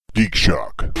Geek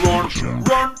Shock. Run,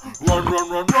 run, run, run,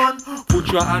 run, run.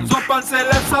 Put your hands up and say,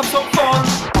 let's have some fun.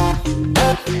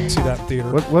 See that in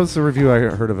theater. What was the review I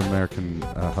heard of American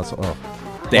Hustle? Oh,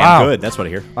 Damn wow. good. That's what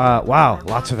I hear. Wow,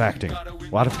 lots of acting. A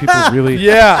lot of people really,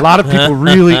 Yeah. a lot of people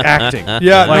really acting.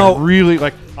 Yeah, like no. really,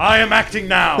 like I am acting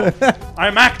now.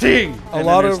 I'm acting. And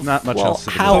lot there's of- not much Well, else. To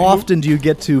the how movie. often do you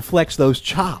get to flex those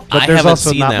chops? But I there's haven't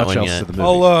also seen not that much one else yet. to the movie.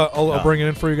 I'll bring it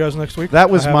in for you guys next week. That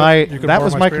was I have my it. You can borrow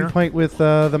my screener. complaint with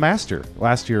The Master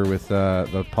last year with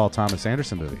the Paul Thomas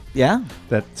Anderson movie. Yeah.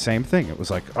 That same thing. It was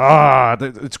like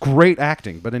it's great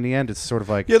acting, but in the end, it's sort of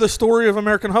like Yeah, the story of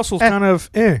American Hustle is kind of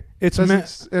It's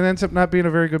it ends up not being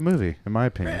a very good movie, in my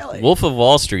opinion. Really? Wolf of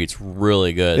Wall Street's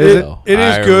really good. Is it? though. It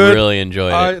is I good. really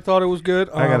enjoyed I it. thought it was good.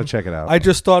 I gotta check it out. I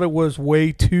just thought it was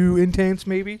way too intense.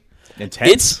 Maybe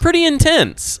Intense? It's pretty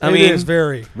intense. I it mean, is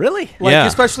very. Really? Like, Yeah.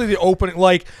 especially the opening.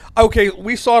 Like, okay,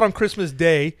 we saw it on Christmas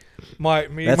Day. Me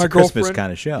and That's my a Christmas girlfriend.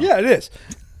 kind of show. Yeah, it is.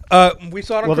 We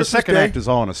saw it on Well, the Christmas second Day. act is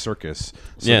all in a circus,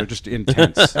 so Yeah. they're just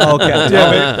intense. Okay.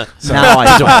 Yeah, Now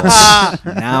I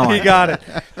don't. Now he I got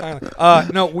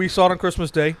it. No, we saw it on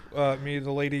Christmas Day. Me,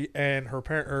 the lady, and her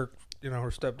parent, or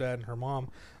her stepdad and her mom.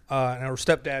 And her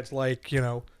stepdad's like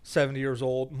 70 years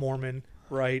old, Mormon,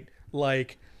 right?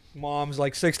 Like mom's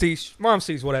like 60. Mom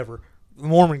sees whatever. The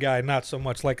Mormon guy, not so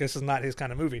much. Like, this is not his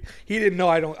kind of movie. He didn't know.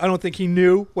 I don't think he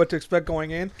knew what to expect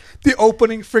going in. The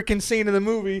opening freaking scene of the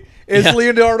movie is Yeah.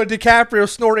 Leonardo DiCaprio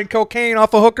snorting cocaine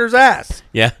off a hooker's ass.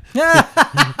 yeah.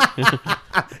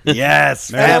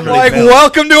 Yes. And I'm family like, film.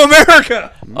 welcome to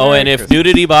America. Oh, and if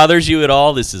nudity bothers you at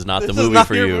all, this is not the This is movie not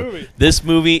for your you. movie. This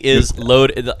movie is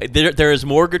loaded. There is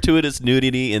more gratuitous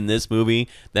nudity in this movie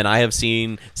than I have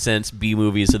seen since B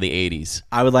movies of the 80s.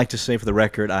 I would like to say for the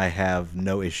record, I have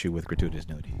no issue with gratuitous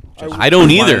nudity. I don't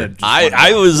Just either. wanted- just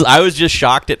I wanted- was just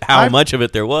shocked at how I've- much of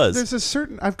it there was.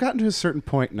 I've gotten to a certain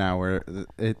point now where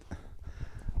it,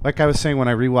 like I was saying when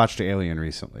I rewatched Alien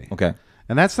recently. Okay.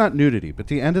 And that's not nudity, but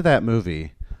the end of that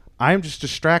movie, I'm just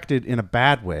distracted in a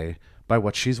bad way by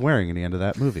what she's wearing in the end of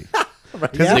that movie.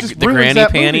 Because Yeah. it just The ruins granny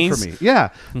that movie panties? for me. Yeah,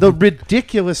 the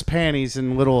ridiculous panties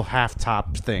and little half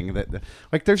top thing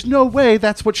like there's no way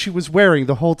that's what she was wearing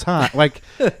the whole time. Like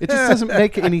it just doesn't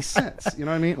make any sense. You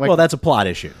know what I mean? Like Well, that's a plot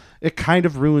issue. it kind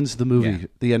of ruins the movie, Yeah.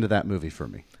 the end of that movie for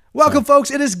me. Welcome, folks.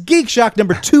 It is Geek Shock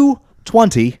number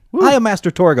 220. I am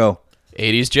Master Torgo.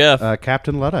 80s Jeff.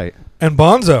 Captain Luddite. And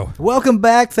Bonzo. Welcome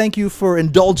back. Thank you for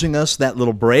indulging us that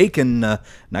little break, and not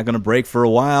going to break for a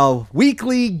while.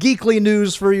 Weekly geekly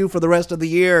news for you for the rest of the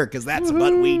year, because that's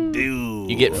what we do.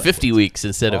 You get 50 weeks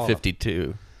instead of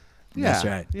 52. Yeah, That's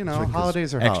right. You know, That's right, 'cause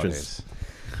holidays are extras.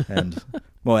 holidays. And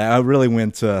boy, I really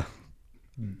went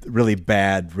really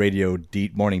bad radio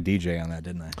morning DJ on that,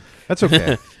 didn't I? That's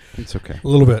okay. It's okay. A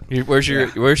little bit. Where's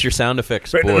your sound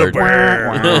effects board?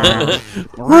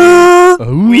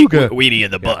 Ooga. Weedy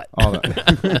in the butt. All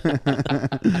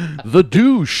that. The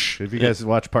douche. If you guys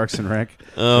watch Parks and Rec,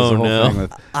 Oh, there's a whole no. thing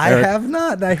with I Eric- have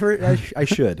not. I heard. I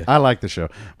should. I like the show,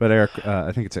 but Eric,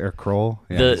 I think it's Eric Kroll.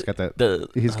 Yeah, The- he's got that. the-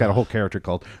 He's got a whole character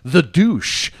called the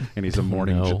douche, and he's a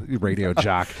morning no. radio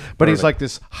jock. But he's like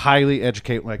this highly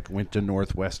educated, like went to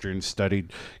Northwestern,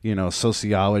 studied,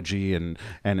 sociology, and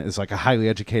is like a highly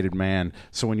educated man.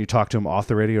 So when you talk to him off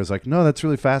the radio, it's like, no, that's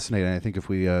really fascinating. I think if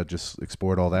we just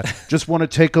explored all that, just want to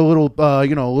take a little, a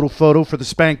little photo for the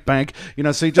spank bank,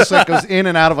 So he just like goes in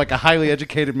and out of like a highly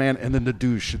educated man, and then the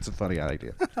douche. It's a funny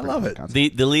idea. I love it.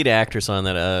 The lead actress on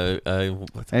that,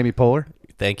 Amy Poehler.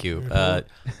 thank you.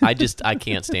 I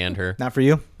can't stand her. Not for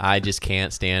you. I just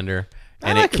can't stand her,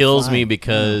 and like it her kills me fine.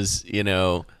 because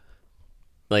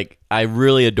like I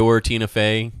really adore Tina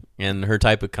Fey and her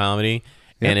type of comedy,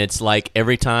 and it's like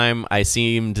every time I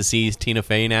seem to see Tina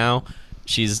Fey now,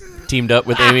 she's teamed up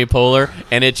with Amy Poehler,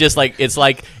 and it's like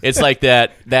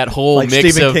that whole Like mix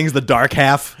Stephen of King's The Dark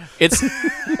Half.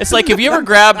 it's like, have you ever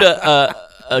grabbed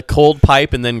a cold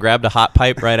pipe and then grabbed a hot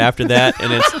pipe right after that,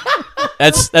 and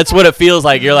that's what it feels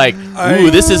like. You're like, ooh,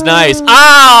 this is nice.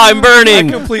 Ah, I'm I burning.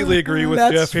 completely agree with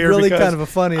That's Jeff here. really because kind of a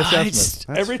funny I assessment. just-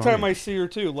 every time I see her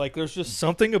too, like there's just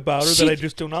something about her She that I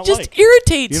just do not just like.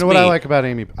 irritates You know me. what I like about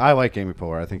Amy? I like Amy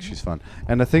Poehler. I think she's fun.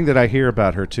 And the thing that I hear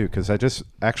about her too, because I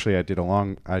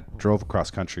drove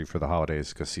across country for the holidays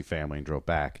to go see family and drove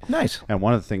back. Nice. And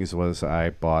one of the things was I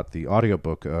bought the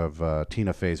audiobook of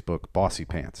Tina Fey's book, Bossy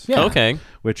Pants. Yeah. Okay.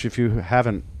 Which if you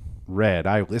haven't read.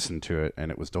 I listened to it,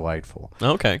 and it was delightful.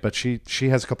 Okay. But she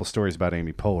has a couple stories about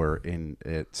Amy Poehler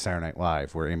at Saturday Night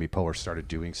Live, where Amy Poehler started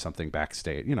doing something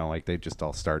backstage. You know, like they just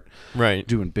all start Right.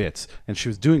 doing bits, and she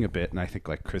was doing a bit, and I think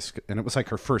like and it was like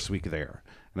her first week there,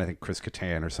 and I think Chris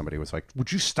Kattan or somebody was like,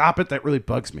 "Would you stop it? That really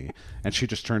bugs me." And she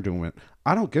just turned to him and went,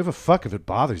 "I don't give a fuck if it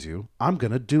bothers you. I'm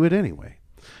gonna do it anyway."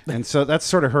 And so that's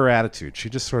sort of her attitude. She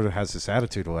just sort of has this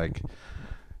attitude of like.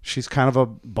 She's kind of a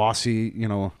bossy, you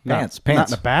know, not in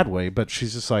a bad way, but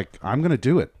she's just like, I'm going to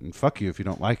do it, and fuck you if you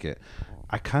don't like it.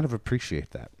 I kind of appreciate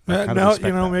that. Now,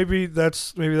 you know, maybe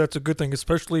that's a good thing,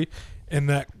 especially in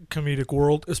that comedic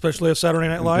world, especially at Saturday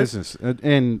Night Live. Business.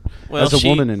 And Well, as a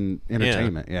woman in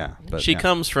entertainment, But, She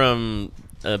comes from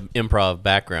an improv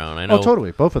background. I know. Oh,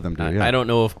 totally. Both of them do, I don't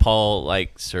know if Paul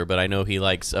likes her, but I know he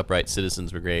likes Upright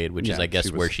Citizens Brigade, which is, I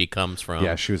guess, where she comes from.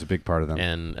 Yeah, she was a big part of them.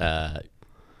 And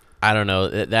I don't know,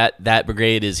 that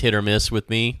brigade is hit or miss with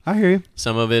me. I hear you.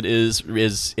 Some of it is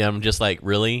I'm just like,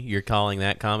 really? You're calling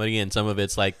that comedy? And some of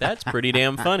it's like, that's pretty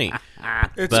damn funny.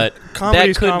 But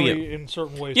comedy's that could comedy be in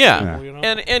certain ways. yeah. Too, you know?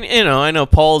 And you know, I know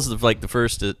Paul's the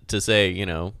first to say, you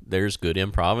know, there's good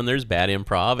improv and there's bad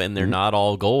improv, and they're not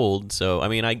all gold. So I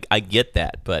mean, I get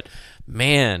that, but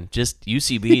man, just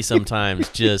UCB sometimes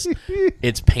just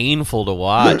it's painful to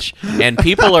watch, and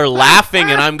people are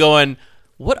laughing, and I'm going,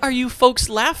 what are you folks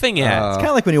laughing at? It's kind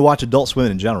of like when you watch Adult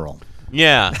Swim in general.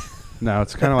 Yeah. No,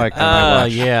 it's kind of like when I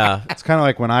watch. Yeah. It's kind of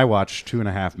like when I watch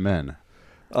 2.5 Men.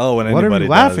 Oh, when What are anybody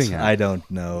you laughing does. at? I don't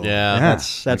know. Yeah.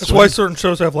 That's why certain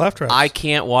shows have laugh tracks. I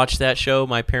can't watch that show.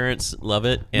 My parents love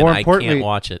it, and More I importantly, can't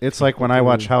watch it. It's like when I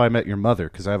watch How I Met Your Mother,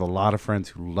 because I have a lot of friends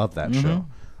who love that show.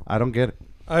 I don't get it.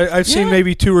 I've seen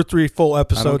maybe 2 or 3 full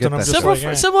episodes, get and I'm that just show.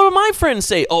 like, Several of my friends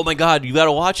say, "Oh my God, you got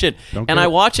to watch it," Don't and get I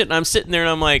it. watch it, and I'm sitting there, and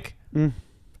I'm like,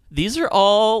 "These are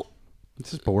all."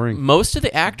 It's just boring. Most of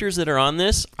the actors that are on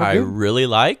this, I good. really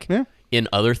like. Yeah. In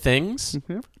other things,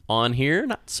 Yeah. on here,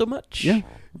 not so much. Yeah.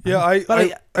 Yeah,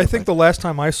 I think the last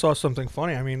time I saw something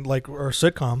funny, I mean, like or a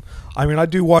sitcom, I mean, I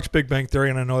do watch Big Bang Theory,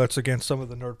 and I know that's against some of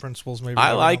the nerd principles. Maybe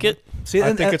I like it. See,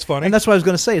 I think it's funny. And that's what I was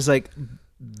going to say. Is like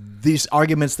these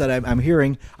arguments that I'm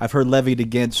hearing, I've heard levied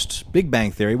against Big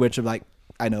Bang Theory, which I'm like,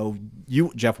 I know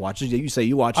you, Jeff, watches. You say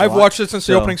you watch. I've watched it since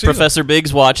the opening season. Professor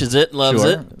Biggs watches it, loves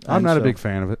it. I'm not a so big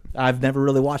fan of it. I've never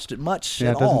really watched it much.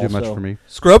 Yeah, at it doesn't all, do much so- for me.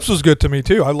 Scrubs was good to me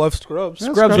too. I love Scrubs.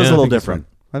 Scrubs I was a little think it's different. fun.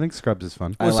 I think Scrubs is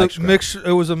fun. I Was like a Scrubs. mix.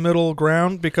 It was a middle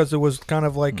ground because it was kind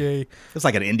of like a It's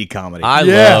like an indie comedy. I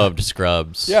Yeah. loved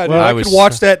Scrubs. yeah. Dude, Well, I was could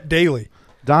watch that daily.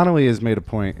 Donnelly has made a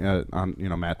point on,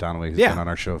 Matt Donnelly has Yeah. been on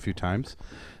our show a few times.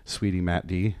 Sweetie Matt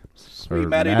D. Sweet or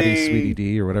Matty Matty D. Sweetie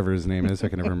D or whatever his name is. I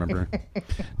can never remember.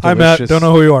 Hi Matt. Don't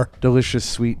know who you are. Delicious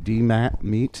sweet D Matt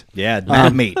meat. Yeah,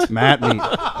 not meat. Matt meat.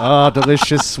 Oh,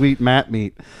 delicious sweet Matt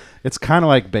meat. It's kind of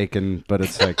like bacon, but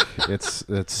it's like it's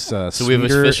So we've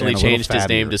sweeter officially and a little changed his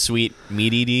name fattier. to Sweet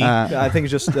Meaty D. I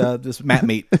think it's just Matt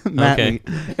meat. Matt Okay. meat.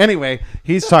 Anyway,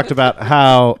 he's talked about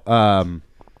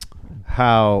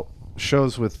how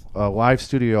shows with a live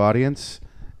studio audience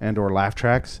and or laugh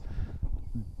tracks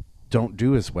don't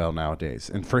do as well nowadays.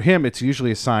 And for him, it's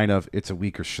usually a sign of it's a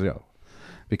weaker show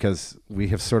because we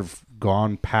have sort of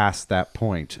gone past that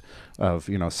point of,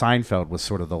 Seinfeld was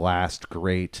sort of the last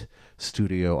great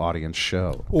studio audience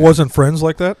show. Wasn't Friends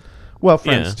like that? Well,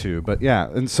 Friends Yeah. too, but yeah,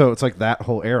 and so it's like that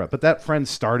whole era. But that Friends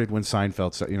started when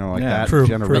Seinfeld, like Yeah. that True, true.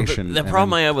 generation. The and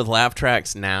problem then- I have with laugh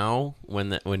tracks now,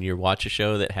 when you watch a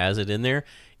show that has it in there,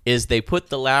 is they put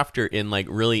the laughter in like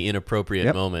really inappropriate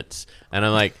Yep. moments, and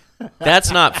I'm like,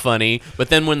 that's not funny. But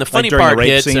then when the funny during a part rape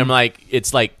hits, scene? I'm like,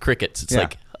 it's like crickets. It's Yeah.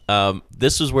 like,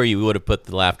 this is where you would have put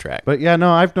the laugh track. But yeah,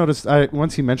 no, I've noticed.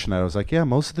 Once he mentioned that, I was like, yeah,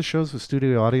 most of the shows with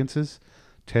studio audiences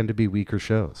tend to be weaker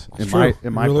shows. In True. my It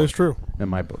really book. is true. In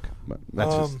my book, but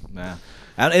that's just. Nah.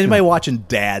 Anybody watching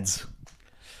Dads?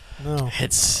 No.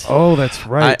 It's Oh, that's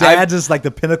right. Dads is like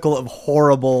the pinnacle of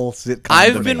horrible sitcom. to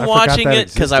I've me. been I forgot watching that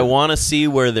it because I existed. want to see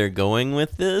where they're going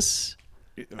with this.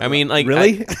 I mean, like,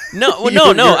 Really? no.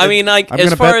 I mean, like, I'm as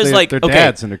gonna far bet as like, their okay,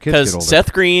 dads and their kids get because older.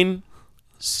 Seth Green,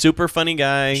 super funny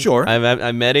guy. Sure.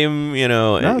 I met him.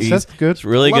 No, he's Seth's good. He's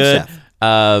really Love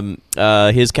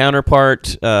good. His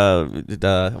counterpart.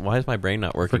 Why is my brain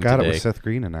not working Forgot today? it was Seth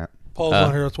Green in that. Paul's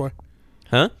not here. That's why.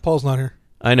 Huh? Paul's not here.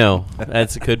 I know.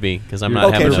 It could be because I'm not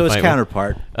Okay, having so a his fight.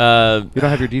 counterpart. You don't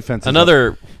have your defense.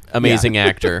 Another amazing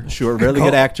actor. Sure, really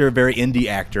good actor, very indie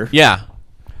actor. Yeah.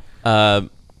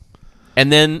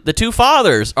 And then the two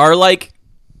fathers are like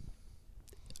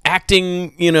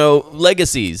acting,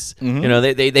 legacies.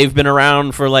 They've been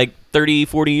around for like 30,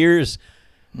 40 years.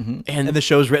 And the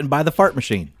show's written by the Fart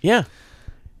Machine. Yeah.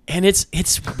 And it's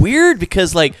weird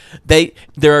because like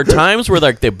there are times where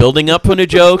like they're building up on a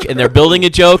joke and they're building a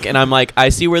joke and I'm like, I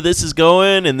see where this is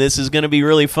going and this is going to be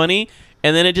really funny,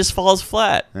 and then it just falls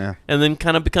flat. Yeah. And then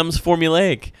kind of becomes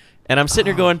formulaic. And I'm sitting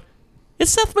here going,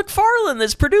 it's Seth MacFarlane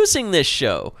that's producing this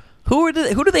show. Who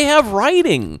do they have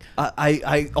writing?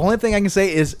 I only thing I can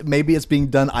say is maybe it's being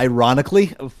done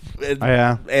ironically.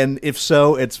 Yeah. And if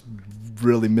so, it's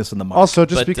really missing the mark. Also,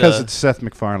 just But, because it's Seth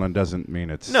MacFarlane doesn't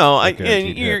mean it's No, a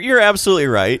guaranteed hit. you're absolutely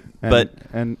right. And, but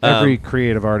every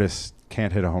creative artist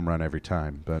can't hit a home run every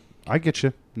time. But I get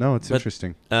you. No, it's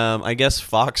interesting. I guess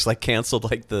Fox like canceled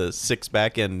like the 6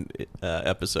 back end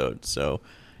episode, so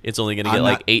it's only going to get I'm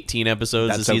like not- 18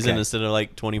 episodes a That's season okay. instead of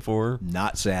like 24.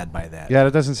 Not sad by that. Yeah,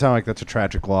 that doesn't sound like that's a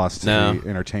tragic loss to No, the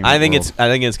entertainment I think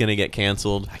world. it's going to get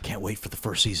canceled. I can't wait for the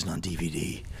first season on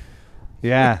DVD.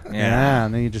 Yeah, Yeah.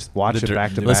 and then you just watch it back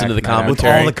to back. Listen to the night after With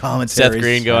commentary. all the commentaries. Seth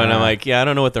Green going, Yeah. I'm like, yeah, I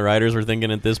don't know what the writers were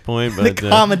thinking at this point, The but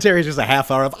commentary is just a half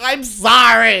hour of "I'm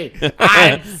sorry,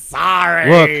 I'm sorry."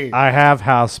 Look, I have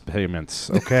house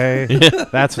payments, okay?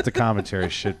 That's what the commentary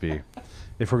should be,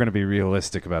 if we're going to be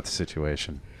realistic about the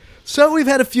situation. So we've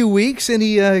had a few weeks.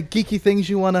 Any geeky things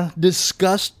you want to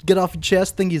discuss? Get off your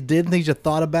chest. Things you did, things you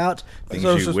thought about, things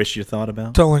So I was you just wish you thought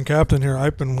about. Telling Captain here,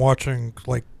 I've been watching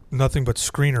like nothing but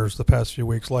screeners the past few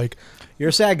weeks. Like, You're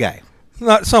a sad guy.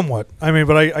 not somewhat. I mean,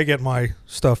 but I get my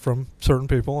stuff from certain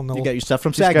people, and You they'll got your stuff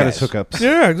from He's sad got guys. his hookups.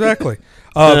 yeah, exactly.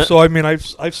 So I mean,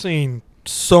 I've seen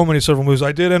so many several movies.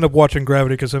 I did end up watching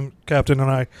Gravity because Captain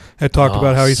and I had talked Oh,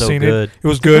 about how he's so seen good. it. It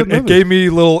was It's a good good. It movie. gave me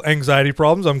little anxiety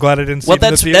problems. I'm glad I didn't see well, it in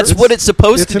that's the that's theaters. what it's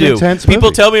supposed It's to an do. intense People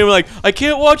movie. tell me, I'm like, I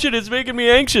can't watch it. It's making me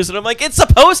anxious, and I'm like, it's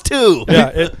supposed to. Yeah.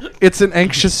 It, It's an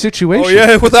anxious situation. oh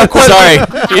yeah, without question. Sorry.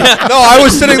 Yeah. No, I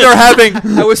was sitting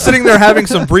there having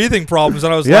some breathing problems,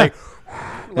 and I was Yeah. like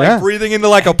Yeah. breathing into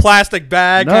like a plastic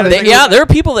bag. No, kind of they- thing. Yeah, there are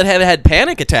people that have had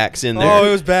panic attacks in there. Oh,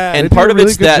 it was bad. And They do part a of really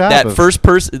it's good job that of- first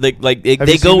person, like Have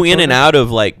they you seen go the in and program? out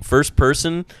of like first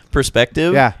person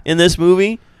perspective. Yeah. In this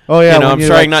movie. Oh, yeah, You know, when I'm you,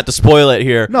 trying like- not to spoil it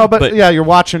here. No, but yeah, you're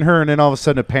watching her, and then all of a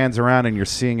sudden it pans around, and you're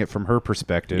seeing it from her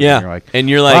perspective. Yeah. and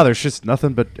you're like, like, wow, there's just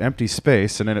nothing but empty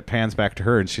space, and then it pans back to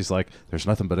her, and she's like, there's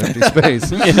nothing but empty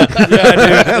space. yeah,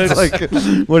 dude. It's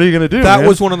like, what are you gonna do? That man?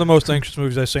 was one of the most anxious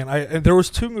movies I've seen. And there was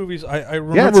 2 movies. I Yeah, it's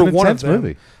remember an one of intense them.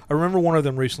 movie. I remember one of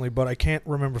them recently, but I can't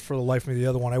remember for the life of me the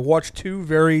other one. I watched 2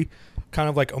 very kind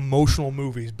of like emotional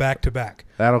movies back to back.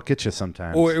 That'll get you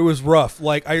sometimes. Oh, it was rough.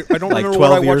 Like I don't Like remember what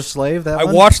I 12 Years watched. Slave. That I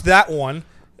one? watched that one,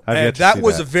 I've yet and to that see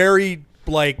was that. a very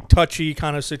like touchy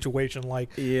kind of situation. Like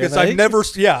Yeah, because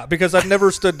they- I've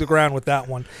never stood the ground with that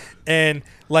one, and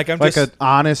like I'm like just an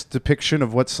honest depiction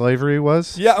of what slavery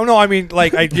was. yeah. No, I mean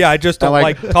like I just don't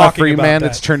like a talking free about man that.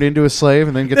 that's turned into a slave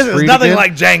and then gets This is freed nothing again.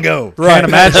 like Django. Right, Can't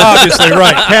imagine. obviously,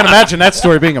 right. Can't imagine that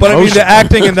story being But I emotional. mean, the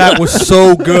acting in that was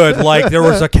so good. Like there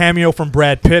was a cameo from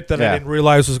Brad Pitt that Yeah. I didn't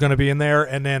realize was going to be in there,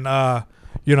 and then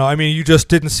I mean, you just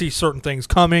didn't see certain things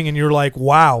coming, and you're like,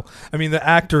 wow. I mean, the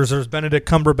actors. There's Benedict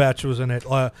Cumberbatch was in it.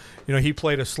 He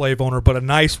played a slave owner, but a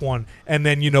nice one. And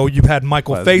then you've had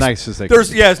Michael Well, as Fassbender. nice as they can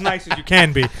be. as nice as you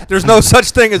can be. There's no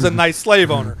such thing as a nice slave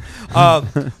owner.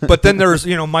 But then there's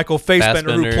Michael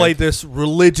Fassbender who Fassbender. played this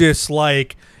religious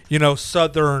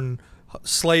Southern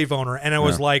slave owner, and I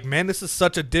was like, man, this is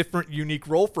such a different, unique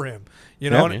role for him.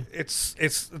 Yeah. And it's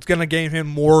gonna gain him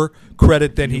more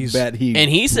credit than he's. Bet he and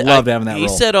he said, loved having that he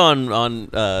role. said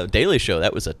on Daily Show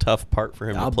that was a tough part for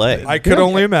him I'll to play. bet. I could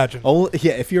only imagine.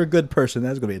 Yeah, if you're a good person,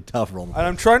 that's gonna be a tough role. And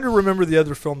I'm trying to remember the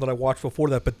other film that I watched before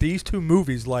that, but these 2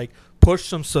 movies pushed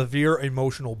some severe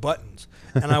emotional buttons,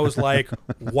 and I was like,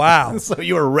 wow. So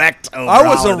you were wrecked. I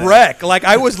was a wreck. Like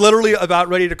I was literally about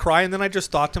ready to cry, and then I just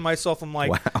thought to myself, I'm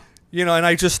like, Wow. and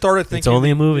I just started thinking only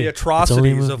a movie. the It's only a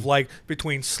atrocities movie. of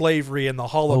between slavery and the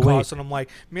Holocaust, and I'm like,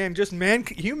 man,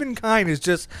 humankind is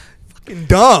just fucking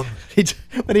dumb.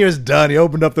 When he was done, he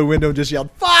opened up the window and just yelled,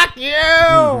 "Fuck you!"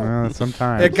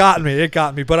 Sometimes It got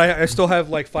me, but I still have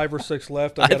 5 or 6ch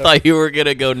left. I thought you were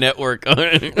gonna go network on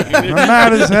it. I'm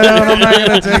mad as hell. I'm not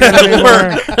gonna take it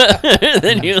anymore.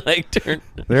 Then you turn.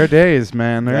 There are days,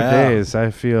 man. There Yeah. are days.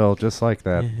 I feel just like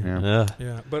that. Yeah.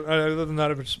 Yeah, but other than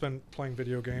that, I've just been playing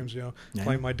video games.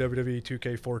 Playing my WWE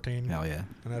 2K14, Hell yeah.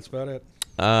 and that's about it.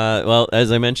 Well,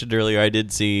 as I mentioned earlier, I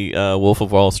did see Wolf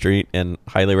of Wall Street and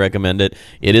highly recommend it.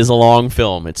 It is a long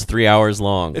film. It's 3 hours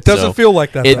long. It doesn't so feel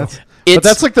like that. it- though. But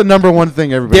that's like the number one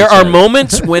thing everybody There are says.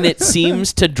 moments when it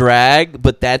seems to drag,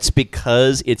 but that's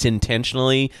because it's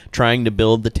intentionally trying to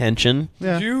build the tension.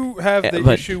 Yeah. Did you have the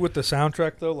but- issue with the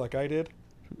soundtrack though, like I did?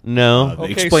 No.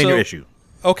 Okay, Explain your so- issue.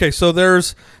 okay, so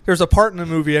there's a part in the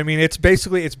movie. I mean, it's based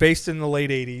in the late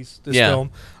 '80s. This Yeah. film.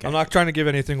 Okay. I'm not trying to give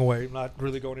anything away. I'm not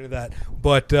really going into that.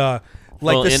 But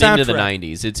like well, the and soundtrack, into the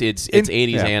 '90s, it's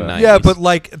 80s Yeah, and but- 90s. yeah, but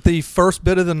like the first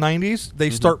bit of the '90s, they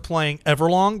start playing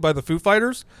Everlong by the Foo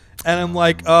Fighters, and I'm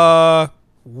like,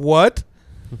 what?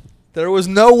 There was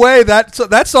no way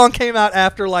that song came out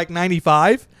after like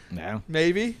 '95, No.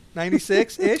 maybe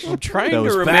 '96 ish. I'm trying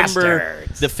Those to remember.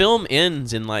 bastards. The film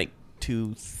ends in like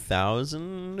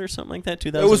 2000 or something like that.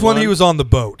 2000. It was when he was on the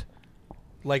boat.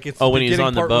 Like it's Oh, the when he was beginning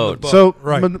on the part boat. when So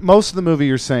right. most of the movie,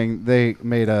 you're saying they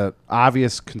made a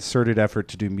obvious concerted effort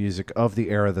to do music of the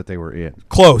era that they were in,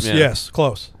 Close, Yeah. yes,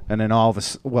 close. and then all of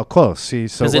us, well, close. See,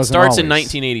 so because it it wasn't starts in always.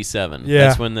 1987. Yeah.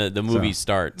 That's when the movie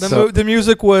starts. The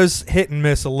music was hit and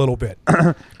miss a little bit.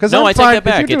 'Cause No, I'm I take fine- that if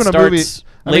back. you're It doing a movie- starts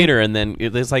I mean, later, and then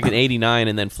it's like an 89,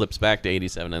 and then flips back to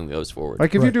 87, and goes forward.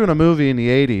 Like if Right. you're doing a movie in the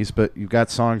 80s, but you've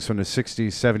got songs from the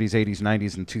 60s, 70s, 80s,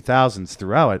 90s, and 2000s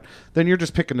throughout it, then you're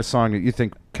just picking a song that you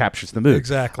think captures the mood.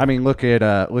 Exactly. I mean, look at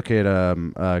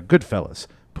Goodfellas.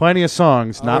 Plenty of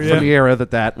songs, not yeah. from the era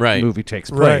that Right. movie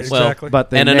takes Right, place. well, exactly. But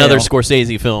they and another nail-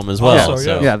 Scorsese film as well. Also,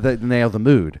 so. yeah. Yeah, they nail the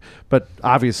mood. But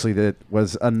obviously, that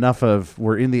was enough of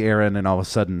we're in the era, and then all of a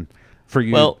sudden, for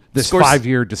you, Well, this Scors-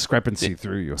 5-year discrepancy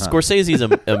through you. Huh? Scorsese's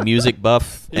a music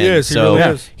buff. He and is, he so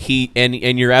really is. he and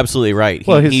you're absolutely right.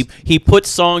 Well, He puts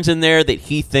songs in there that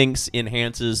he thinks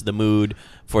enhances the mood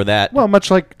for that. Well,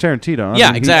 much like Tarantino. I Yeah,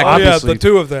 mean, he exactly. Oh, yeah, obviously- the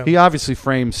two of them. He obviously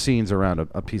frames scenes around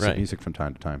a piece Right. of music from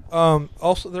time to time.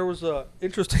 Also, there was a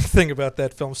interesting thing about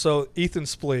that film. So Ethan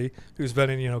Splee, who's been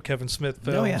in Kevin Smith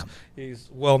films, Oh, yeah. he's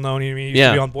well known. I mean, he used Yeah.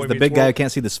 to be on Boy The Meets big guy who World.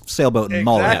 can't see the sailboat and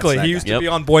Muller. Exactly, That's that he used guy. to be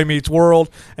Yep. on Boy Meets World.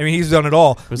 I mean, he's done it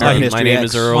all. Was Like that Mystery My Name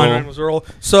X. is Earl. My Name was Earl.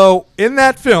 So in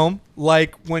that film,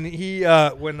 like when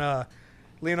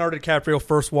Leonardo DiCaprio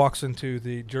first walks into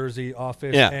the Jersey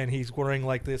office, Yeah. and he's wearing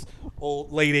like this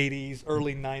old late '80s,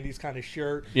 early '90s kind of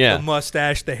shirt, Yeah. the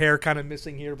mustache, the hair kind of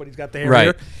missing here, but he's got the hair Right.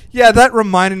 here. Yeah, that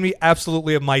reminded me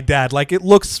absolutely of my dad. Like it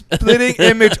looks splitting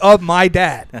image of my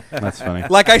dad. That's funny.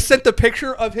 Like I sent a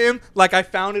picture of him, like I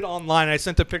found it online. I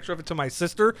sent a picture of it to my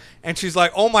sister, and she's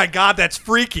like, "Oh my god, that's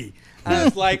freaky." And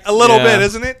it's like a little Yeah. bit,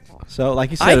 isn't it? So,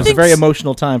 like you I said, it was a think very s-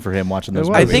 emotional time for him watching those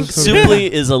It was. I movies. think Suplee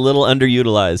is a little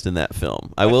underutilized in that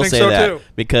film. I will think say so, that too.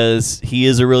 because he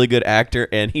is a really good actor,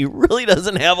 and he really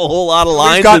doesn't have a whole lot of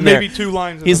lines He's got in there. maybe 2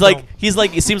 lines. In He's the like film.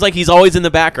 it seems like he's always in the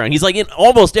background. He's like in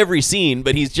almost every scene,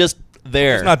 but he's just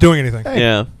there. He's not doing anything.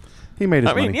 Yeah. He made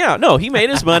his I mean, money. yeah, no, he made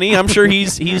his money. I'm sure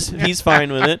he's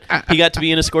fine with it. He got to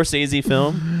be in a Scorsese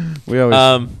film. We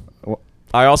always.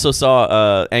 I also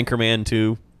saw Anchorman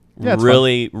 2. Yeah, it's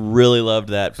really loved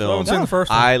that I film. haven't seen the first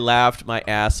one. I laughed my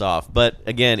ass off. But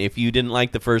again, if you didn't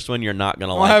like the first one, you're not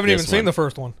gonna Well, like I haven't this even seen one. the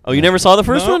first one. Oh, you never saw the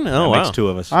first No. one? Oh, That wow. makes two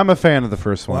of us. I'm a fan of the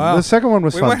first one. Wow. The second one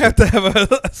was We fun. might have too. to have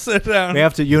a sit down. We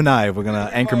have to, you and I, we're going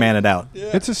to Anchorman it out.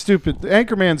 It's a stupid.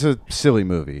 Anchorman's a silly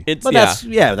movie. It's But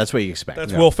yeah. that's what you expect.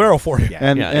 That's Will Ferrell for you. Yeah.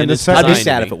 and Yeah, and and the it's I'd be second designed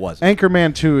sad to if be. it was.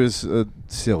 Anchorman 2 is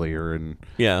sillier and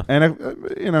Yeah.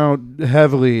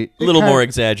 heavily A little it more kinda-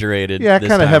 exaggerated. Yeah, it this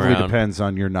kind of time heavily around. depends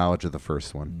on your knowledge of the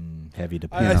first one. Heavy to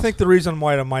I think the reason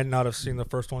why I might not have seen the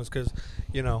first one is because,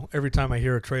 every time I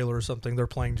hear a trailer or something, they're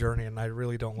playing Journey, and I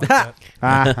really don't like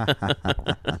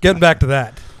that. Getting back to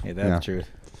that. Hey, that's Yeah. the truth.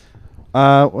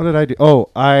 What did I do? Oh,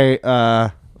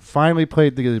 I finally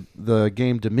played the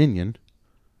game Dominion,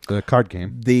 the card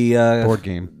game, The board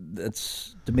game.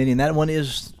 That's Dominion. That one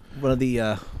is one of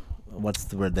the what's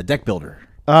the word? The deck builder.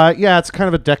 Yeah, it's kind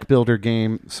of a deck builder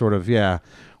game, sort of. Yeah,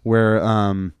 where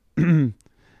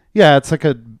yeah, it's like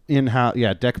a in-house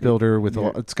deck builder with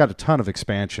it's got a ton of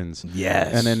expansions.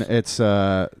 Yes. And then it's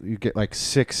you get like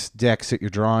 6 decks that you're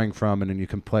drawing from, and then you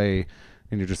can play,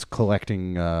 and you're just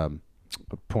collecting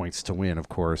points to win, of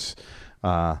course.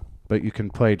 But you can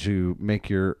play to make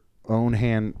your own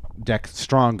hand deck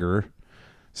stronger,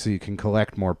 so you can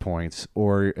collect more points,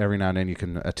 or every now and then you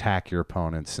can attack your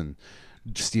opponents and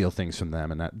steal things from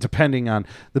them. And that, depending on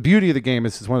the beauty of the game,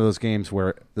 is it's one of those games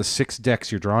where the 6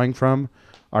 decks you're drawing from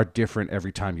are different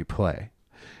every time you play.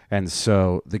 And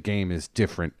so the game is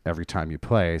different every time you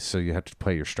play, so you have to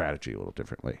play your strategy a little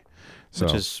differently. So,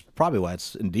 which is probably why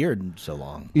it's endeared so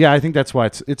long. yeah, I think that's why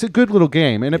it's a good little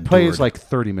game, and it plays Endured. like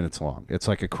 30 minutes long. It's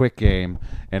like a quick game,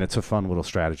 and it's a fun little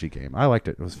strategy game. I liked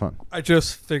it. It was fun. I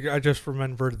just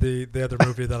remembered the other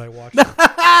movie that I watched.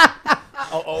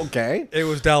 Oh, okay. It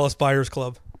was Dallas Buyers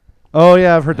Club Oh,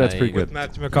 yeah, I've heard that's With pretty with good.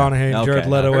 Matthew McConaughey and Okay, Jared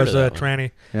Leto I've heard as of a that one.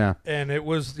 tranny, Yeah. and it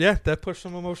was that pushed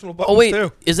some emotional buttons Oh wait,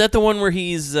 too. is that the one where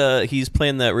he's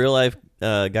playing that real life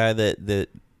guy that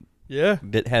Yeah.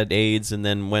 that had AIDS and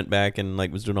then went back and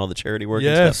like was doing all the charity work? And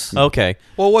Yes. stuff? Okay.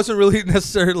 Well, it wasn't really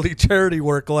necessarily charity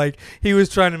work. Like, he was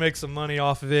trying to make some money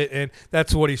off of it, and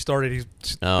that's what he started. He's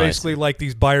Oh, I basically like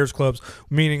these buyers clubs,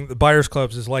 meaning the buyers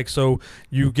clubs is like, so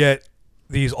you get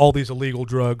all these illegal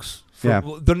drugs. Yeah.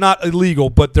 They're not illegal,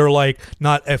 but they're like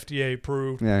not FDA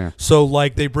approved. Yeah. So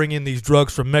like they bring in these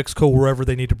drugs from Mexico, wherever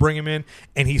they need to bring them in,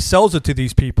 and he sells it to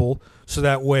these people so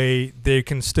that way they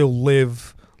can still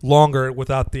live longer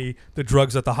without the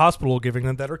drugs that the hospital are giving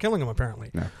them that are killing them apparently.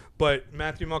 Yeah. But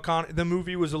Matthew McConaughey, the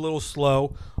movie was a little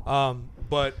slow,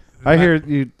 but I hear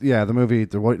you. Yeah, the movie.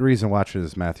 The reason to watch it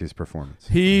is Matthew's performance.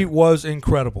 he was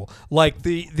incredible. Like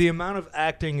the amount of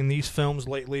acting in these films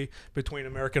lately between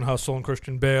American Hustle and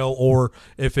Christian Bale, or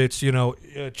if it's Chiwetel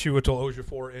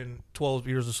Ejiofor in 12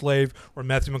 Years a Slave, or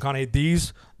Matthew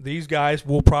McConaughey, these guys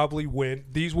will probably win.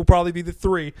 These will probably be the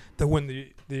three that win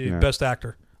the Best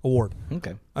Actor award.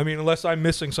 Okay. I mean, unless I'm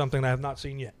missing something that I have not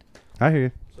seen yet. I hear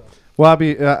you. So. Well,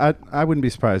 I wouldn't be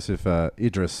surprised if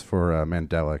Idris for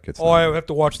Mandela gets. I have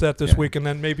to watch that this Yeah. week, and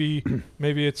then maybe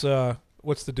it's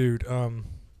what's the dude?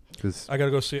 'Cause- I gotta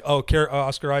go see.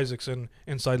 Oscar Isaac's in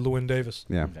Inside Llewyn Davis.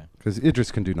 yeah, Okay. because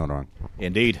Idris can do no wrong.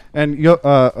 Indeed. And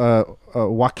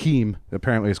Joaquin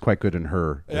apparently is quite good in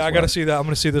Her. Yeah, I gotta see that. I'm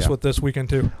gonna see this with this weekend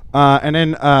too. And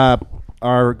then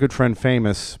our good friend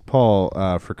Famous Paul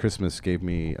for Christmas gave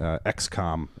me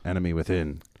XCOM: Enemy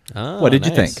Within. Oh, What did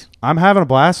you nice. think? I'm having a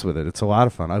blast with it. It's a lot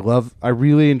of fun. I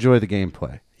really enjoy the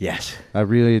gameplay. Yes. I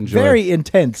really enjoy. Very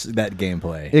intense, that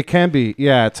gameplay. It can be,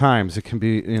 yeah. At times, it can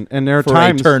be, and there are for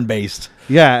times, a turn-based.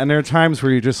 yeah, and there are times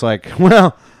where you're just like,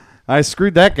 well, I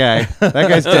screwed that guy. That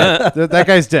guy's dead. That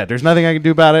guy's dead. There's nothing I can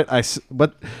do about it.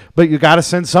 But you got to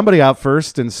send somebody out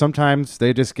first, and sometimes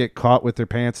they just get caught with their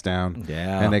pants down.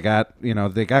 Yeah. And they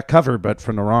got cover, but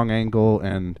from the wrong angle,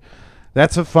 and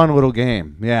that's a fun little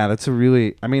game. Yeah, that's a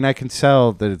really. I mean, I can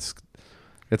tell that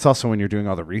it's also when you're doing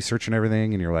all the research and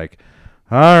everything, and you're like,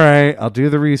 all right, I'll do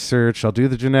the research. I'll do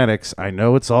the genetics. I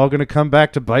know it's all going to come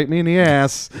back to bite me in the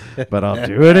ass, but I'll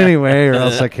do it anyway, or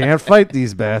else I can't fight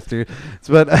these bastards.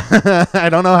 But I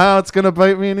don't know how it's going to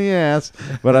bite me in the ass,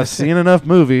 but I've seen enough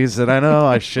movies that I know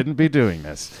I shouldn't be doing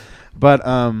this. But,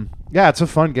 yeah, it's a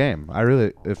fun game.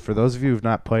 For those of you who've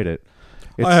not played it,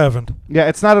 I haven't. yeah,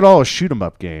 it's not at all a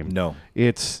shoot-'em-up game. No.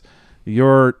 It's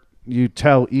you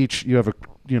tell each, you have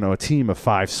a team of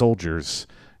 5 soldiers,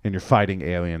 and you're fighting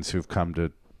aliens who've come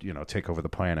to, take over the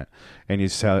planet. And you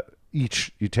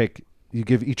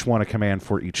give each one a command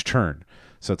for each turn.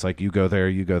 So it's like you go there,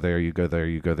 you go there, you go there,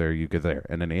 you go there, you go there,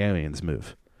 and then the aliens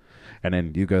move. And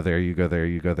then you go there, you go there,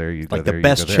 you go there, you go Like there. the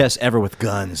best you go there. chess ever with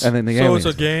guns. And then the So aliens.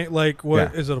 it's a game. Like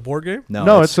what? Yeah. Is it a board game?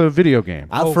 No, it's a video game.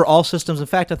 out for all systems. In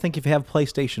fact, I think if you have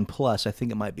PlayStation Plus, I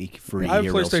think it might be free. I have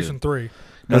here real soon. PlayStation 3.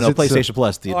 No, Because it's PlayStation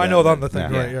Plus. I know that on the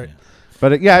thing. Yeah. Right.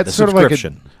 But it's The sort of like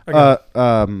subscription.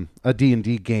 a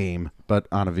D&D game, but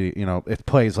on a video, it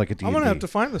plays like a D&D. I'm gonna have to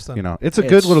find this then. It's a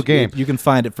good little game. You can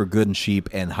find it for good and cheap,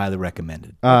 and highly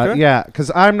recommended. Okay. Yeah,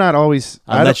 because I'm not always.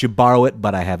 I'll let you borrow it,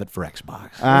 but I have it for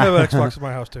Xbox. I have an Xbox in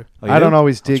my house too. Oh, you I do? don't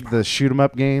always dig the shoot 'em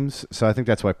up games, so I think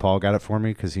that's why Paul got it for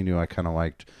me, because he knew I kind of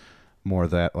liked more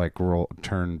of that like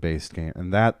turn based game,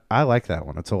 and that I like that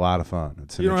one. It's a lot of fun.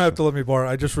 You don't have to let me borrow.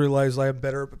 I just realized I am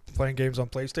better at playing games on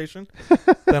PlayStation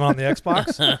than on the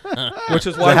Xbox, which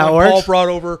is why that how when it Paul works?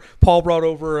 brought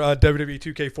over WWE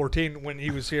 2K14 when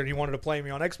he was here and he wanted to play me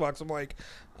on Xbox. I'm like,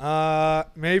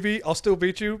 maybe I'll still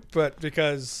beat you, but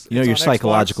because You know it's you're on Xbox-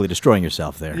 psychologically destroying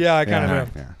yourself there. Yeah, I kind of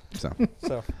am. Yeah. So,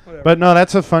 So, whatever. but no,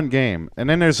 that's a fun game. And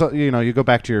then there's you go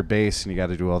back to your base and you got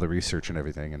to do all the research and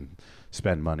everything and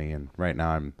spend money. And right now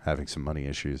I'm having some money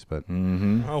issues, but Oh,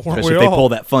 weren't Especially we if they all? pull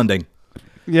that funding.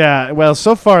 yeah. Well,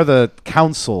 so far the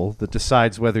council that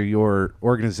decides whether your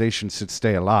organization should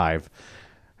stay alive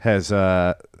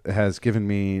has given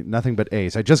me nothing but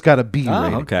A's. I just got a B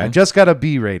rating. okay. I just got a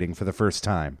B rating for the first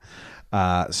time,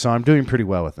 so I'm doing pretty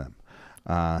well with them.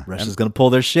 Russia's going to pull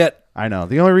their shit. I know.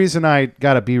 The only reason I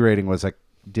got a B rating was I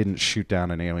didn't shoot down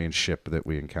an alien ship that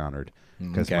we encountered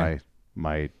because Okay.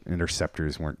 my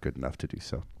interceptors weren't good enough to do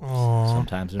so.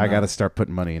 Sometimes they're I not. got to start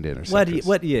putting money into interceptors.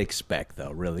 What do you expect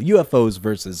though? Really, UFOs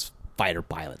versus fighter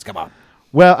pilots. Come on.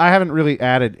 Well, I haven't really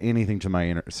added anything to my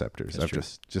interceptors. That's I've true.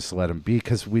 just let them be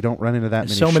because we don't run into that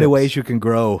There's many so many ships. ways you can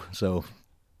grow. So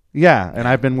Yeah, and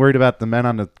I've been worried about the men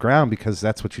on the ground because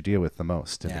that's what you deal with the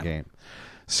most in Yeah. the game.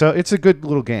 So it's a good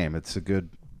little game. It's a good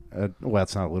well,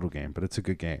 it's not a little game, but it's a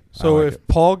good game. So I like if it.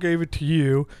 Paul gave it to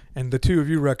you and the two of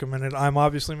you recommended, I'm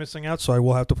obviously missing out, so I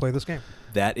will have to play this game.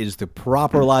 That is the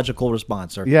proper logical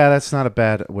response, sir. Yeah, that's not a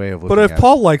bad way of looking But if at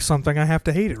Paul likes something, I have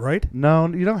to hate it, right? it. No,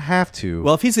 you don't have to.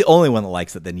 Well, if he's the only one that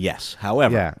likes it, then yes.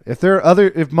 However, yeah,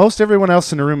 if most everyone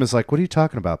else in the room is like, "What are you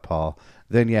talking about, Paul?"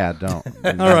 Then yeah, don't.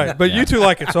 All right, but you two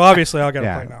like it, so obviously I'll get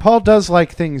to play Yeah, now. Paul does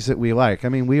like things that we like. I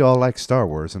mean, we all like Star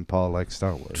Wars, and Paul likes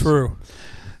Star Wars. True.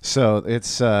 So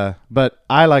it's, but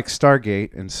I like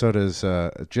Stargate, and so does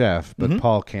Jeff. But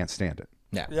Paul can't stand it.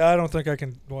 Yeah, I don't think I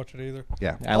can watch it either.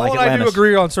 Yeah, I like Paul and I do Atlantis.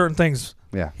 agree on certain things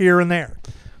yeah. here and there.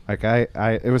 Like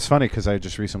it was funny because I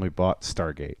just recently bought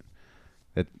Stargate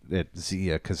at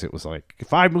Zia because it was like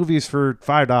 5 movies for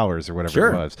 $5 or whatever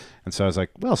Sure. it was, and so I was like,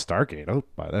 well, Stargate, I'll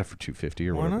buy that for $250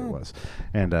 or whatever not? it was,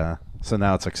 and so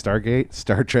now it's like Stargate,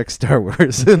 Star Trek, Star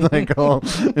Wars, and like all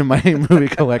in my movie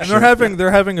collection. And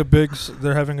they're having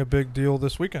a big deal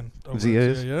this weekend. over Zia at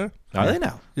is? Yeah. Are they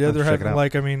now? Yeah, Let's they're check it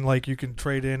having out. you can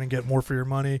trade in and get more for your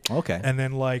money. Okay. And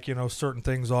then certain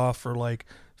things off for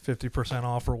 50%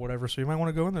 off or whatever. So you might want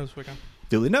to go in there this weekend.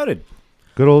 Duly noted.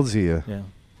 Good old Zia. Yeah.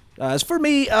 As for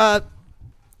me, we got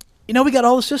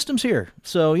all the systems here.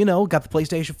 So, got the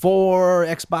PlayStation 4,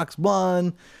 Xbox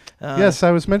One. Yes,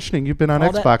 I was mentioning you've been on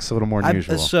all that- Xbox a little more than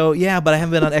usual. But I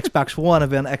haven't been on Xbox One. I've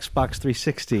been on Xbox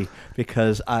 360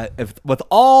 because with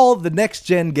all the next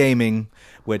gen gaming,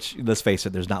 which let's face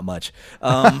it, there's not much.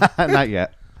 Not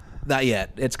yet. Not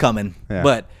yet. It's coming. Yeah.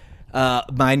 But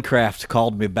Minecraft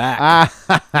called me back.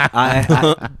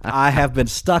 I have been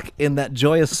stuck in that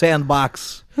joyous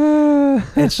sandbox.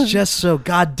 It's just so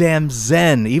goddamn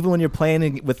zen. Even when you're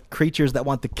playing with creatures that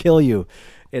want to kill you,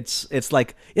 it's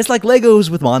like Legos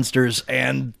with monsters,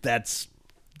 and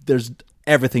there's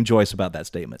everything joyous about that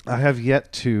statement. I have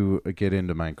yet to get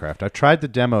into Minecraft. I've tried the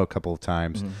demo a couple of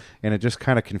times, and it just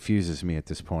kind of confuses me at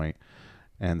this point.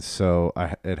 And so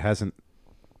it hasn't,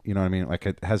 you know what I mean? Like,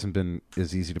 it hasn't been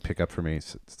as easy to pick up for me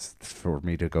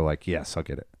to go like, yes, I'll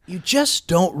get it. You just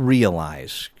don't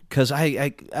realize, because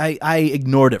I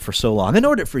ignored it for so long. I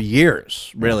ignored it for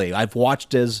years, really. I've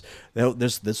watched as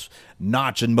there's this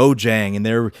Notch and Mojang, and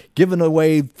they're giving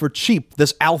away for cheap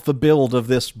this alpha build of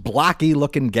this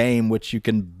blocky-looking game, which you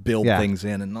can build Yeah. things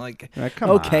in. And like,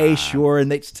 come okay, on. sure.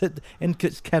 And and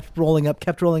kept rolling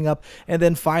up. And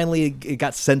then finally it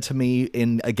got sent to me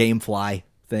in a GameFly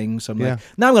thing. So I'm like,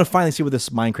 now I'm going to finally see what this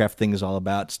Minecraft thing is all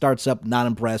about. Starts up, not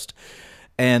impressed.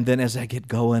 And then as I get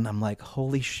going, I'm like,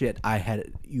 holy shit,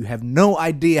 you have no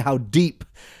idea how deep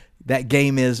that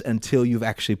game is until you've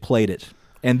actually played it.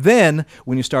 And then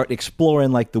when you start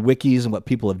exploring like the wikis and what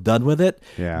people have done with it,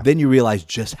 then you realize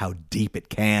just how deep it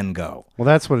can go. Well,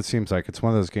 that's what it seems like. It's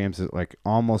one of those games that like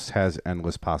almost has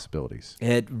endless possibilities.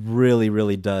 It really,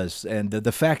 really does. And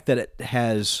the fact that it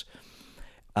has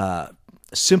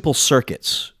simple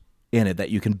circuits in it that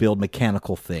you can build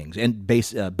mechanical things and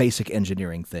basic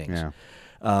engineering things. Yeah.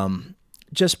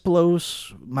 Just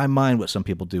blows my mind what some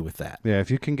people do with that. Yeah, if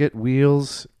you can get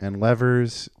wheels and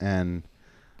levers and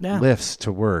lifts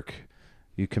to work,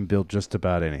 you can build just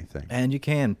about anything. And you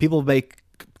can. People make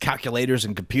calculators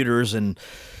and computers and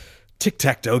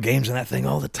tic-tac-toe games and that thing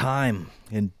all the time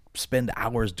and spend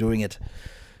hours doing it.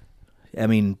 I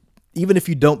mean, even if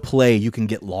you don't play, you can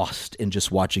get lost in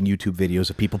just watching YouTube videos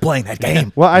of people playing that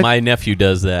game. Well, my nephew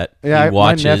does that. Yeah, He my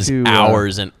watches nephew,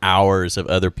 hours and hours of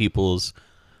other people's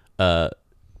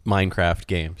Minecraft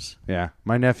games. Yeah,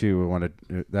 my nephew wanted.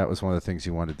 That was one of the things he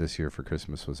wanted this year for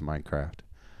Christmas was Minecraft.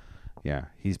 Yeah,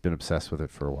 he's been obsessed with it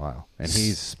for a while, and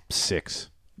he's 6,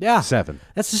 7.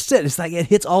 That's just it. It's like it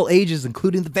hits all ages,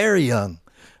 including the very young,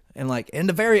 and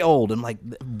the very old. And like,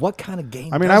 what kind of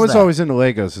game? I mean, does I was that? always into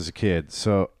Legos as a kid,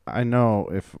 so I know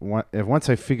if once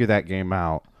I figure that game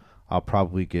out, I'll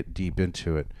probably get deep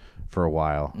into it for a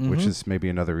while, which is maybe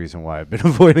another reason why I've been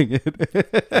avoiding it.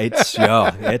 It's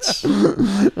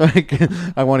like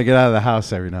I want to get out of the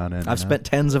house every now and then. I've spent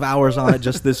tens of hours on it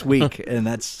just this week, and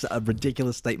that's a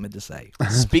ridiculous statement to say.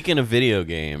 Speaking of video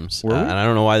games, and I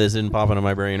don't know why this didn't pop into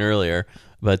my brain earlier,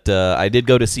 but I did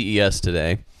go to CES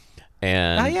today,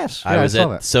 and yes. I Yeah, was I at saw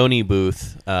that. Sony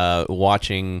booth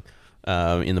watching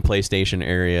in the PlayStation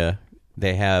area.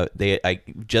 I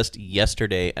just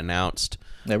yesterday announced.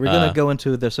 Now, we're going to go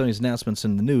into the Sony's announcements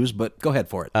in the news, but go ahead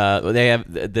for it. They have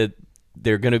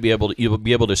they're going to be able to you'll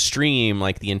be able to stream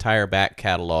like the entire back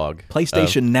catalog.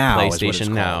 PlayStation of Now is what PlayStation it's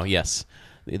Now, called. yes,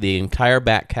 the entire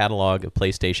back catalog of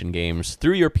PlayStation games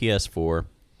through your PS4,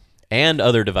 and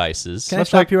other devices. Can I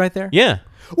stop you right there? Yeah.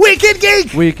 Weekend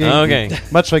Geek! Okay.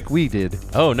 Much like we did.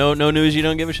 Oh, no news you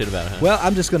don't give a shit about, huh? Well,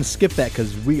 I'm just going to skip that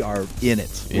because we are in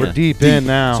it. Yeah. We're deep in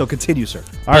now. So continue, sir.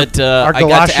 our But, our I got to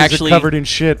galoshes actually- are covered in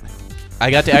shit. I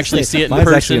got to actually see it in Mine's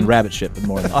actually in person. rabbit shit, but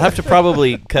more than I'll have to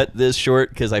probably cut this short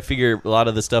because I figure a lot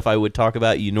of the stuff I would talk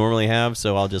about you normally have,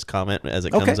 so I'll just comment as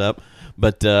it comes up.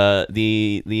 But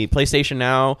the PlayStation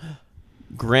Now,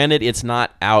 granted, it's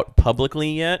not out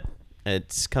publicly yet.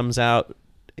 It comes out.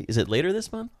 Is it later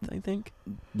this month? I think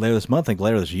later this month. I think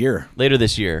later this year. later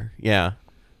this year. Yeah.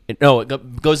 It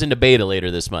goes into beta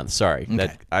later this month. Sorry,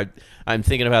 Okay. I'm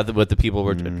thinking about what the people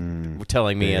were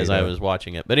telling me as I was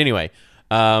watching it. But anyway.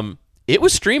 It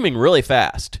was streaming really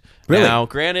fast. Really? Now,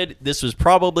 granted, this was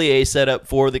probably a setup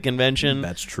for the convention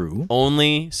That's true.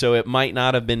 only, so it might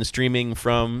not have been streaming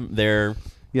from their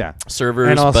Yeah. servers.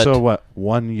 And also, but,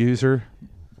 one user?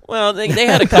 well, they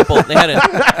had a couple. They had a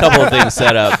couple of things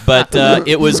set up, but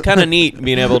it was kind of neat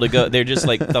being able to go. They're just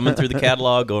like thumbing through the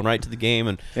catalog, going right to the game,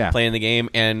 and playing the game,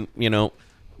 and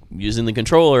using the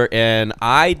controller. And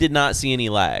I did not see any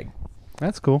lag.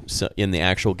 That's cool. So in the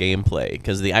actual gameplay,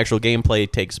 because the actual gameplay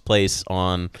takes place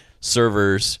on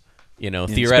servers,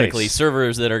 theoretically space.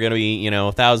 servers that are going to be,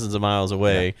 thousands of miles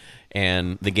away,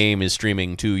 and the game is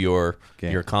streaming to your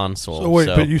console. So wait,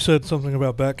 but you said something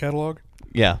about back catalog?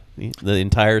 Yeah, the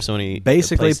entire Sony.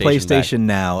 Basically, PlayStation back-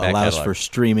 Now back allows catalog. for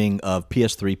streaming of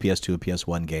PS3, PS2, and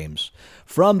PS1 games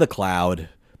from the cloud,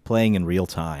 playing in real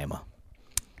time.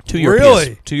 to your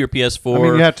Really? to your PS4. I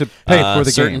mean, you have to pay for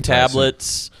the certain game,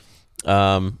 tablets,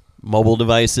 mobile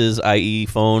devices, i.e.,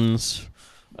 phones.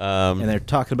 And they're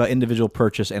talking about individual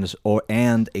purchase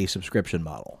and a subscription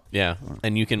model. Yeah,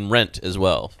 and you can rent as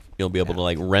well. You'll be able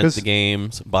to rent 'Cause- the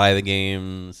games, buy the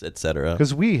games, etc.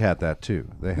 Because we had that too.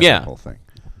 They had Yeah. the whole thing.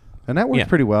 And that worked Yeah.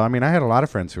 pretty well. I mean, I had a lot of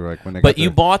friends who were like, when they But got you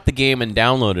the, bought the game and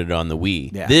downloaded it on the Wii.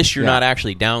 Yeah. This, you're Yeah. not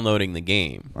actually downloading the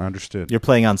game. I understood. You're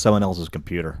playing on someone else's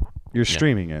computer. You're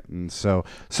streaming it. And so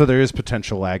there is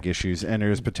potential lag issues, and there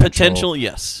is potential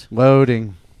Yes.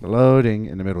 loading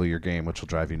in the middle of your game, which will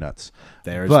drive you nuts.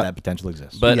 There's But- that potential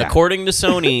exists. But Yeah. according to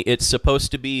Sony, it's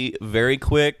supposed to be very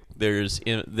quick.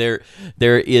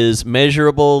 There is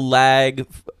measurable lag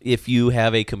if you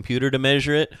have a computer to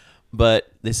measure it, but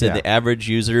they said Yeah. the average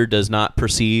user does not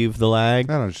perceive the lag.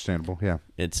 Not understandable, yeah.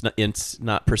 It's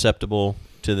not perceptible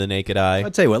to the naked eye.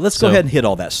 I'll tell you what, let's go ahead and hit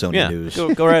all that Sony news. Go right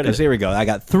Because ahead. here we go. I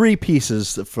got 3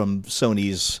 pieces from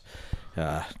Sony's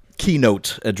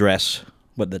keynote address.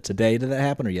 Today did that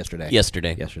happen or yesterday?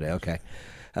 Yesterday. Yesterday, okay.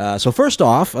 So first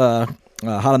off,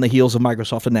 hot on the heels of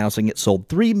Microsoft announcing it sold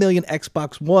 3 million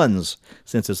Xbox Ones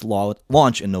since its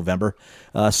launch in November,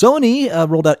 Sony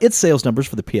rolled out its sales numbers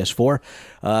for the PS4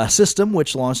 system,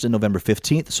 which launched in November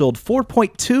 15th, sold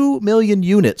 4.2 million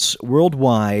units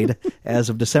worldwide as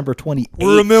of December 28th.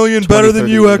 We're a million better than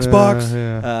you,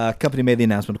 Xbox. Company made the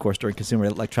announcement, of course, during Consumer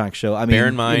Electronics Show. I mean, Bear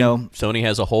in mind, you know, Sony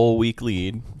has a whole week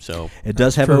lead, so it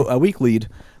does have a week lead.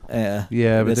 Yeah, but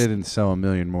it's- they didn't sell a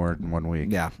million more in 1 week.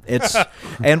 Yeah, it's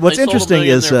and what's They sold a interesting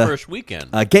million is their first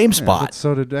weekend. GameSpot. But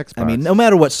so did Xbox. I mean, no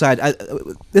matter what side,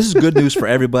 this is good news for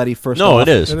everybody. First, No, off, it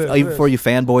is. Even for you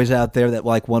fanboys out there that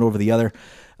like one over the other,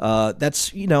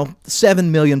 that's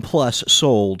 7 million plus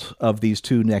sold of these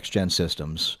 2 next gen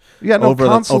systems. yeah, no,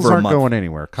 consoles over a aren't month. going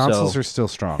anywhere. Consoles So, are still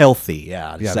strong. Healthy,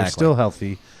 yeah, Yeah, exactly. they're still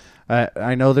healthy.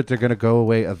 I know that they're going to go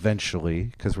away eventually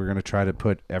because we're going to try to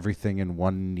put everything in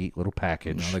one neat little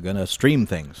package. Now they're gonna stream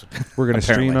things. We're going to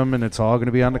stream apparently. them, and it's all going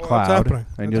to be on the Well, cloud, that's happening.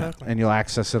 and That's you'll happening. and you'll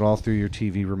access it all through your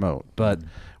TV remote. But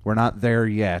we're not there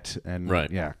yet, and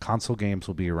Right. yeah, console games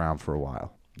will be around for a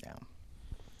while. Yeah.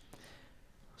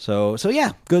 So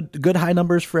yeah, good high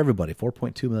numbers for everybody.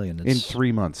 4.2 million In It's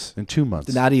 3 months, in 2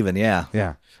 months. not even, yeah.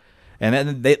 Yeah, And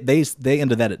then they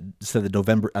ended that at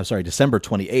December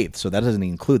 28th. So that doesn't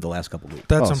include the last couple of weeks.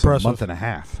 That's so impressive. a month and a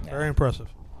half. Very impressive.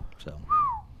 So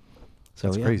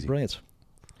That's yeah, crazy. brilliant.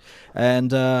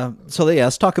 And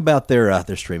let's talk about their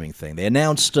streaming thing. They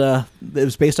announced it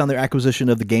was based on their acquisition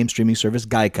of the game streaming service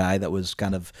Gaikai. That was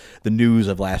kind of the news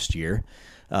of last year.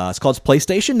 It's called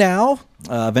PlayStation Now.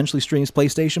 Eventually streams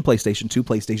PlayStation, PlayStation 2,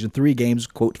 PlayStation 3 games,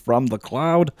 quote, from the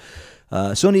cloud.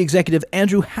 Sony executive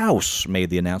Andrew House made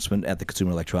the announcement at the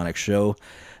Consumer Electronics Show.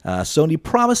 Sony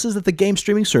promises that the game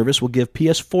streaming service will give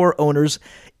PS4 owners,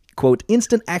 quote,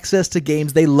 instant access to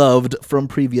games they loved from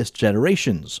previous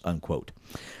generations, unquote.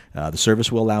 The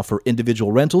service will allow for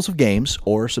individual rentals of games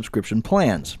or subscription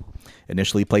plans.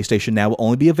 Initially, PlayStation Now will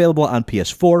only be available on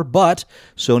PS4, but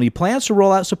Sony plans to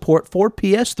roll out support for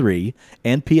PS3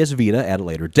 and PS Vita at a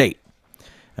later date.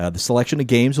 The selection of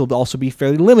games will also be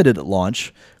fairly limited at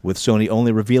launch, with Sony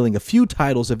only revealing a few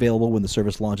titles available when the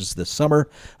service launches this summer.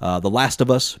 The Last of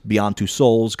Us, Beyond Two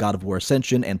Souls, God of War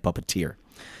Ascension, and Puppeteer.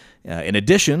 In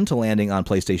addition to landing on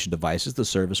PlayStation devices, the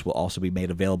service will also be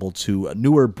made available to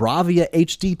newer Bravia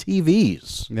HD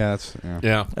TVs.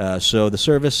 Yeah. So the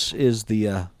service is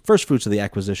the first fruits of the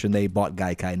acquisition. They bought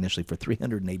Gaikai initially for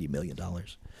 $380 million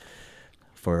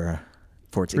for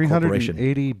its incorporation.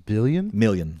 380 billion?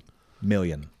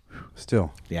 Million.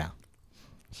 Still. Yeah.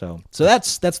 So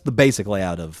that's the basic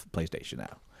layout of PlayStation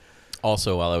now.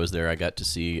 Also, while I was there, I got to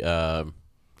see there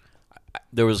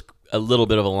was a little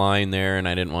bit of a line there, and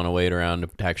I didn't want to wait around to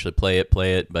actually play it.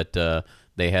 But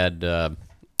they had demo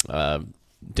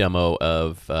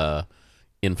of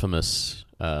Infamous.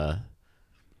 The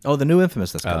new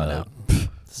Infamous that's coming out.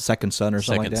 Second Son or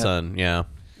something like that. Second Son, yeah.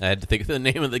 I had to think of the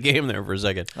name of the game there for a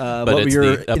second. What were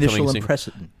your initial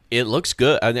impression? It looks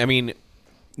good. I mean,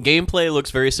 gameplay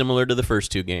looks very similar to the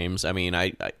first two games. I mean,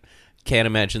 I can't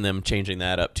imagine them changing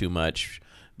that up too much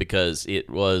because it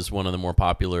was one of the more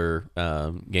popular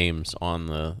games on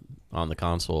the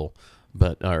console,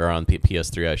 or on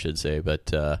PS3, I should say.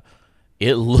 But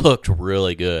it looked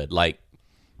really good. Like,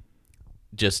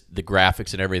 just the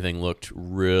graphics and everything looked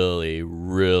really,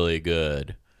 really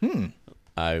good.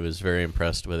 I was very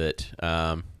impressed with it.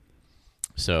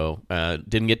 So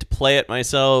didn't get to play it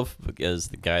myself because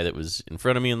the guy that was in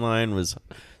front of me in line was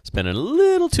spending a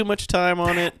little too much time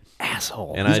on it.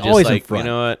 Asshole. And He's I just always in like, front. you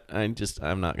know what?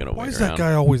 I'm not going to wait Why is around. that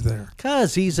guy always there?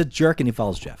 Because he's a jerk and he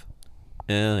follows Jeff.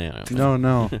 Yeah.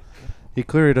 No. He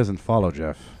clearly doesn't follow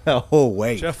Jeff. Oh,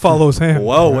 wait. Jeff follows him.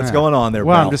 Whoa, what's Yeah. going on there,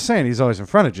 Well, pal? I'm just saying he's always in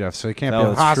front of Jeff, so he can't No, be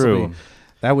that's possibly. true.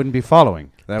 That wouldn't be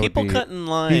following. That People would be, cutting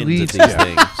lines at leads these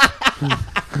things.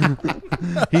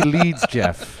 He leads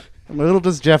Jeff. Little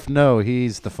does Jeff know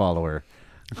he's the follower.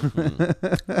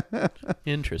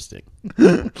 Interesting.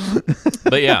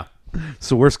 But yeah. It's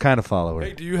the worst kind of follower.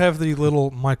 Hey, do you have the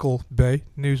little Michael Bay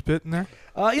news bit in there?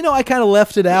 I kind of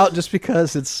left it out just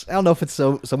because I don't know if it's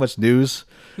so much news.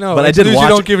 No, but I it's did news watch you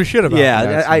don't it. give a shit about. Yeah,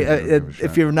 That's I, news you don't give a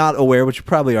if shit. you're not aware, which you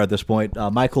probably are at this point,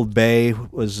 Michael Bay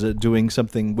was doing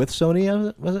something with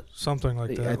Sony, was it? Something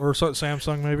like I- that. Or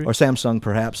Samsung, maybe? Or Samsung,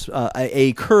 perhaps,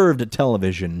 a curved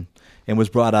television, and was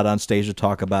brought out on stage to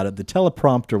talk about it. The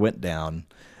teleprompter went down,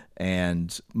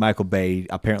 and Michael Bay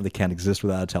apparently can't exist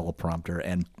without a teleprompter,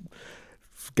 and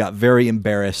got very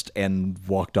embarrassed and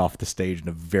walked off the stage in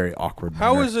a very awkward manner.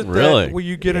 How is it Really? that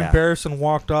you get Yeah. embarrassed and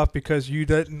walked off because you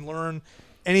didn't learn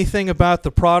anything about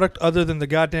the product other than the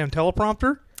goddamn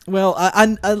teleprompter? Well,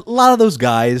 a lot of those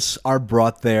guys are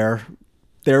brought there.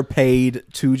 They're paid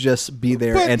to just be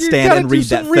there But and you stand gotta and do read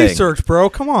some that thing. research, bro.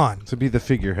 Come on. To be the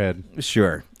figurehead.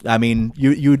 Sure. I mean,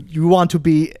 you want to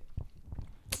be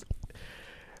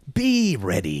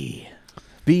ready.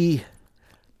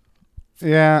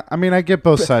 Yeah, I mean, I get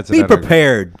both sides of Be that. argument.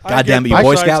 prepared. I God damn get it, you both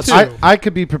Boy sides, Scouts. too. I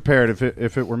could be prepared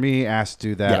if it were me asked to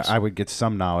do that. Yes. I would get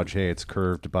some knowledge. Hey, it's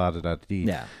curved, blah, blah, blah, dee.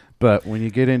 Yeah. But when you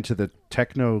get into the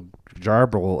techno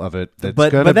jarble of it, that's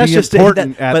But going to that's be just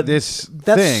important that- but at this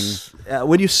thing. that's,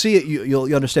 when you see it,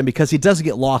 you'll understand because he doesn't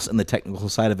get lost in the technical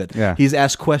side of it. Yeah. He's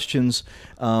asked questions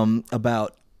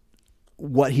about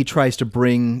what he tries to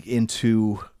bring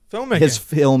into Filmmaking. his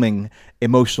filming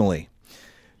emotionally.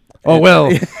 Oh, well,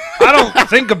 I don't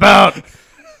think about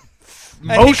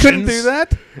And he couldn't motions. do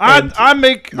that? I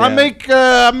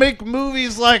make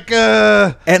movies like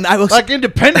And I was like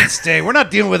Independence Day. We're not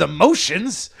dealing with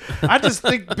emotions. I just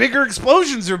think bigger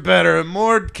explosions are better and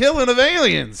more killing of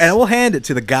aliens. And I will hand it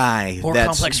to the guy More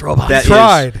that's, complex robots. that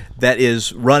Tried. that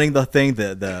is running the thing,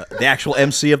 the actual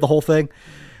MC of the whole thing.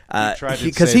 tried to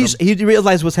Because save he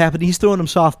realized what's happening. He's throwing them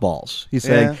softballs. He's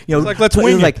saying, Yeah. He's like, let's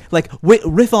wing it.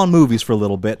 riff on movies for a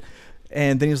little bit,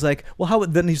 and then he's like, how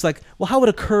would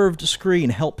a curved screen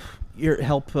help your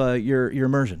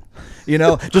immersion?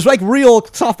 Just like real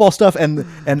softball stuff, and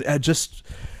just.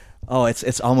 Oh,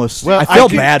 it's almost. Well, I feel I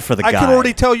can- bad for the guy. I can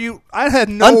already tell you, I had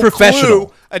no Unprofessional.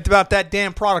 clue about that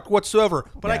damn product whatsoever.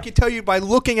 But I Yeah. can tell you by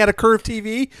looking at a curved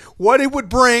TV what it would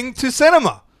bring to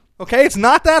cinema. Okay, it's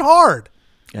not that hard.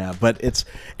 Yeah, but it's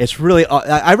really.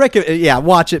 I recommend. Yeah,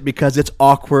 watch it because it's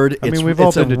awkward. I mean, it's, we've all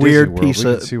it's been a to weird Disney World. piece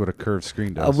We of can see what a curved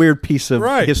screen a does. weird piece of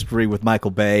Right. history with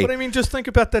Michael Bay. But I mean, just think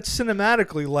about that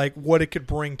cinematically, like what it could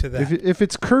bring to that. If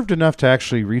it's curved enough to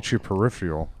actually reach your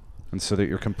peripheral, and so that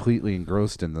you're completely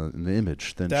engrossed in the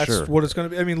image, then That's sure. what it's going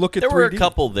to be. I mean, look at There 3D.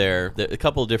 were a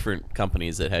couple different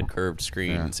companies that had curved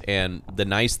screens, and the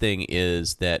nice thing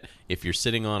is that if you're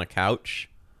sitting on a couch,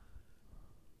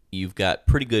 you've got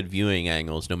pretty good viewing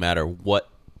angles no matter what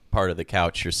part of the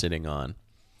couch you're sitting on,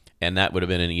 and that would have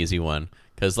been an easy one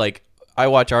because, like, I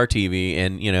watch our TV,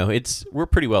 and we're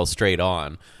pretty well straight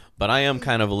on, but I am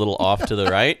kind of a little off to the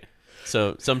right.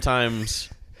 So sometimes,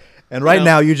 And right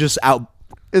now you just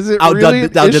Is it really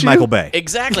an outdid issue? Michael Bay.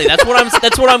 exactly that's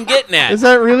what I'm getting at. Is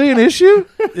that really an issue?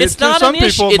 It's To not some an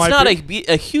issue. people, it It's might not be.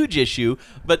 a huge issue,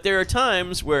 but there are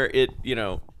times where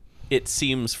it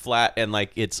seems flat and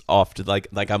like it's off to like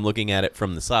I'm looking at it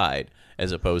from the side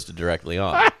as opposed to directly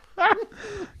on.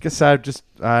 Guess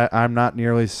I'm not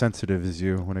nearly as sensitive as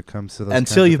you when it comes to those.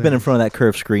 Until kinds of you've been in things. front of that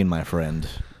curved screen, my friend.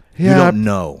 You Yeah, don't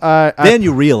know. I Then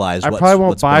you realize I what's, probably won't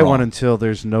what's buy going one on. until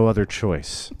there's no other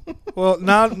choice. Well,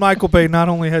 not Michael Bay. Not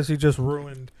only has he just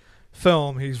ruined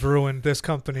film, he's ruined this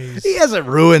company's. He hasn't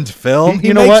ruined film. He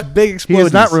you know makes what? big He explosions.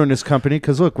 has not ruined his company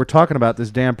because look, we're talking about this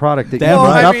damn product that Damn you know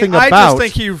right. nothing I about. just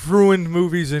think he ruined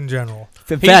movies in general.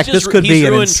 In He's fact, just this could he's be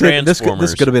an ruined this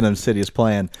Transformers. could have been an insidious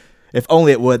plan. If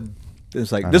only it would.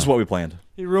 It's like this is what we planned.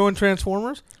 He ruined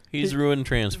Transformers, He's ruined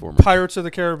Transformers. Pirates of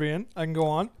the Caribbean. I can go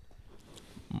on.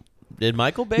 Did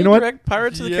Michael Bay You know what? direct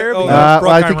Pirates of the Yeah, Caribbean? oh, that was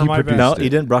Well, I think Bruckheimer, he my bad. produced No, it. he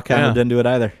didn't. Bruckheimer Yeah. didn't do it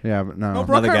either. Yeah, but no. No,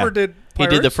 Another guy. Bruckheimer did. He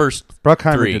did the Pirates. first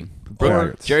Bruckheimer three. did Or-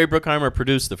 Pirates. Jerry Bruckheimer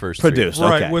produced the first Produced. three.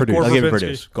 Right, Okay. with Produced. Gore I'll give him Verbinski.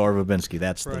 produce. Gore Verbinski.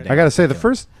 That's Right. the. I gotta say, the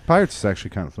first Pirates is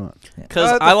actually kind of fun.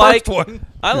 Because The I like first one.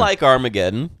 I like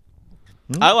Armageddon.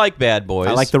 I like Bad Boys.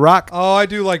 I like The Rock. Oh, I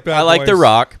do like Bad I like Boys. The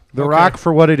Rock. The Okay. Rock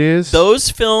for what it is. Those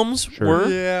films were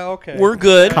Yeah, okay.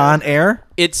 good. Con Air.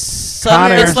 It's Con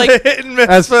Air. it's like hit and miss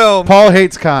As film. Paul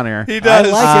hates Con Air. He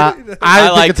does. like it. I I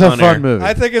think like it's a Con fun Air. movie.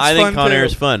 I think it's I fun think Con too. Air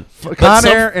is fun. But Con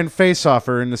some- Air and Face Off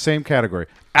are in the same category.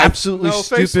 Absolutely No,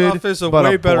 Face stupid. Off is a but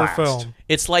way better blast. film.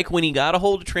 It's like when he got a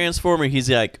hold of Transformer, he's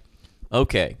like,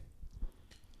 okay,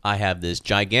 I have this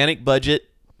gigantic budget.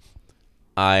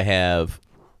 I have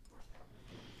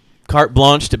carte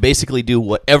blanche to basically do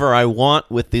whatever I want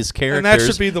with these characters that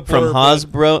should be the from blurb,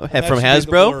 Hasbro, that from should be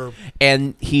the Hasbro, blurb.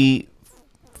 and he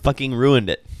fucking ruined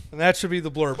it. And that should be the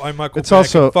blurb. I'm Michael It's Bay. I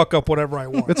also- can fuck up whatever I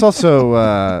want. It's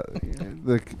also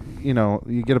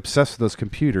you get obsessed with those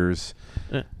computers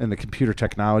and the computer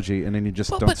technology, and then you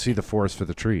just Well, don't but- see the forest for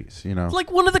the trees. You know.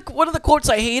 Like one of the quotes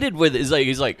I hated with is like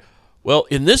he's like, well,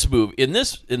 in this movie, in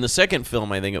the second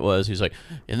film, I think it was, he's like,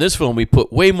 in this film we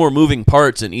put way more moving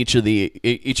parts in each of the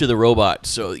robots,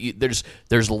 so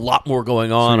there's a lot more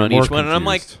going on you're on more each one, and I'm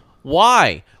like, confused.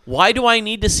 why? Why do I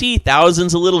need to see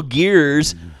thousands of little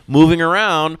gears moving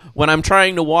around when I'm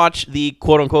trying to watch the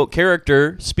quote unquote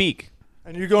character speak?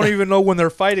 And you don't even know when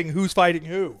they're fighting who's fighting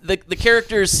who. The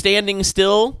character is standing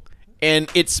still. And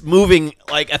it's moving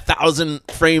like 1,000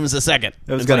 frames a second.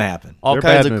 It was It's gonna like happen. All They're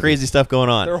kinds bad of movies. crazy stuff going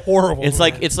on. They're horrible. It's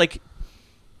like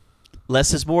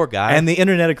less is more, guy. And the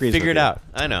internet agrees. figure with it you. out.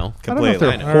 I know. I don't know if Completely.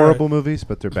 they're I know. horrible movies,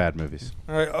 but they're bad movies.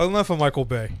 All right, enough of Michael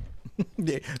Bay.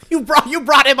 You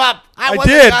brought him up. I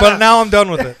did, but now I'm done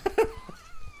with it.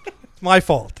 It's my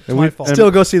fault. It's And my we- fault. and-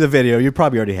 Still go see the video. You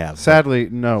probably already have. Sadly,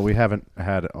 no, we haven't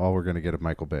had all we're going to get of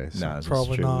Michael Bay. So. No, this is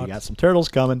Probably true. not. We got some turtles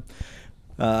coming.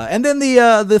 And then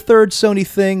the third Sony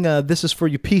thing. This is for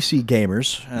you PC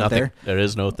gamers out Nothing. there. There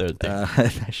is no third thing.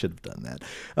 I should have done that.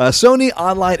 Sony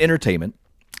Online Entertainment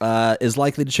is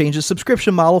likely to change its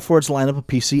subscription model for its lineup of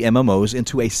PC MMOs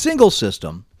into a single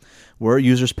system where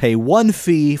users pay one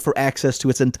fee for access to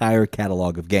its entire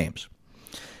catalog of games.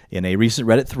 In a recent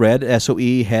Reddit thread,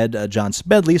 SOE head John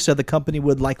Smedley said the company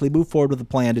would likely move forward with a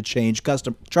plan to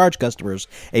charge customers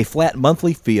a flat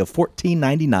monthly fee of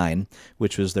 $14.99,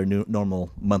 which was their new normal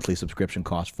monthly subscription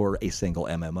cost for a single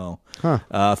MMO,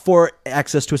 for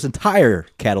access to its entire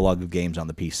catalog of games on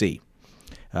the PC.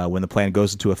 When the plan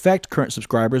goes into effect, current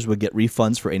subscribers would get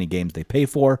refunds for any games they pay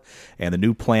for, and the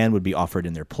new plan would be offered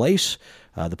in their place.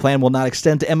 The plan will not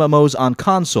extend to MMOs on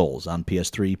consoles, on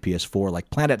PS3, PS4, like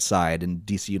PlanetSide and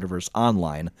DC Universe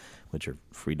Online, which are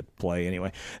free to play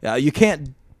anyway. You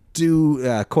can't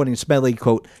do, quoting Smedley,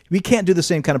 quote, we can't do the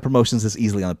same kind of promotions as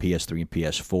easily on the PS3 and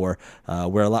PS4.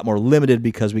 We're a lot more limited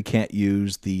because we can't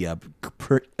use the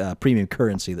premium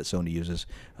currency that Sony uses,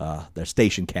 their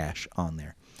station cash on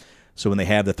there. So when they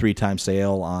have the 3-time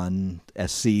sale on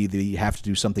SC, they have to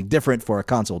do something different for our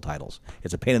console titles.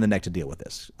 It's a pain in the neck to deal with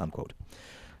this, unquote.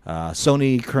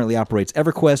 Sony currently operates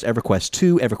EverQuest, EverQuest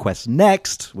 2, EverQuest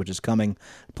Next, which is coming,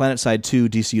 PlanetSide 2,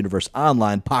 DC Universe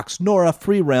Online, Pax Nora,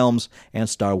 Free Realms, and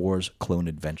Star Wars Clone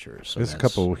Adventures. So There's a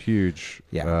that's- couple huge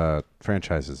Yeah.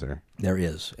 franchises there. There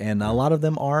is. And a lot of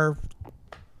them are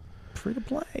free to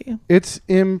play. It's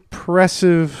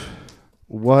impressive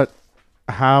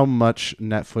how much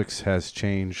Netflix has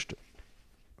changed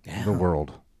the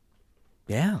world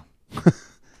Yeah.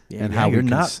 and how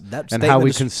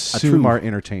we consume our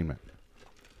entertainment.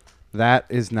 That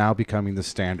is now becoming the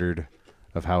standard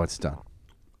of how it's done.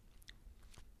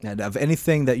 And of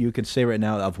anything that you could say right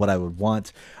now of what I would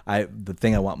want, the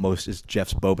thing I want most is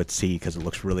Jeff's boba tea because it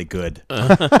looks really good.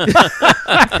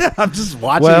 I'm just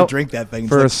watching him drink that thing.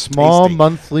 For a small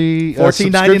monthly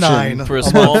 $14.99 For a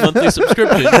small monthly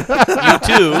subscription, you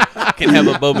too can have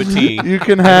a boba tea. you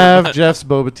can have Jeff's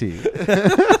boba tea.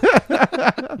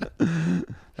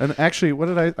 And actually, what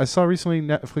did I saw recently?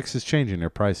 Netflix is changing their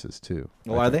prices too.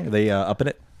 Oh, are they? Are they upping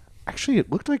it? Actually,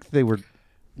 it looked like they were.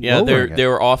 Yeah, lowering they it.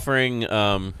 were offering.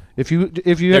 If you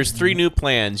There's 3 new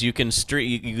plans. You can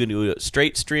you can do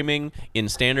straight streaming in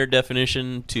standard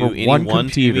definition to For any one one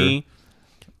computer TV,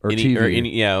 or any, TV,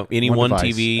 or any one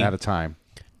device TV at a time.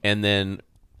 and then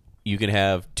you can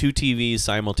have 2 TVs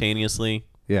simultaneously,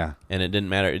 Yeah, and it didn't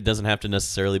matter. It doesn't have to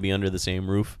necessarily be under the same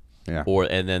roof. yeah.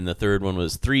 And then the third one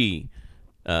was 3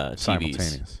 TVs.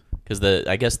 Simultaneous. Because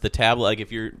I guess the tablet, like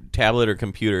if your tablet or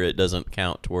computer, it doesn't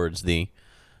count towards the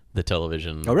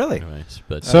television. Oh, really? Device.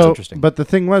 But So, interesting. but the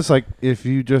thing was, like, if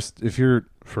you're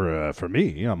for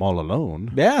me, I'm all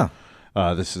alone. Yeah.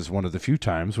 This is one of the few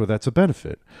times where that's a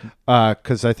benefit,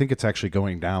 because I think it's actually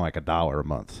going down like $1 a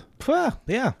month.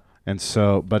 Yeah. And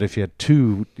so, but if you had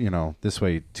 2, this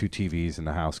way 2 TVs in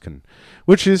the house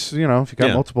which is, if you got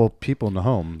Yeah. multiple people in the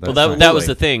home. well, That's that was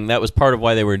the thing. That was part of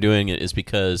why they were doing it, is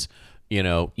because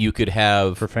you could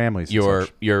have For families and your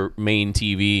such. your main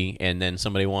TV, and then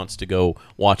somebody wants to go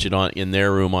watch it in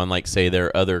their room on, like, say,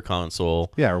 their other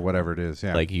console. Yeah, or whatever it is.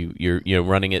 Yeah. Like you're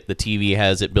running it. The TV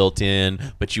has it built in,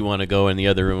 but you want to go in the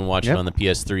other room and watch Yep. it on the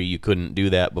PS3. You couldn't do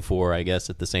that before, I guess,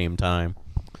 at the same time.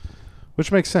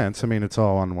 Which makes sense. I mean, it's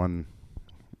all on one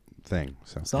thing.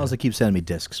 So As long as they keep sending me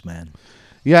discs, man.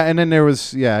 yeah, and then there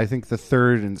was I think the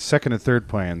second and third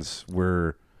plans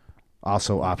were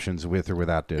also options with or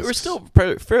without discs. They were still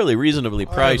fairly reasonably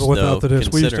priced, without though, the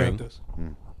disc, we used to considering. have this.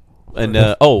 And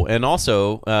and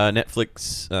also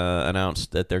Netflix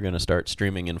announced that they're going to start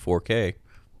streaming in 4K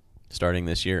starting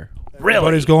this year.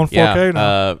 Everybody's going 4K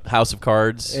now. House of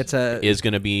Cards It's is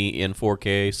going to be in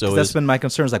 4K. So That's been my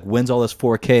concern. Is like, when's all this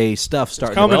 4K stuff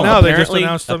starting? coming to now. roll? They just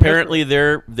announced them apparently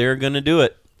they're going to do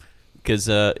it because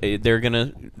they're going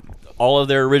to. All of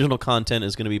their original content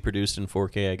is going to be produced in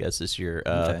 4K, I guess, this year.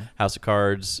 Okay. House of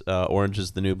Cards, Orange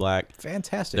is the New Black.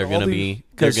 Fantastic. They're All going to these- be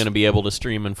they're 'cause going to be able to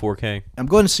stream in 4K. I'm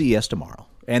going to CES tomorrow,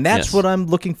 and that's Yes. what I'm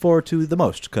looking forward to the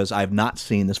most because I've not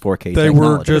seen this 4K. They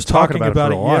technology. were just talking talking about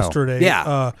about it for it a while. yesterday.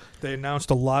 Yeah. They announced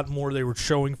a lot more. They were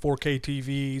showing 4K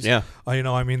TVs. Yeah.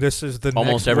 I mean, this is the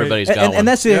Almost next everybody's wave. got one. and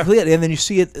that's exactly it. And then you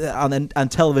see it on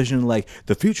television, like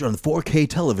the future on 4K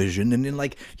television, and then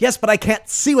like, yes, but I can't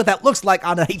see what that looks like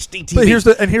on an HD TV. But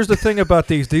here's the thing about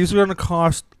these. These are going to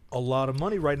cost a lot of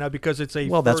money right now because it's a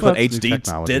well, that's first- what new HD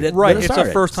technology. did. right. when it It's a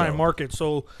started, first time so. market,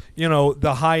 so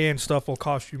the high end stuff will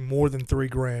cost you more than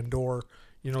 $3,000 or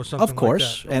something. Of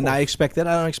course, like that. and I expect that.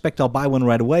 I don't expect I'll buy one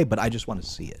right away, but I just want to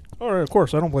see it. All right, of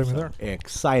course, I don't blame you there.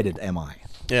 Excited am I?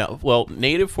 Yeah, well,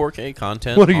 native 4K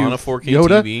content What are you, on a 4K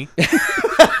Yoda? TV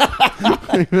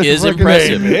is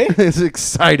impressive. As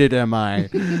excited am I?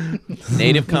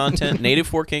 Native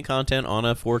 4K content on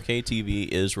a 4K TV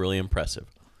is really impressive.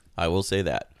 I will say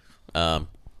that.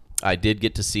 I did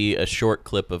get to see a short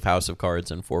clip of House of Cards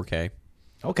in 4K.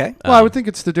 Okay. Well, I would think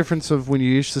it's the difference of when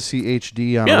you used to see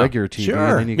HD on Yeah, a regular TV, sure.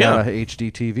 and then you got Yeah. a HD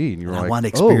TV, and you're I like, want to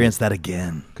experience that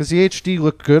again. because the HD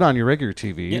looked good on your regular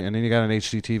TV, Yeah. and then you got an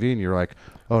HD TV, and you're like,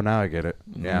 oh, now I get it.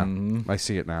 Yeah, I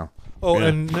see it now. Oh, Yeah.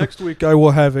 and next week I will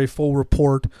have a full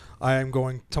report. I am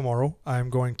going tomorrow. I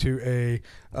am going to a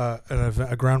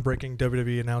groundbreaking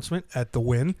WWE announcement at the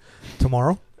Wynn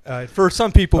tomorrow. For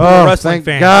some people who are Oh, wrestling thank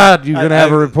fans, God you're gonna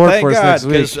have a report for us next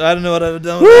week. I don't know what I've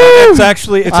done. it's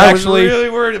actually I was really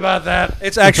worried about that.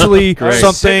 it's actually Great.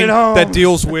 something Sitting at home. that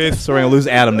deals with. So we're gonna lose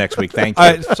Adam next week. Thank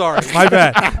you. Sorry, my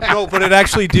bad. No, but it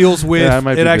actually deals with Yeah, I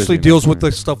might be busy deals next with the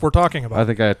week. stuff we're talking about. I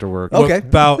think I have to work. Okay.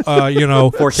 About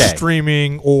 4K.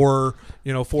 streaming or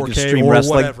 4K stream or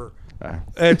wrestling. whatever.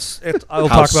 It's I'll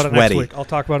How talk about it next sweaty. week. I'll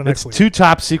talk about it It's next week. too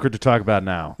top secret to talk about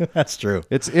now. That's true.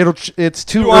 It's too.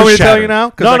 You want me to tell earth-shattering. you now?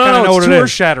 'Cause No, I no, kinda no. know It's what too it is. earth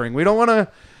shattering. We don't want to.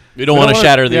 We don't want to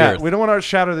shatter the earth. We don't want to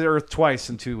shatter the earth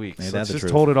twice in 2 weeks. Yeah, Let's that's the just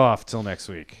truth. hold it off till next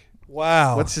week.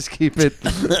 Wow. Let's just keep it.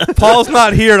 Paul's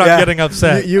not here and I'm getting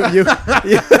upset. You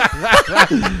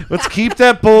Let's keep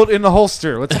that bolt in the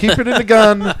holster. Let's keep it in the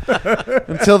gun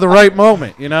until the right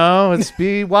moment. Let's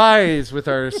be wise with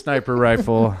our sniper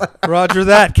rifle, Roger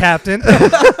that, Captain.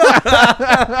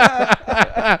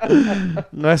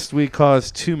 lest we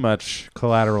cause too much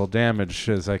collateral damage.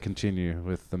 As I continue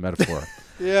with the metaphor.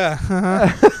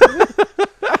 Yeah.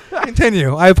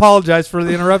 Continue. I apologize for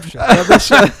the interruption.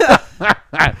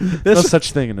 No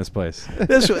such thing in this place.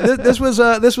 this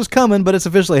was coming, but it's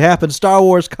officially happened. Star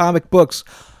Wars comic books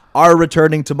are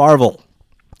returning to Marvel.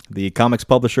 The comics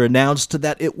publisher announced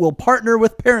that it will partner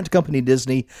with parent company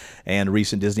Disney and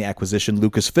recent Disney acquisition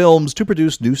Lucasfilms to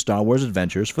produce new Star Wars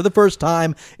adventures for the first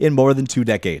time in more than 2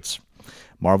 decades.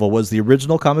 Marvel was the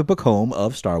original comic book home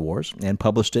of Star Wars and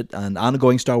published an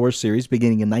ongoing Star Wars series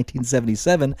beginning in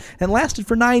 1977 and lasted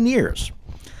for 9 years.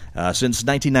 Since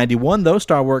 1991, though,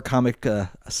 Star Wars comic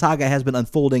saga has been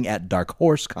unfolding at Dark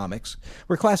Horse Comics,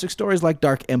 where classic stories like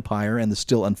Dark Empire and the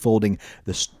still unfolding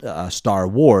Star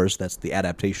Wars, that's the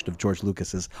adaptation of George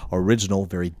Lucas's original,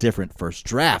 very different first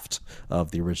draft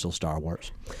of the original Star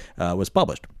Wars, was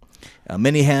published.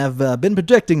 Many have been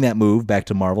predicting that move back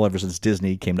to Marvel ever since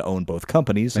Disney came to own both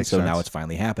companies, and so now it's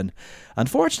finally happened.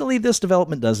 Unfortunately, this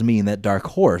development does mean that Dark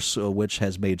Horse, which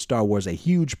has made Star Wars a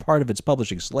huge part of its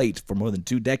publishing slate for more than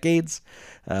 2 decades,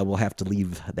 will have to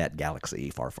leave that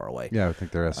galaxy far, far away. Yeah, I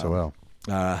think they're SOL.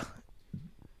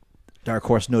 Dark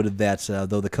Horse noted that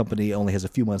though the company only has a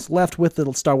few months left with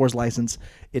the Star Wars license,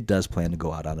 it does plan to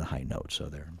go out on a high note, so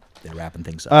they're wrapping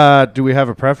things up. Do we have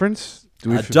a preference?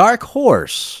 Dark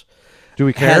Horse. Do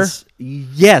we care?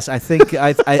 Yes, I think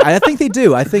I think they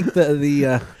do. I think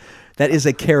the that is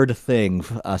a cared thing,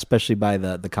 especially by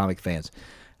the comic fans.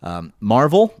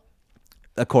 Marvel,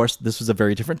 of course, this was a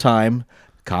very different time.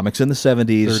 Comics in the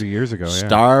 70s. 30 years ago, yeah.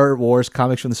 Star Wars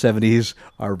comics from the 70s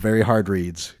are very hard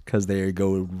reads because they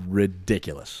go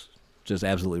ridiculous. Just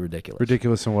absolutely ridiculous.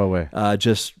 Ridiculous in what way?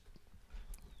 It's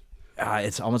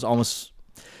almost.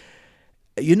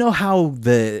 You know how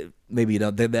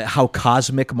how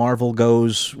cosmic Marvel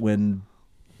goes when.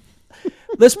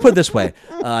 Let's put it this way: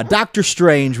 Doctor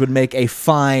Strange would make a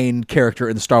fine character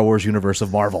in the Star Wars universe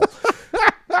of Marvel.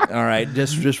 All right,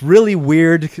 just really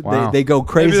weird. Wow. They go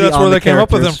crazy. Maybe that's on where the they came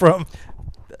up with him characters.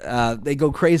 from. They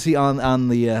go crazy on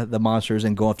the monsters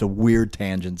and go off to weird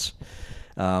tangents.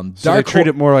 So they treat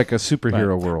it more like a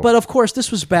superhero world. But of course, this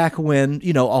was back when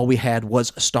all we had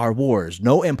was Star Wars.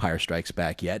 No Empire Strikes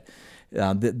Back yet.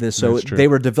 So they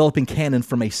were developing canon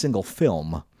from a single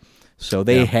film. So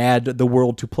they had the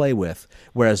world to play with.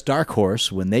 Whereas Dark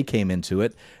Horse, when they came into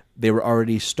it, they were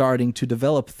already starting to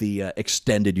develop the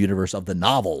extended universe of the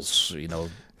novels.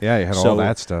 Yeah, you had all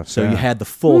that stuff. So you had the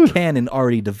full canon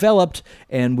already developed,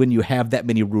 and when you have that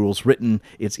many rules written,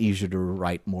 it's easier to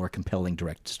write more compelling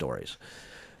direct stories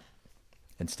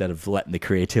instead of letting the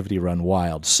creativity run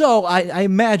wild. So I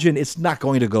imagine it's not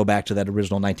going to go back to that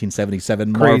original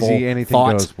 1977 Marvel crazy anything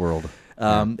thought. goes world.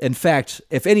 In fact,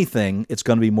 if anything, it's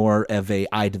going to be more of a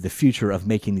eye to the future of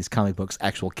making these comic books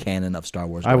actual canon of Star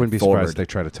Wars. I wouldn't be surprised forward. if they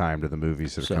try to tie them to the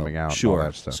movies that are coming out. Sure. And all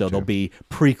that stuff so there'll be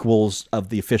prequels of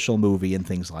the official movie and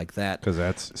things like that. Because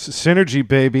that's synergy,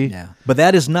 baby. Yeah, but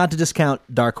that is not to discount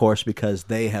Dark Horse because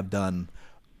they have done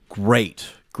great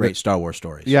Star Wars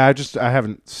stories. Yeah, I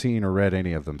haven't seen or read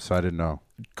any of them, so I didn't know.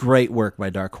 Great work by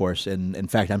Dark Horse, and in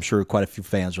fact, I'm sure quite a few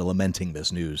fans are lamenting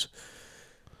this news.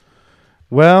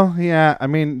 Well, yeah, I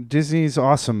mean, Disney's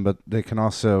awesome, but they can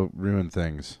also ruin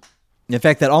things. In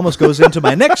fact, that almost goes into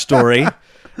my next story.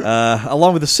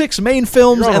 Along with the 6 main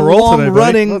films You're on a and roll today,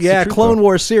 long-running buddy. That's the truth, Clone though.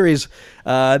 Wars series,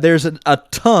 there's a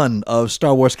ton of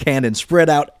Star Wars canon spread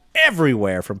out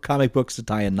everywhere, from comic books to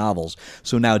tie-in novels.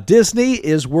 So now Disney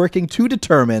is working to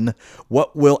determine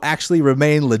what will actually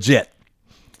remain legit.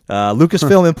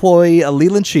 Lucasfilm employee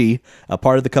Leland Chee, a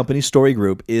part of the company's story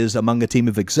group, is among a team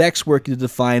of execs working to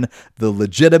define the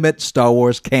legitimate Star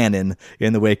Wars canon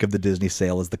in the wake of the Disney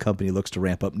sale as the company looks to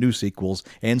ramp up new sequels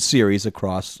and series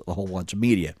across a whole bunch of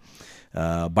media.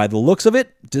 By the looks of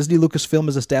it, Disney Lucasfilm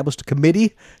has established a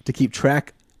committee to keep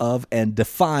track of and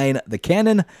define the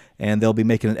canon, and they'll be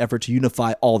making an effort to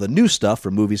unify all the new stuff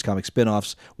from movies, comic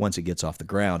spin-offs once it gets off the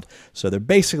ground. So they're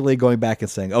basically going back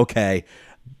and saying, okay,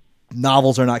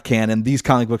 novels are not canon, these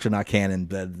comic books are not canon,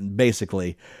 but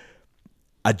basically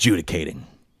adjudicating.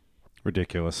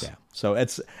 Ridiculous. Yeah. So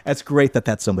it's great that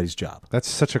that's somebody's job. That's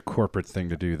such a corporate thing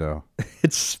to do, though.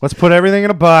 It's Let's put everything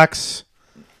in a box.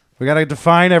 We got to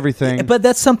define everything. But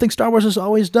that's something Star Wars has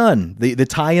always done. The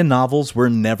tie-in novels were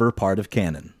never part of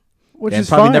canon. Which and is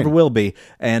probably fine. never will be.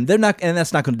 And they're not, and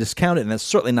that's not going to discount it, and that's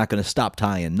certainly not going to stop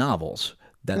tie-in novels.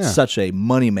 That's such a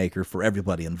moneymaker for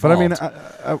everybody involved. But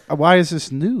I mean, why is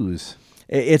this news?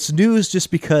 It's news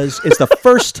just because it's the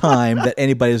first time that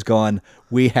anybody has gone,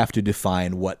 we have to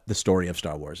define what the story of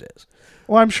Star Wars is.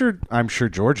 Well, I'm sure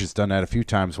George has done that a few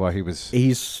times while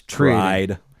He's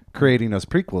tried. creating those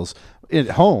prequels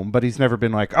at home, but he's never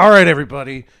been like, all right,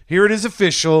 everybody, here it is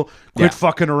official. Quit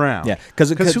fucking around. Yeah, because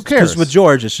who cares? Because with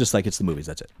George, it's just like it's the movies.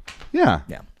 That's it. Yeah.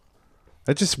 Yeah.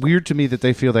 It's just weird to me that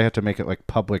they feel they have to make it like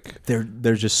public.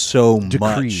 There's just so Decree.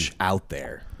 much out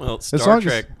there. Well, long Star as-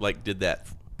 Trek did that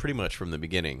pretty much from the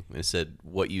beginning. They said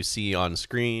what you see on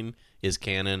screen is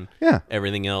canon. Yeah.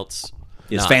 Everything else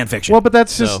It's not. fan fiction. Well, but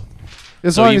that's just So,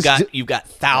 as so long you've as got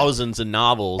thousands of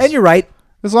novels. and you're right.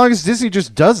 as long as Disney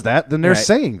just does that, then they're Right.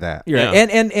 saying that. You're right.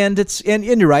 Yeah.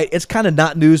 And you're right. It's kind of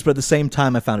not news, but at the same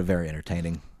time, I found it very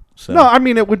entertaining. So No, I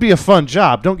mean it would be a fun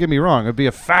job. Don't get me wrong. It'd be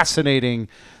a fascinating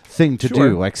thing to Sure.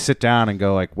 do. Like sit down and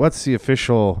go like, what's the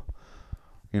official,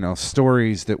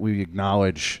 stories that we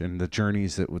acknowledge and the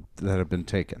journeys that have been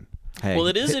taken. hey, Well,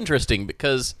 it is interesting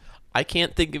because I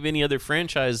can't think of any other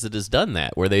franchise that has done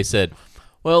that, where they said,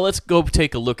 well, let's go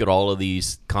take a look at all of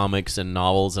these comics and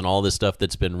novels and all this stuff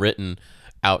that's been written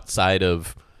outside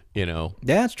of, yeah,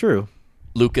 it's true.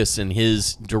 Lucas and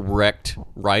his direct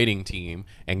writing team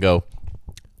and go,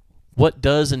 what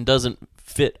does and doesn't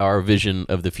fit our vision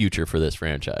of the future for this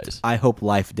franchise? I hope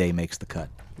Life Day makes the cut.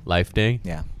 Life Day?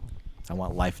 Yeah, I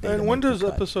want Life Day. And to when make the does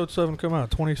cut. episode 7 come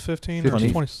out? 2015 or 15.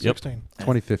 2016?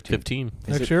 2015. 15. Is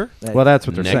Next it- year? Well, that's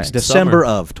what they're Next saying. December summer.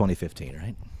 of 2015,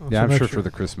 right? Oh, Yeah, so I'm next sure year. for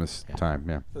the Christmas time.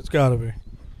 Yeah. It's got to be. It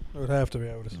would have to be,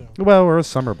 I would assume. Well, we're a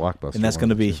summer blockbuster. And that's going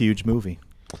to be a huge movie.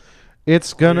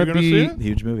 It's gonna gonna be. see it?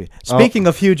 Huge movie. Speaking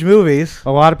of huge movies, A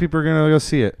lot of people are gonna go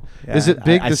see it. Is yeah, it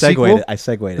Big? I the segued sequel? it. I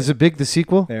segued Is it. it Big? The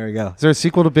sequel? There we go. Is there a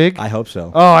sequel to Big? I hope so.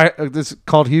 This is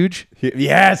called Huge.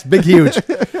 Yes, big, huge.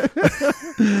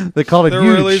 They called it There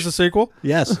Huge. really is a sequel?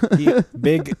 Yes,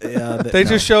 big. They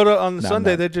just showed it on No,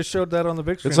 Sunday. no. They just showed that on the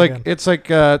big screen. It's like again. it's like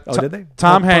did they?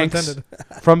 Tom No pun Hanks intended.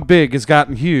 from Big has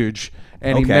gotten huge,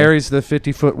 and he Okay. marries the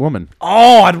 50-foot woman.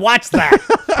 Oh, I'd watch that.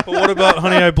 But what about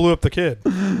Honey, I Blew Up the Kid?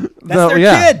 That's their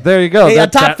yeah, kid. there you go. They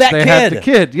adopt that they had the kid.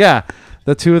 kid. Yeah,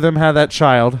 the two of them had that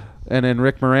child, and then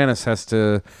Rick Moranis has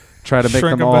to try to make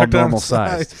Shrink them him all back down normal to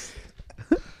size.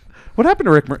 What happened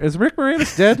to Rick? Is Rick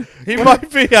Moranis dead? He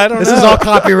might be. I don't This know. is all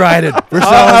copyrighted. We're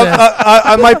selling this.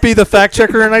 I might be the fact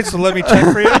checker tonight, so let me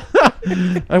check for you.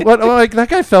 That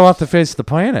guy fell off the face of the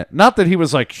planet. Not that he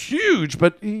was like huge,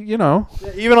 but Even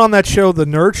on that show, the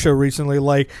Nerd Show recently,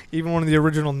 like even one of the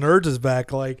original nerds is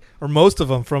back, like or most of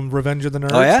them from Revenge of the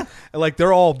Nerds. Oh, yeah? Like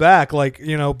they're all back, like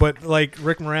but like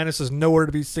Rick Moranis is nowhere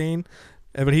to be seen.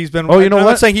 But he's been. Oh, you know I'm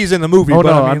what? not saying he's in the movie. Oh but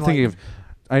no, I mean, I'm thinking of.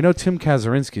 I know Tim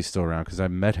Kazurinsky's still around because I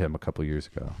met him a couple years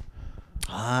ago.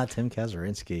 Tim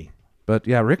Kazurinsky. But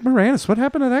yeah, Rick Moranis. What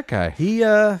happened to that guy?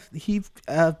 He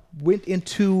went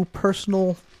into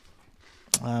personal.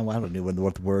 I don't know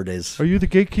what the word is. Are you the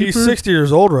gatekeeper? He's 60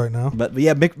 years old right now. But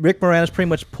yeah, Rick Moranis pretty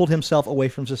much pulled himself away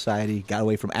from society, got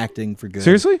away from acting for good.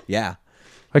 Seriously? Yeah.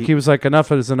 Like he was like, enough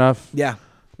is enough. Yeah.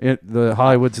 The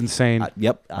Hollywood's insane.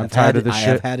 Yep. I'm tired of this I shit.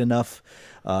 have had enough.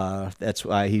 That's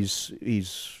why he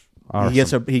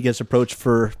Awesome. gets approached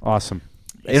for Awesome.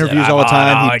 interviews all the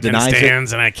time. He denies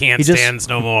it. and I can't He just- stand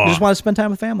no more. He just wants to spend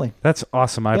time with family. That's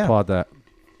awesome. I Yeah. applaud that.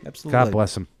 Absolutely. God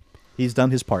bless him. He's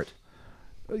done his part.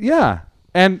 Yeah.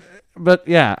 But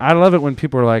yeah, I love it when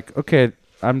people are like, okay,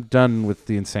 I'm done with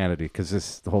the insanity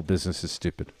because the whole business is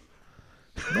stupid.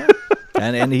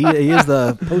 and he is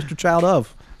the poster child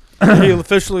of. He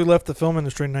officially left the film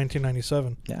industry in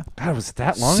 1997. Yeah. God, was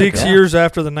that long 6 ago? years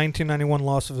after the 1991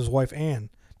 loss of his wife Anne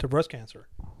to breast cancer.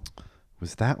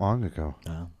 Was that long ago?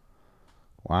 Oh.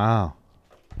 Wow.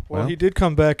 Well, Well. he did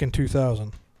come back in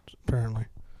 2000, apparently.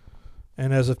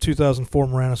 And as of 2004,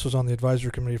 Moranis was on the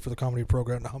advisory committee for the comedy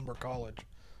program at Humber College.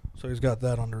 So he's got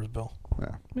that under his belt.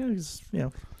 Yeah. Yeah, he's,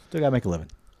 still got to make a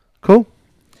living. Cool.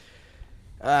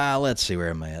 Let's see, where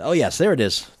am I at? Oh, yes, there it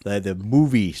is. The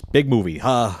movie, big movie.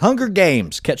 Hunger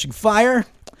Games, Catching Fire,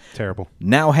 Terrible.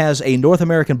 now has a North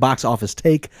American box office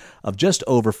take of just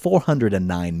over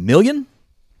 $409 million.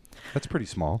 That's pretty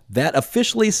small. That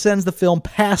officially sends the film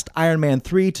past Iron Man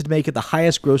 3 to make it the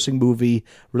highest grossing movie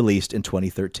released in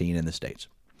 2013 in the States.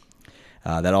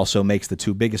 That also makes the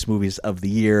two biggest movies of the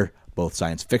year both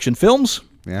science fiction films.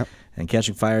 Yeah. And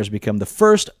Catching Fire has become the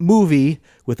first movie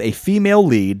with a female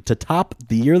lead to top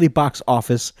the yearly box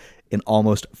office in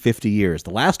almost 50 years.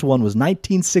 The last one was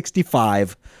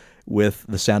 1965 with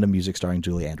The Sound of Music starring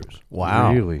Julie Andrews.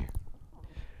 Wow. Really?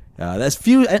 That's a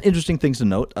few interesting things to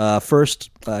note. First,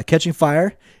 Catching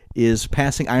Fire is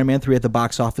passing Iron Man 3 at the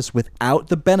box office without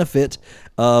the benefit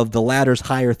of the latter's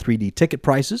higher 3D ticket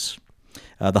prices.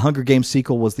 The Hunger Games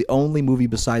sequel was the only movie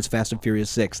besides Fast and Furious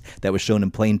 6 that was shown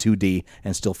in plain 2D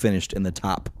and still finished in the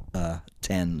top 10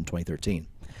 in 2013.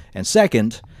 And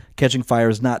second, Catching Fire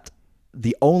is not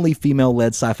the only female-led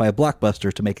sci-fi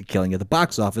blockbuster to make a killing at the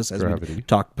box office. As Gravity. we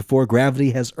talked before,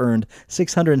 Gravity has earned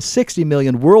 $660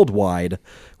 million worldwide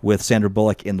with Sandra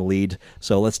Bullock in the lead.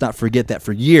 So let's not forget that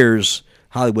for years,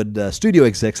 Hollywood studio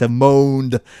execs have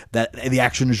moaned that the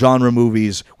action genre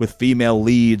movies with female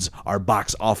leads are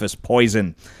box office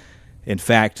poison. In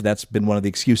fact, that's been one of the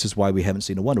excuses why we haven't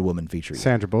seen a Wonder Woman feature yet.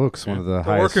 Sandra Bullock's one of the They're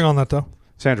highest. working on that though.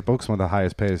 Sandra Bullock's one of the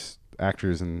highest paid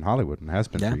actors in Hollywood and has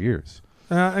been Yeah. for years.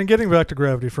 And getting back to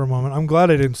Gravity for a moment, I'm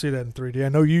glad I didn't see that in 3D. I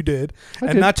know you did,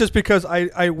 and did. not just because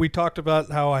we talked about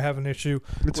how I have an issue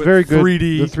It's with very good.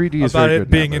 3D, The 3D is about very it good in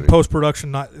being that in movie. post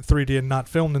production, not 3D, and not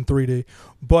filmed in 3D.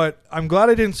 But I'm glad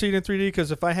I didn't see it in 3D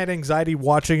because if I had anxiety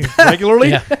watching it regularly,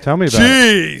 Yeah. Tell me about it.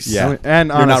 jeez, Yeah. And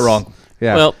You're not wrong.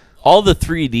 Yeah. Well, all the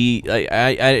 3D.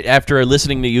 I after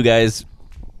listening to you guys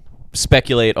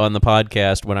speculate on the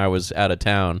podcast when I was out of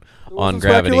town on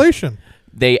Gravity, speculation.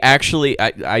 they actually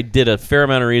I did a fair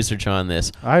amount of research on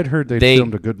this. I'd heard they they-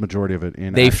 filmed a good majority of it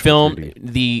in They actual filmed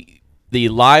 3D, the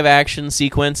live action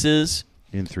sequences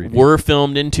in 3D. were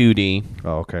filmed in 2D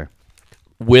Oh, okay.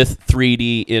 with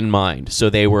 3D in mind. So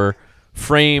they were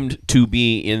framed to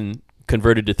be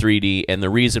converted to 3D, and the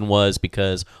reason was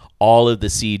because all of the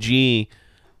CG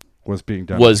Was being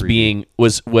done. was in 3D. being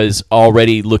was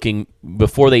already looking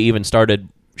before they even started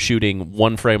shooting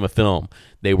one frame of film.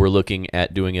 They were looking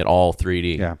at doing it all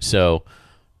 3D. Yeah. So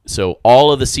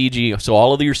all of the CG, so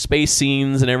all of your space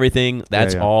scenes and everything,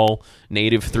 that's yeah. all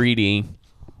native 3D.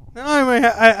 No,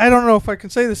 I don't know if I can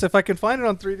say this. If I can find it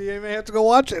on 3D, I may have to go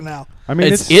watch it now. I mean,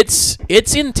 It's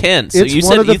intense. it's you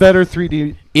one said of the you- better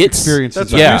 3D experiences.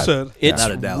 That's I've what yeah, you said. it's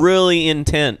Without a doubt. really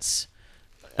intense.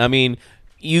 I mean,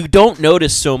 you don't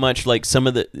notice so much like some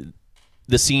of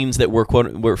the scenes that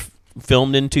were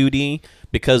filmed in 2D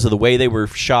because of the way they were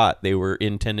shot. They were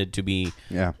intended to be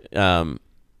Yeah.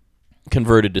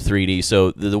 converted to 3D.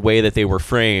 So the way that they were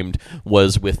framed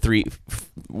was with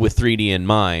 3D in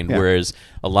mind. Yeah. Whereas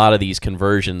a lot of these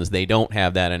conversions, they don't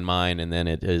have that in mind, and then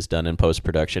it is done in post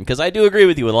production. Because I do agree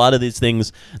with you, a lot of these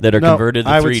things that are No, converted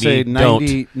to I 3D would say don't.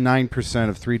 99%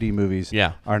 of 3D movies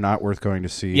Yeah. are not worth going to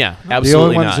see. Yeah, The absolutely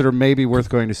only ones not. that are maybe worth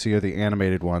going to see are the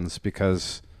animated ones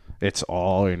because it's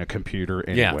all in a computer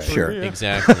Yeah, anyway. Sure. Yeah.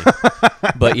 Exactly.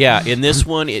 But yeah, in this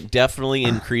one, it definitely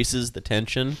increases the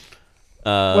tension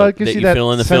Well, it gives that you you that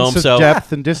feel in the sense film. of So,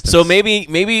 depth and distance. so maybe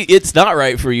it's not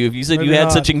right for you if you said Maybe you had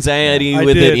not. such anxiety I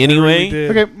with did, it I anyway. really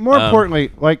did. Okay, more Um,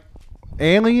 importantly, like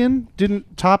Alien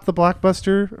didn't top the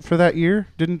blockbuster for that year.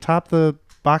 Didn't top the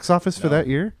box office for that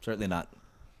year. Certainly not.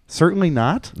 Certainly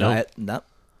not. No. No.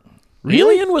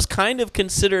 Alien was kind of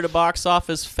considered a box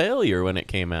office failure when it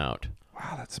came out.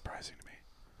 Wow, that's surprising to me.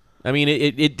 I mean,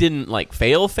 it didn't like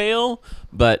fail,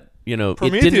 but you know,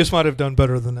 Prometheus might have done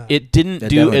better than that. it didn't That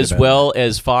do definitely as did well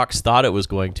as Fox thought it was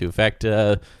going to. In fact,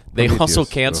 they Prometheus, also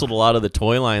canceled a lot of the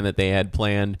toy line that they had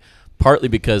planned, partly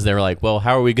because they were like, well,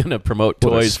 how are we going to promote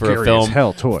Well, they're toys for a scary film as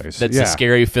hell toys. that's yeah. a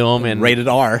scary film and Rated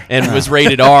R. and was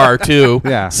rated R too.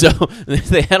 Yeah. So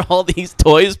they had all these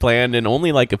toys planned, and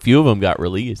only like a few of them got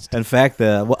released. In fact,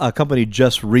 a company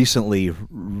just recently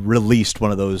released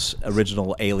one of those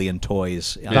original Alien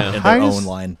toys in Yeah. their Highest- own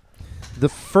line. The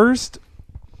first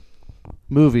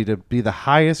movie to be the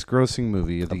highest grossing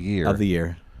movie of the year Of the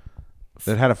year.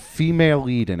 that had a female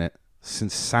lead in it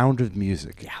since Sound of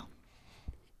Music. Yeah.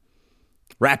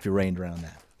 Wrap your brain around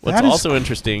that. What's That is- also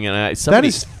interesting, and That somebody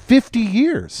is 50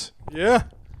 years. yeah,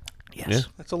 Yes. Yeah.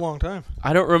 that's a long time.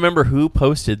 I don't remember who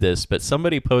posted this, but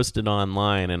somebody posted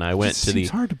online, and I went It to the seems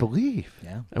hard to believe.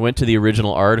 Yeah. I went to the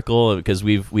original article because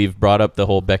we've brought up the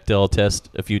whole Bechdel test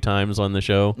a few times on the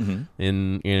show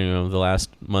in the last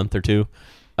month or two.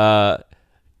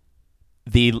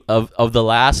 The of the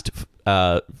last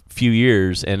few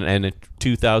years and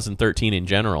 2013 in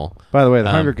general. By the way, the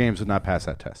Hunger Games would not pass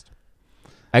that test.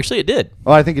 Actually, it did.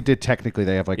 Oh, I think it did technically.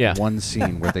 They have like Yeah. one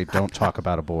scene where they don't talk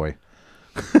about a boy.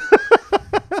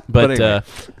 But anyway.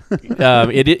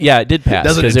 it did pass.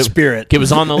 Doesn't 'cause in spirit. It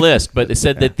was on the list, but it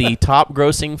said that the top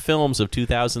grossing films of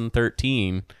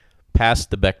 2013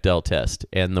 passed the Bechdel test,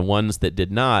 and the ones that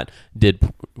did not did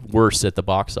worse at the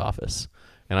box office.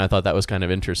 And I thought that was kind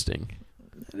of interesting,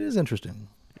 It is interesting.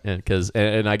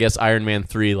 and I guess Iron Man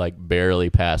 3 like barely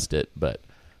passed it, but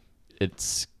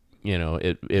it's it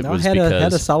No, was had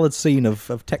because a solid scene of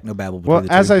technobabble between Well,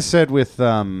 the as two. I said with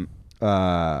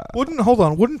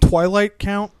Wouldn't Twilight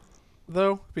count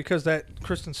though? Because that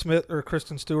Kristen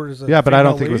Stewart is a yeah, but I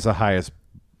don't female think it lead? was the highest.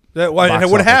 That why box it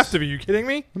would have office. to be. You kidding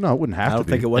me? No, it wouldn't have I don't to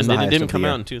be. think it was and the it highest didn't of the come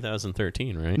year. out in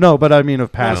 2013, right? No, but I mean of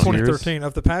Not past years. 2013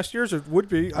 of the past years, it would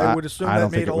be. I would assume I that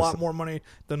don't think made a it was- lot more money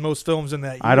than most films in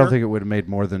that year. I don't think it would have made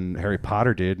more than Harry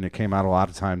Potter did, and it came out a lot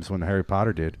of times when Harry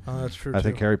Potter did. That's true. I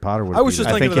think too. Harry Potter would. I was just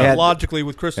I thinking think of you that had- logically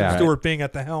with Kristen Yeah. Stewart being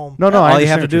at the helm. No, I All you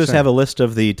have to understand do what is you're have a saying. list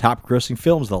of the top grossing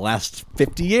films the last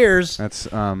 50 years That's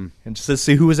and just to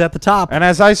see who was at the top. And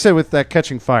as I said with that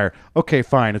Catching Fire, okay,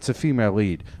 fine, it's a female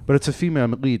lead, but it's a female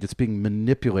lead that's being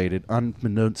manipulated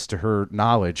unbeknownst to her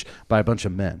knowledge by a bunch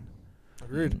of men.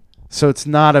 Agreed. So it's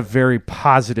not a very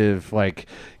positive, like,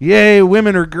 yay,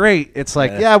 women are great. It's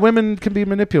like, yeah, women can be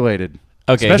manipulated.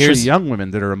 Okay, especially young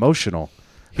women that are emotional.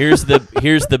 Here's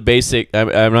the basic. I'm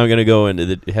not going to go into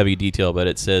the heavy detail, but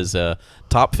it says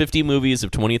top 50 movies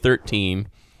of 2013,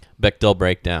 Bechdel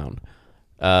breakdown.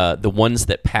 The ones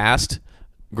that passed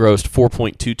grossed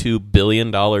 $4.22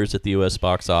 billion at the U.S.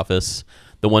 box office.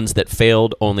 The ones that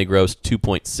failed only grossed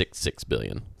 $2.66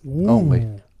 billion. Only.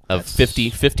 Of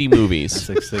 50 movies.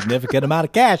 It's a significant amount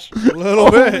of cash. A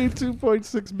little bit. Only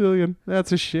 $2.6 billion.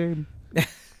 That's a shame.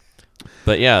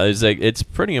 But yeah, it's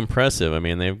pretty impressive. I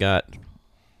mean, they've got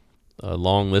a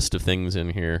long list of things in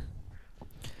here.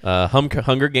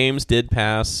 Hunger Games did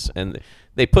pass, and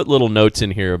they put little notes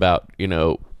in here about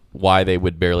why they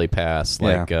would barely pass.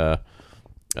 Like, what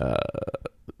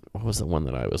was the one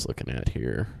that I was looking at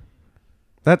here?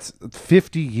 That's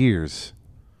 50 years.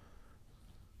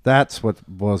 That's what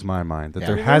blows my mind. That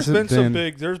there hasn't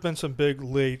been there's been some big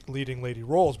leading lady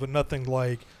roles, but nothing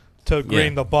like to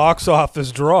gain the box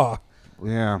office draw.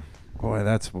 Yeah. Boy,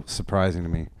 that's surprising to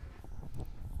me.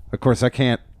 Of course,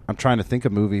 I'm trying to think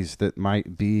of movies that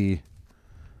might be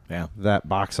that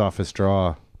box office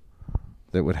draw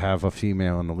that would have a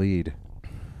female in the lead.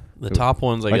 The top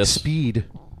ones, I like guess. Speed.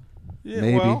 Yeah,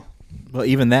 maybe. Well,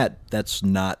 even that's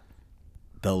not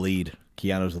the lead.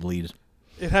 Keanu's the lead.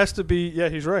 It has to be. Yeah,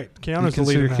 he's right. Keanu's the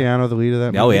lead. Consider in that. Keanu the lead of that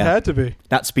movie? Oh, yeah. It had to be.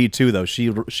 Not Speed 2, though. She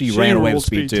ran away with ruled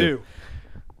Speed 2.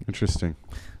 Interesting.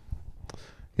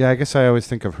 Yeah, I guess I always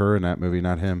think of her in that movie,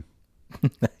 not him.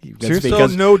 That's So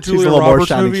because no she's a Julia little more Roberts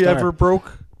shining movie star. ever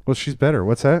broke. Well, she's better.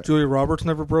 What's that? Julia Roberts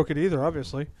never broke it either,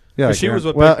 obviously. Yeah, But she was a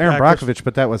Aaron big actress. Brockovich,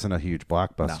 but that wasn't a huge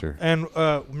blockbuster. And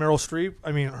Meryl Streep.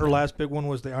 I mean, her last big one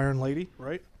was The Iron Lady,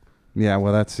 right? Yeah,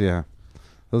 well, that's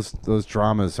Those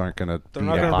dramas aren't going to. They're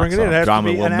not going to bring it in. It has Drama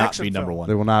to be will an not action be number film. one.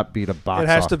 They will not beat a box. It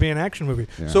has to office. be an action movie.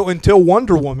 Yeah. So until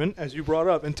Wonder Woman, as you brought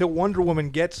up, until Wonder Woman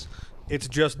gets its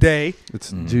just day,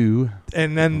 It's due.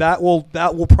 and then that will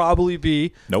probably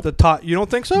be Nope. the top. You don't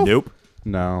think so? Nope.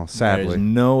 No, There's sadly.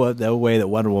 no way that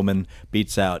Wonder Woman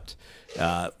beats out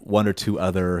one or two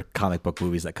other comic book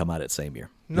movies that come out at same year.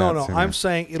 No, That's no. in I'm there.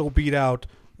 saying it'll beat out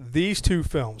these two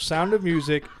films, Sound of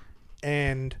Music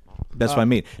and That's what I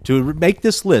mean. To make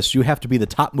this list, you have to be the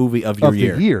top movie of your of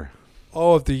year. the year.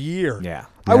 of the year. Yeah.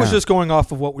 I was Yeah. just going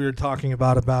off of what we were talking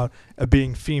about a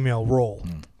being female role.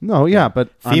 No, yeah, but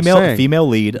I'm saying Female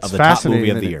lead it's of the top movie fascinating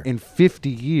of the that year. In 50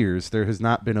 years, there has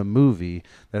not been a movie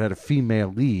that had a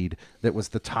female lead that was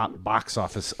the top box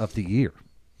office of the year.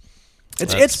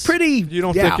 It's pretty. You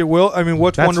don't yeah. think it will? I mean,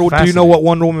 what's That's Wonder? Do you know fascinating. what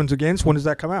Wonder Woman's against? When does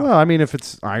that come out? Well, I mean, if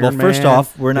it's Iron Well, Man. first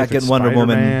off, we're not if it's getting Wonder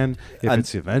Woman Spider-Man, if un-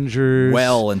 it's Avengers.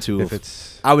 well into. If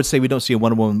it's. I would say we don't see a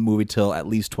Wonder Woman movie till at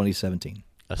least 2017.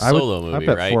 A I would- solo I movie,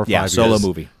 bet right? 4 or 5 Yeah, years. solo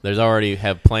movie. There's already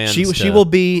have plans. She will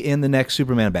be in the next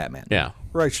Superman Batman. Yeah.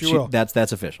 Right, she will.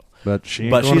 That's official. But she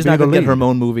ain't But gonna she's be not the going to get her lead.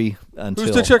 own movie until.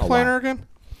 Who's the chick a playing while. her again?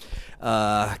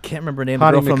 I can't remember her name.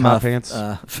 Hottie The girl from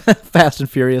McHotpants. Fast and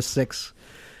Furious 6.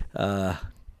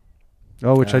 Oh,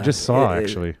 which I just saw, I-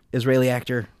 actually. Israeli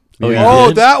actor. Oh, Yeah. you Oh,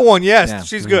 did? that one. Yes, Yeah.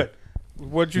 she's good.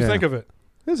 What did you Yeah. think of it?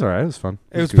 It was all right. It was fun.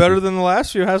 It was better than the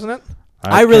last few, hasn't it?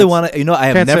 I really want to. I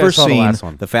have can't say I never saw the seen last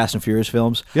one. the Fast and Furious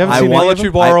films. You haven't I seen want I'll let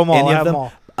you borrow them all. any I of have them.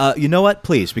 them all. You know what?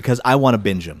 Please, because I want to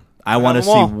binge them. I want to have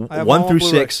see them all. I have them 1 all through on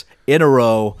Blu-ray. 6 in a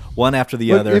row, one after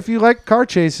the But other. if you like car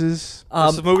chases,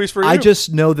 It's the movies for you. I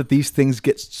just know that these things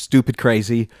get stupid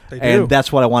crazy, They do. and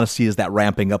that's what I want to see is that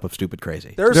ramping up of stupid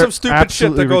crazy. There's they're some stupid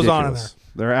shit that absolutely goes on in there. ridiculous.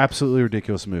 They're absolutely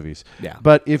ridiculous movies. Yeah.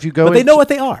 But if you go, But they know what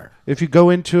they are. If you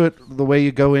go into it the way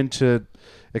you go into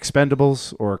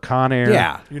Expendables or Con Air,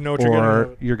 Yeah. You know what you're gonna or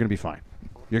do. you're going to be fine.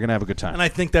 You're going to have a good time. And I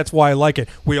think that's why I like it.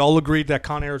 We all agreed that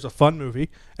Con Air is a fun movie.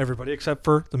 Everybody except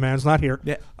for the man's not here.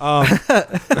 Yeah.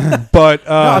 But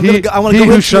I'm he gonna go- I wanna he go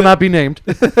who into shall it. not be named.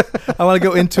 I want to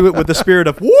go into it with the spirit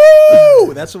of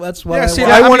woo. That's what Yeah, I see,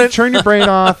 want. I I want wanna- to turn your brain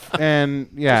off and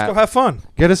go yeah, have fun.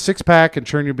 get a 6-pack and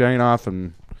turn your brain off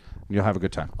and you'll have a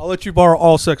good time. I'll let you borrow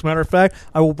all 6. Matter of fact,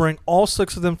 I will bring all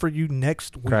 6 of them for you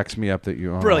next week. Cracks me up that you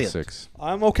own all Brilliant. 6.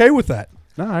 I'm okay with that.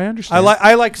 No, I understand.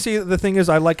 I like. See, the thing is,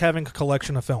 I like having a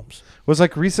collection of films. Was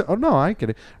like recent. Oh no, I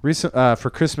get it. Recent for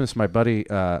Christmas, my buddy,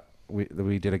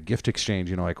 we did a gift exchange.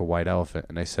 Like a white elephant,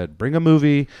 and I said, bring a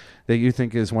movie that you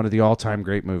think is one of the all-time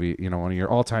great movie. One of your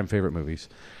all-time favorite movies,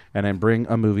 and then bring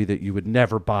a movie that you would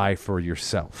never buy for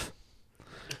yourself.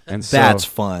 And so, That's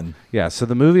fun. yeah. So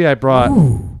the movie I brought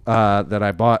that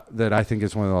I bought that I think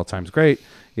is one of the all-times great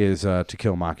is To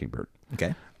Kill a Mockingbird.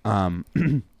 Okay.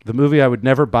 The movie I would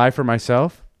never buy for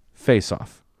myself, Face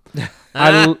Off.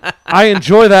 I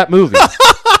enjoy that movie.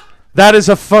 That is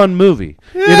a fun movie.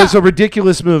 It is a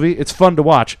ridiculous movie. It's fun to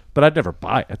watch, but I'd never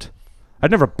buy it.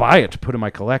 I'd never buy it to put in my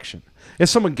collection. If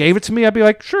someone gave it to me, I'd be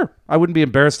like, sure. I wouldn't be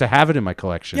embarrassed to have it in my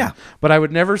collection. Yeah. But I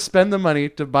would never spend the money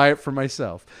to buy it for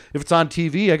myself. If it's on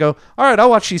TV, I go, all right, I'll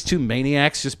watch these two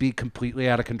maniacs just be completely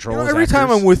out of control. You know, as every time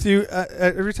actors. I'm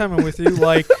with you,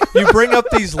 like you bring up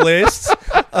these lists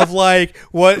of like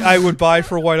what I would buy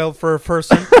for a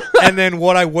person, and then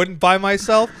what I wouldn't buy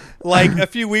myself. Like a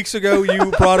few weeks ago,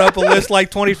 you brought up a list like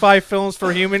 25 films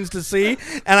for humans to see,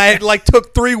 and I like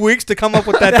took 3 weeks to come up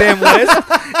with that damn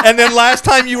list. And then last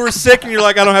time you were sick, and you're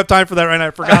like, I don't have time for that right now.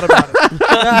 I forgot about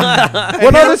it.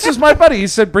 Well, no, this is my buddy. He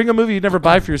said, bring a movie you'd never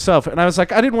buy for yourself. And I was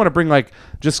like, I didn't want to bring like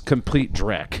just complete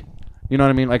dreck. You know what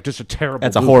I mean? Like just a terrible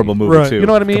That's a horrible movie, Right. too. You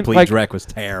know what I mean? Complete Like- Dreck was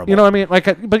terrible. You know what I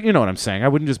mean? But you know what I'm saying. I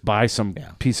wouldn't just buy some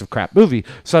piece of crap movie.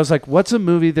 So I was like, what's a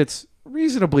movie that's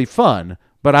reasonably fun,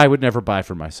 but I would never buy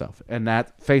for myself? And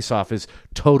that Face Off is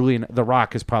totally, The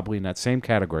Rock is probably in that same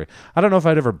category. I don't know if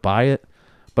I'd ever buy it,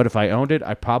 but if I owned it,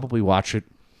 I'd probably watch it.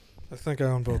 I think I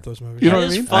own both those movies. You know It what I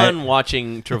is mean? fun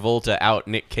watching Travolta out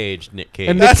Nick Cage.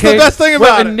 And That's Nick the best thing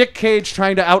well, about and it. Nick Cage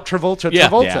trying to out Travolta. Yeah,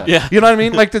 Travolta. yeah. You know what I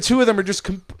mean? Like the two of them are just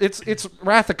it's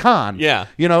Wrath of Khan. Yeah.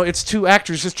 You know, it's two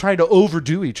actors just trying to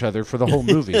overdo each other for the whole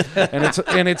movie, and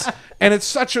it's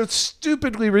such a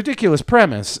stupidly ridiculous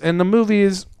premise, and the movie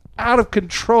is out of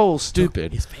control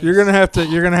stupid. You're gonna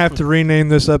have to rename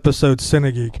this episode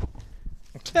Cinegeek.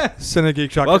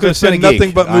 Cinegeek Shock. Welcome to It's been Cinegeek.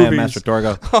 nothing but I am movies. Master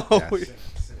Torgo.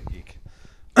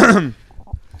 Oh,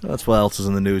 That's what else is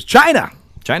in the news.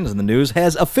 China's in the news,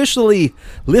 has officially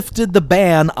lifted the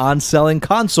ban on selling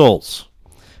consoles.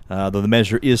 Though the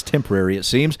measure is temporary, it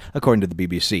seems, according to the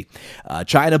BBC.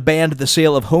 China banned the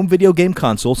sale of home video game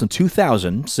consoles in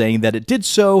 2000, saying that it did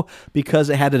so because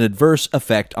it had an adverse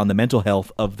effect on the mental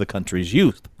health of the country's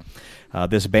youth.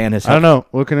 This ban has I don't know.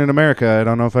 Looking in America, I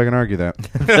don't know if I can argue that.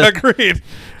 agreed.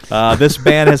 This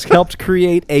ban has helped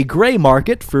create a gray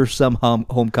market for some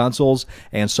home consoles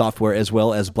and software, as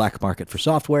well as black market for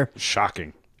software.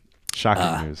 Shocking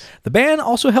news. The ban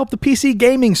also helped the PC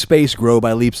gaming space grow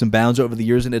by leaps and bounds over the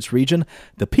years in its region.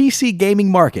 The PC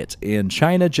gaming market in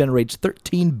China generates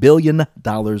 $13 billion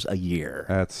a year.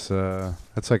 That's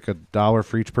like $1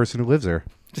 for each person who lives there.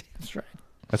 That's right.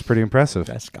 That's pretty impressive.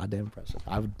 That's goddamn impressive.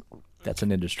 That's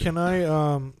an industry. Can I?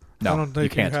 No, I don't think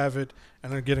you can't. have it.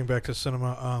 And then getting back to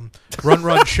cinema,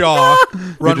 Run Shaw,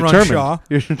 Run Shaw.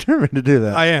 You're determined to do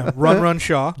that. I am Run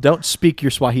Shaw. Don't speak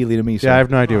your Swahili to me, sir. Yeah, I have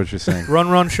no idea what you're saying.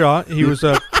 Run Shaw. He was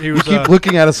You keep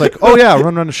looking at us like, oh yeah,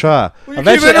 Run Shaw. You keep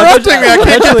interrupting me. I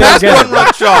can't get past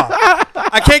Run Shaw.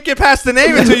 I can't get past the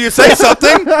name until you say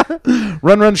something.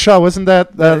 Run Shaw, wasn't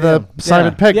that the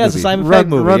Simon Pegg Yeah, movie? it's the Simon Pegg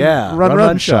movie, yeah.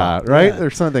 Run Shaw, right? Yeah. Or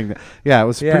something. Yeah, it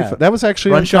was pretty Yeah. fun. That was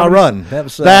actually Run Shaw Run. That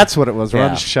was, That's what it was. yeah.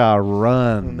 Run Shaw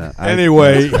Run. Anyway,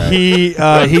 he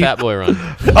Fat Boy Run.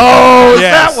 Oh, is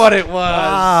Yes. that what it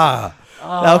was?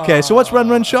 Okay, so what's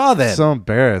Run Shaw then? So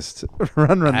embarrassed.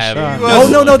 Run I have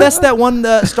Shaw. No, that's that one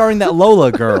starring that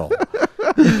Lola girl.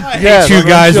 Yes, you Run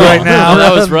guys Shaw. right now. No,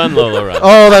 that was Run Lola Run.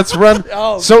 Oh, that's Run.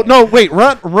 So no, wait.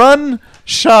 Run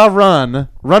Shaw Run.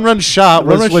 Run Shaw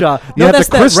was Run what- Shaw. You No, had that's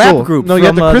the that crystal. rap group No, you had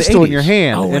from, the the crystal in 80s. your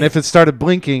hand, Oh, and wait. if it started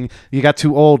blinking, you got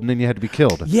too old, and then you had to be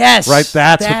killed. Yes, Right.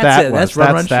 That's what that it. was. That's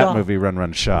Run that Shaw. movie.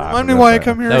 Run Shaw. Remind me why I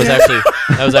come here.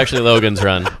 That was actually Logan's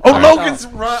Run. Oh, Logan's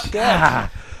Run.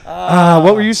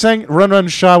 What were you saying? Run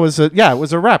Shaw was it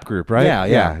was a rap group, right?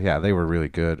 Yeah. They were really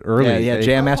good. Early, Yeah,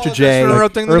 Jam Master Oh, Jay. that's for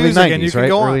interrupting the early news 90s, again. You can right?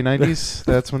 go on. Early 90s.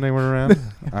 That's when they were around.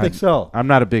 I think so. I'm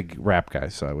not a big rap guy,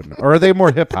 so I wouldn't. Or are they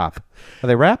more hip hop? Are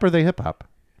they rap or are they hip hop?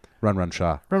 Run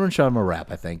Shaw. Run Shaw more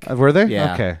rap, I think. Were they?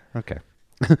 Yeah. Okay.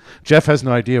 Jeff has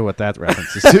no idea what that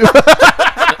reference is to.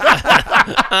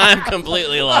 I'm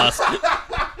completely lost.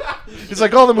 He's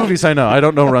like, all the movies I know. I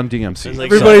don't know Run DMC.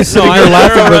 Like, Everybody's so- sitting no, here I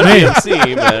laughing remember but me.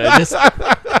 DMC, but I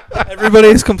just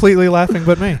Everybody's completely laughing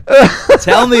but me.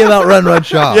 Tell me about Run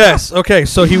Shaw. Yes. Okay.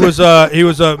 So he was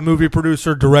a movie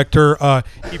producer, director.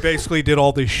 He basically did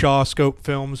all the Shaw Scope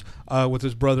films with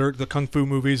his brother, the kung fu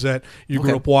movies that you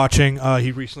grew up watching.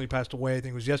 He recently passed away. I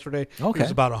think it was yesterday. Okay. He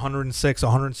was about 106,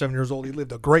 107 years old. He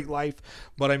lived a great life.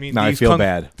 But I mean, Now I feel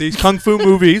bad. These kung fu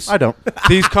movies. I don't.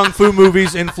 These kung fu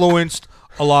movies influenced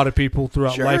a lot of people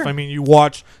throughout Sure. life. I mean, you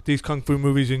watch these kung fu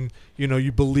movies and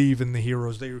you believe in the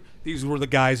heroes. These were the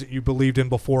guys that you believed in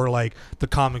before, like the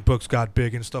comic books got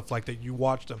big and stuff like that. You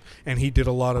watched them, and he did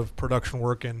a lot of production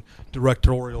work and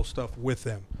directorial stuff with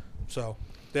them. So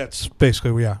That's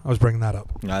basically, I was bringing that up.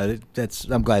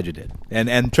 I'm glad you did.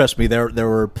 And trust me, there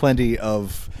were plenty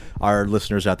of our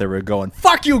listeners out there who were going,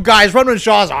 "Fuck you guys, Run Run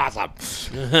Shaw's awesome."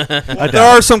 There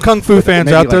are some Kung Fu fans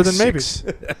Maybe out there, like then maybe. six.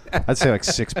 I'd say like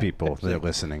 6 people that are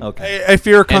listening. Okay. Hey, if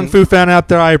you're a Kung Fu fan out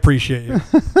there, I appreciate you.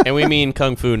 And we mean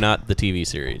Kung Fu, not the TV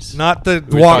series. Not the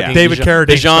We're talking David the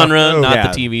Carradine genre, stuff. not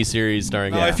Yeah. the TV series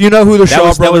starring. If you know who the That Shaw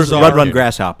was brothers are, Run Run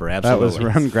Grasshopper. That Absolutely.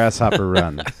 was Run Grasshopper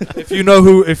Run. if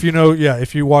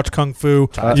you watch Kung Fu, you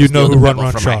know Steal who the Run pebble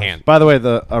Run from Shaw. my hand. By the way,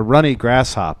 a runny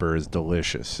grasshopper is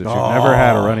delicious. If you've never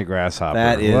had a runny grasshopper,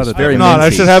 That is what a very Not, I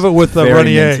minty. should have it with Very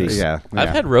runny minty. eggs. Yeah, I've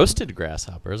yeah. had roasted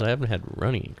grasshoppers. I haven't had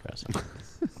runny grasshoppers.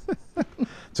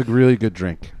 It's a really good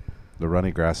drink, the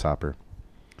runny grasshopper.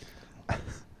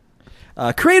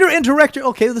 Creator and director.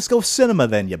 Okay, let's go cinema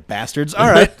then, you bastards. All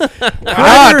right.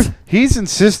 God. He's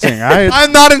insisting.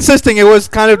 I'm not insisting. It was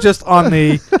kind of just on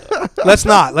the. Let's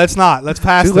not. Let's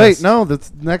pass Too this. late. No, the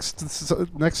next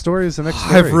story is the next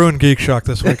story. I've ruined Geek Shock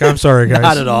this week. I'm sorry, guys.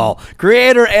 Not at all.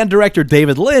 Creator and director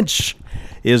David Lynch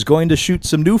is going to shoot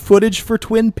some new footage for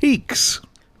Twin Peaks.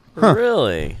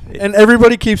 Really? And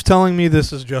everybody keeps telling me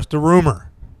this is just a rumor.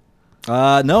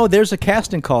 No, there's a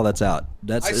casting call that's out.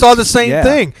 I saw the same yeah.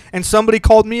 thing, and somebody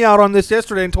called me out on this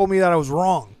yesterday and told me that I was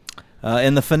wrong.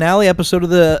 In the finale episode of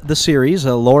the series,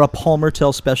 Laura Palmer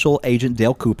tells Special Agent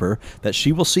Dale Cooper that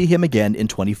she will see him again in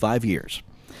 25 years.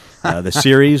 The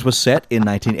series was set in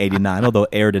 1989, although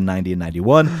aired in 90 and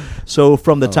 91. So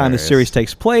from the time the Hilarious. series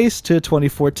takes place to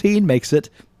 2014 makes it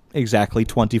exactly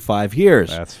 25 years.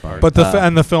 That's far. But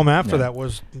the film after that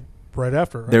was right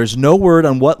after. Right? There's no word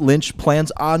on what Lynch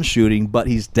plans on shooting, but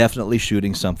he's definitely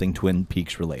shooting something Twin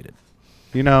Peaks related.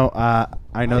 I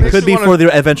know Makes this. Could me be wanna- for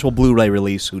the eventual Blu-ray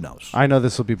release. Who knows? I know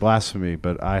this will be blasphemy,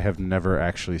 but I have never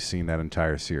actually seen that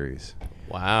entire series.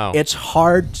 Wow. It's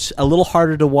a little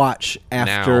harder to watch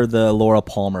after Now. the Laura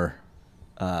Palmer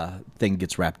thing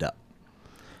gets wrapped up.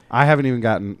 I haven't even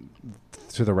gotten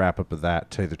to the wrap up of that.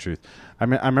 To tell you the truth, I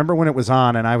remember when it was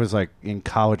on, and I was like in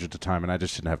college at the time, and I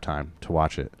just didn't have time to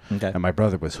watch it. Okay. And my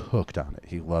brother was hooked on it.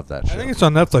 He loved that show. I think it's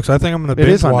on Netflix. I think I'm going to It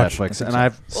binge is on watch. Netflix, and so.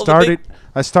 I've Well, the started.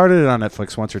 I started it on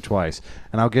Netflix once or twice,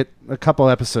 and I'll get a couple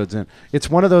episodes in. It's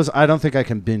one of those I don't think I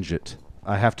can binge it.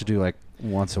 I have to do like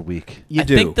once a week. You I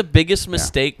do. think the biggest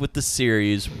mistake with the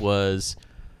series was,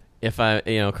 if I,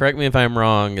 correct me if I'm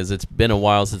wrong, as it's been a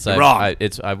while since wrong.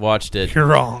 I've watched it. You're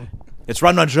wrong. It's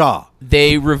Run Run Shaw.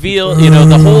 They reveal,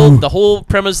 the whole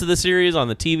premise of the series on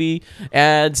the TV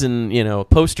ads and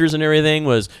posters and everything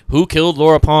was who killed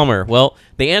Laura Palmer. Well,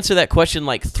 they answer that question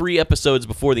like 3 episodes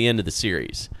before the end of the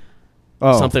series.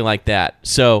 Oh, Something like that.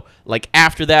 So, like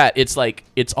after that,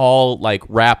 it's all like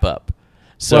wrap up.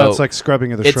 So well, it's like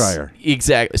scrubbing of the Shire.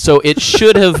 Exactly. So it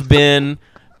should have been.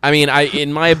 I mean,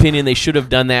 in my opinion, they should have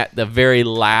done that the very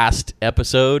last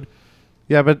episode.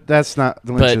 Yeah, but that's not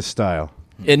Lynch's style.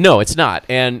 And no, it's not.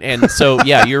 And so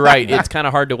yeah, you're right. It's kind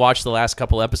of hard to watch the last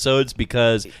couple episodes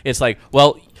because it's like,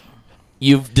 well,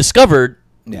 you've discovered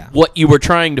Yeah. what you were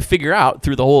trying to figure out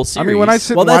through the whole series. I mean, when I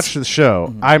sit Well, and that's- watch the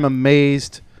show, I'm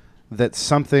amazed that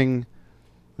something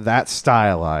that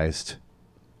stylized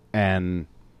and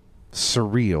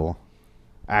surreal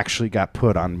actually got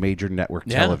put on major network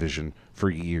Yeah. television for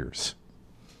years.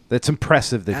 That's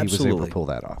impressive that he was able Absolutely. to pull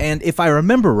that off. And if I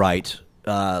remember right,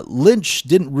 Lynch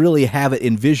didn't really have it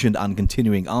envisioned on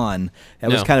continuing on. That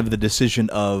was No. kind of the decision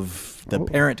of the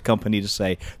parent company to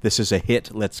say, this is a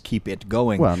hit, let's keep it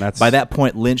going. Well, and that's- By that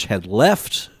point, Lynch had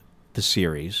left the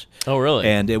series. Oh, really?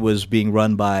 And it was being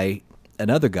run by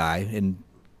another guy. And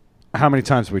How many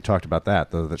times have we talked about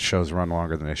that, though, that shows run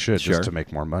longer than they should Sure. just to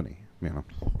make more money?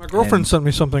 My girlfriend sent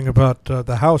me something about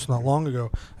the house not long ago.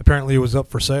 Apparently, it was up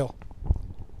for sale.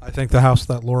 I think the house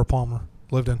that Laura Palmer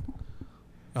lived in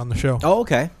on the show. oh,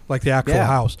 okay. Like the actual Yeah.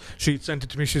 house. She sent it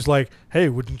to me. She's like, hey,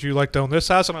 wouldn't you like to own this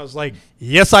house? And I was like,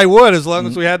 yes, I would, as long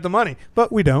as we had the money.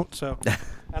 But we don't, so.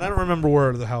 And I don't remember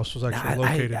where the house was actually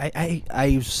located.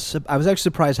 I was actually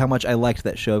surprised how much I liked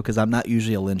that show because I'm not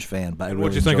usually a Lynch fan, but I really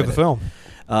What'd you think of the enjoyed film?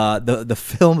 it. The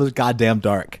film was goddamn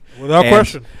dark. Without And-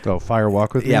 question. Oh, Fire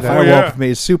Walk with Me? Yeah, that- Fire yeah. Walk with Me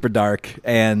is super dark,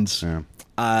 and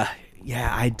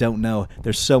Yeah. I don't know.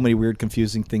 There's so many weird,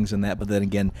 confusing things in that, but then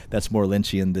again, that's more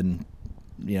Lynchian than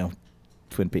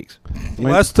Twin Peaks. The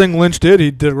last thing Lynch did,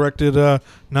 he directed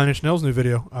Nine Inch Nails' new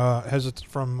video.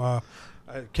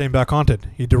 Came Back Haunted.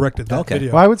 He directed that Okay.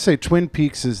 video. Well, I would say Twin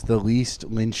Peaks is the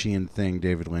least Lynchian thing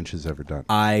David Lynch has ever done.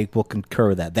 I will concur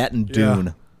with that. That and Yeah.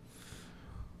 Dune.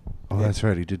 Oh, that's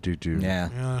right. He did do Dune. Yeah.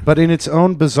 Yeah. But in its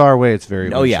own bizarre way, it's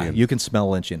very Oh yeah, Lynchian. you can smell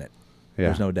Lynch in it. Yeah.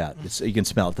 There's no doubt. You can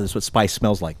smell it. That's what spice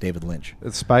smells like, David Lynch.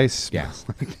 It's spice. Yeah.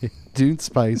 Dude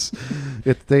Spice.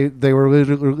 They were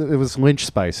literally, it was Lynch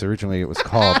Spice originally. It was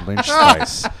called Lynch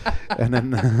Spice, and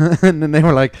then they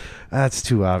were like, that's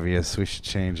too obvious. We should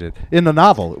change it. In the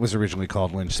novel, it was originally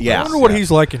called Lynch Spice. Yeah. I wonder what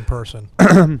he's like in person.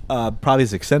 Probably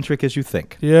as eccentric as you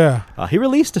think. Yeah. He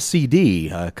released a CD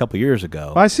a couple years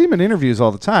ago. Well, I see him in interviews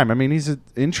all the time. I mean, he's an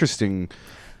interesting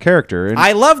character. And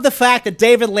I love the fact that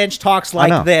David Lynch talks know.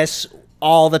 like this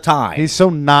all the time. he's so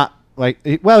not like.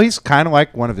 He's kind of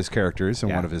like one of his characters in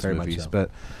Yeah, one of his very much movies. so.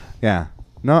 But yeah,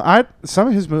 no, I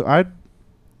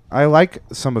like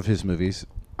some of his movies.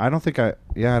 I don't think I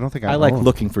like own-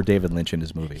 looking for David Lynch in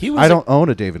his movies. He was I don't own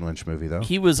a David Lynch movie though.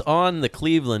 He was on the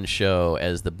Cleveland show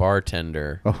as the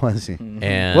bartender, Oh, was he?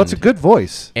 and Well, it's a good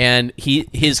voice. and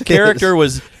his character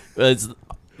was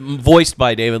voiced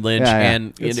by David Lynch, Yeah, yeah.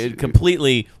 and it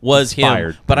completely was him.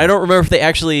 Inspired. But I don't remember if they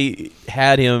actually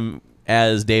had him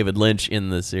as David Lynch in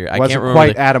the series. I Wasn't can't remember.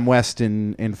 quite Adam West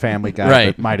in Family Guy,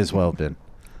 Right. but might as well have been.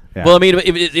 Yeah. Well, I mean,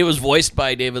 it was voiced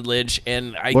by David Lynch,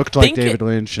 and I Looked like think David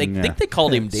Lynch, They and, yeah. think they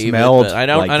called him David. Smelled But I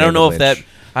don't. like I don't know David if that. Lynch.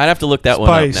 I'd have to look that one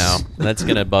up Spice. now. That's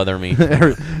gonna bother me.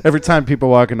 every time people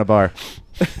walk in the bar,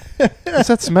 what's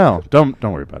that smell? Don't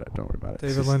worry about it. Don't worry about it.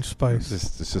 David Lynch Spice.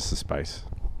 It's just a spice.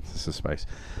 It's just a spice.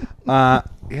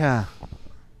 Yeah.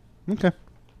 Okay.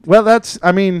 Well, that's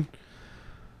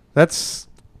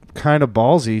kind of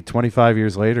ballsy 25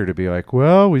 years later to be like,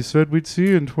 well, we said we'd see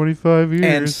you in 25 years.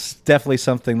 and it's definitely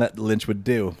something that Lynch would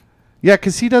do. Yeah,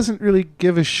 because he doesn't really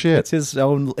give a shit. It's his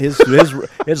own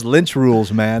his Lynch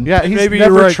rules, man. Yeah, he's Maybe you're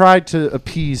never right. tried to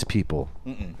appease people.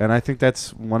 And I think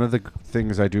that's one of the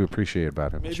things I do appreciate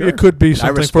about him. Maybe it could be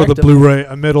something for respect the him. Blu-ray,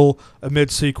 a mid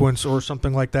sequence or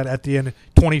something like that at the end.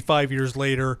 25 years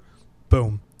later,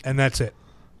 boom, and that's it.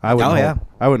 I wouldn't Oh, hold, yeah.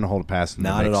 I wouldn't hold it past him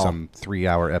Not to at make all. some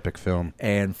 3-hour epic film.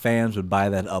 And fans would buy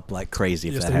that up like crazy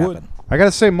if Yes, that they would. happened. I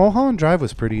gotta say, Mulholland Drive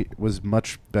was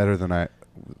much better than I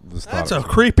was thought. That's it a was.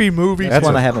 creepy movie. That's That's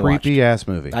one a I haven't watched. creepy ass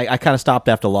movie. I kind of stopped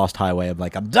after Lost Highway. I'm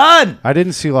like, I'm done. I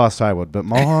didn't see Lost Highway, but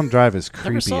Mulholland Drive is Never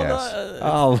creepy saw ass.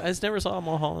 Oh. I just never saw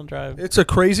Mulholland Drive. It's a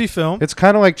crazy film. It's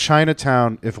kind of like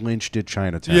Chinatown if Lynch did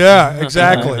Chinatown. Yeah,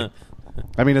 exactly.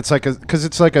 I mean, it's like because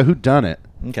it's like a whodunit,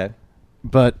 Okay.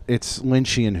 but it's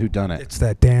Lynchian whodunit. It's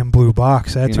that damn blue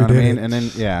box. That's You know who what I did mean?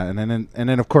 it. And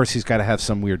then of course he's got to have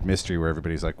some weird mystery where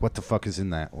everybody's like, "What the fuck is in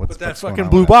that? What's But that what's going fucking on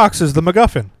blue with box is the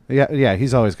MacGuffin. that?" Yeah.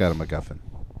 He's always got a MacGuffin.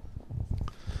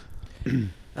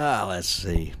 Let's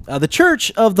see. The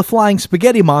Church of the Flying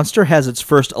Spaghetti Monster has its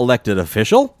first elected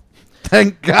official,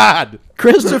 Thank God.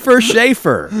 Christopher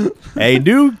Schaefer, a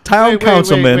new town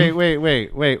councilman.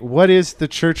 Wait. What is the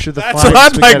Church of the That's Flying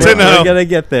what I'd like Spaghetti to know. We're gonna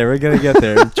get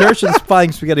there. The Church of the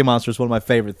Flying Spaghetti Monster is one of my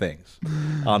favorite things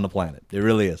on the planet. It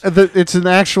really is. It's an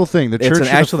actual thing. The It's Church an of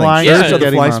the actual Flying thing. Yeah. Church of the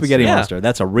Spaghetti Flying Monster. Spaghetti Yeah. Monster.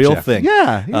 That's a real Jeff. thing.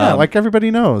 Yeah, like everybody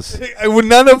knows.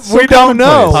 We don't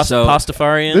know. So-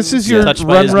 Pastafarian. This is your touched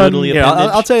by his run. noodly Yeah,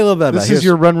 appendage. I'll tell you a little bit about This it. is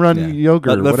your run Yeah.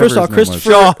 yogurt. But whatever first off, his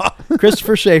name was.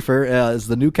 Christopher Schaefer is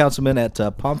the new councilman at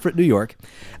Pomfret, New York.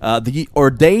 The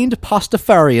ordained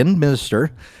Pastafarian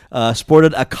minister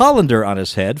sported a colander on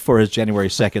his head for his January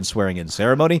 2nd swearing-in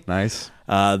ceremony. Nice.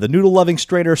 The noodle-loving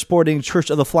strainer sporting Church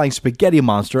of the Flying Spaghetti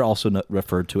Monster, also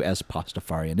referred to as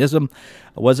Pastafarianism,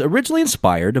 was originally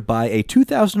inspired by a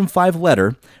 2005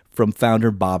 letter from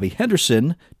founder Bobby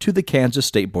Henderson to the Kansas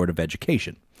State Board of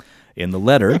Education. In the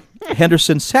letter,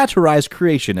 Henderson satirized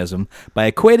creationism by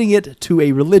equating it to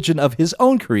a religion of his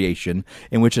own creation,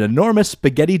 in which an enormous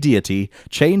spaghetti deity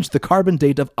changed the carbon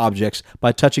date of objects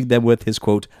by touching them with his,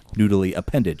 quote, noodly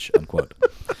appendage, unquote.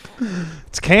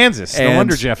 It's Kansas. No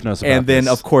wonder Jeff knows about And then,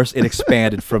 this. of course, it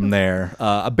expanded from there.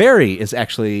 A berry is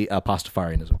actually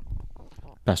Pastafarianism.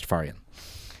 Pastafarian.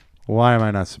 Why am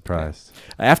I not surprised?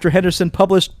 After Henderson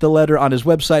published the letter on his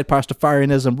website,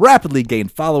 Pastafarianism rapidly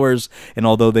gained followers, and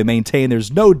although they maintain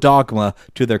there's no dogma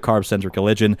to their carb-centric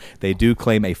religion, they do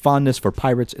claim a fondness for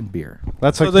pirates and beer.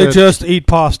 That's So like they the, just eat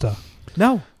pasta.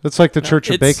 No. that's like the Church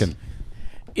of it's- Bacon.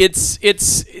 It's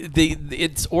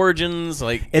its origins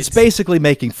like It's basically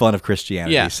making fun of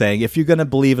Christianity, Yeah. saying if you're going to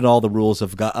believe in all the rules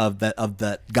of God,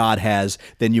 that God has,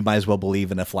 then you might as well believe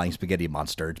in a flying spaghetti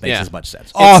monster. It makes Yeah. as much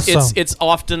sense. Awesome. It's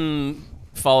often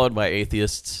followed by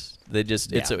atheists. They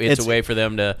just it's Yeah. a way for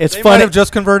them to It's They fun. might have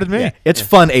just converted me. Yeah, it's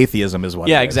fun atheism is what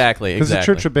yeah it is. exactly Because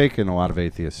exactly. the Church of Bacon, a lot of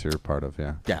atheists are part of.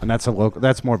 Yeah. Yeah. And that's a local.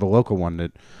 That's more of a local one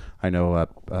that I know.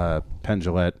 Penn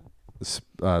Jillette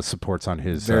supports on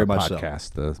his Very much so.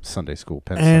 podcast, the Sunday School,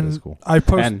 Penn Sunday And School, I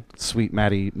post. and Sweet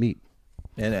Maddie Meat.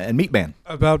 and Meat Man.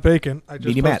 About bacon, I just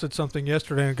Meaty Matt. posted something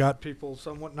yesterday and got people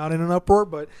somewhat not in an uproar,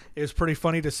 but it was pretty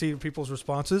funny to see people's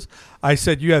responses. I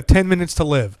said, you have 10 minutes to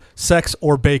live, sex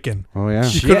or bacon. Oh, yeah.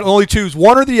 You could only choose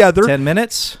one or the other. 10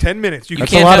 minutes? 10 minutes. You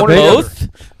That's can't a lot have of one or the bacon. other.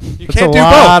 Both? You That's can't a do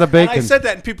lot both. of bacon. And I said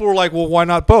that, and people were like, well, why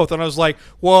not both? And I was like,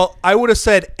 well, I would have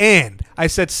said and. I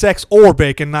said sex or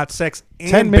bacon, not sex and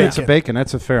 10 minutes bacon. of bacon,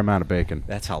 that's a fair amount of bacon.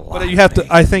 That's a lot. But you have to,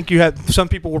 I think you have, some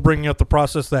people were bringing up the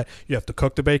process that you have to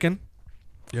cook the bacon.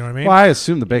 You know what I mean? Well, I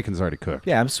assume the bacon's already cooked.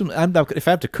 Yeah, I'm assuming, if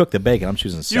I have to cook the bacon, I'm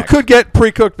choosing sex. You could get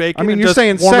pre-cooked bacon. I mean, and you're just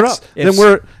saying warm it sex. up.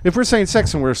 Then if we're saying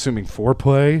sex and we're assuming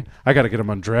foreplay, I got to get them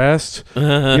undressed. You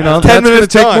know, 10 that's going to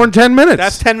minutes take done. more than 10 minutes.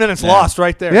 That's 10 minutes lost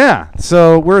right there. Yeah.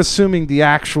 So we're assuming the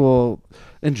actual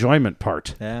enjoyment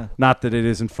part. Yeah. Not that it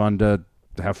isn't fun to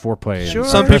have foreplay. Sure.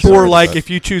 Some That's people were right. like, if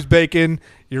you choose bacon,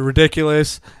 you're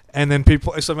ridiculous. And then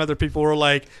some other people were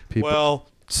like, well,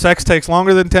 sex takes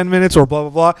longer than 10 minutes or blah, blah,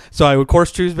 blah. So I would, of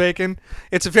course, choose bacon.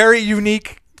 It's a very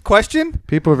unique question.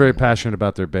 People are very passionate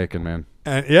about their bacon, man.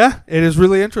 And yeah, it is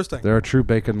really interesting. There are true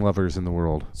bacon lovers in the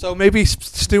world. So maybe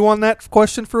stew on that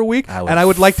question for a week. I would And I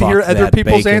would like to hear fuck other that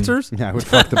people's bacon. answers. Yeah, I would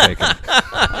fuck the bacon.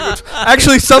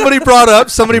 Actually, somebody brought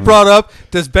up,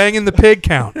 does banging the pig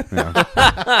count?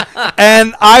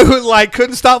 And I would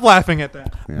couldn't stop laughing at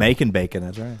that. Making bacon,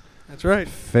 that's right. That's right.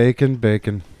 Faking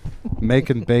bacon.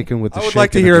 Making bacon with the I would like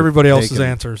to shaking hear of the everybody else's bacon.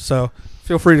 answers, so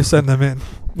feel free to send them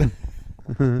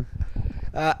in.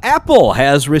 Apple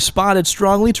has responded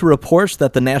strongly to reports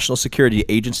that the National Security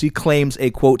Agency claims a,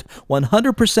 quote,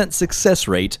 100% success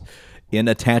rate in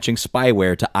attaching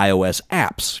spyware to iOS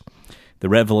apps. The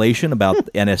revelation about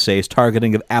the NSA's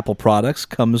targeting of Apple products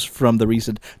comes from the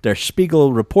recent Der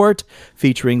Spiegel report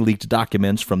featuring leaked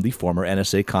documents from the former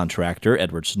NSA contractor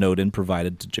Edward Snowden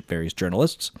provided to various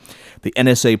journalists. The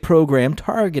NSA program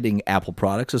targeting Apple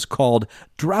products is called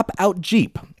Dropout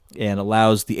Jeep and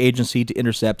allows the agency to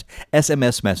intercept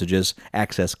SMS messages,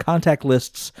 access contact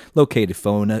lists, locate a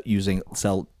phone using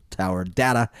cell tower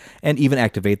data, and even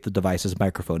activate the device's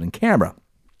microphone and camera.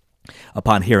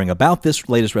 Upon hearing about this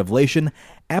latest revelation,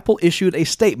 Apple issued a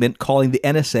statement calling the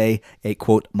NSA a,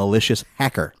 quote, malicious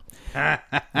hacker.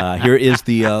 Here is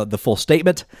the full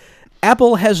statement.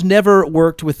 Apple has never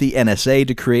worked with the NSA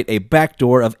to create a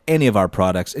backdoor of any of our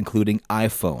products, including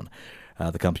iPhone.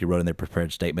 The company wrote in their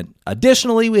prepared statement.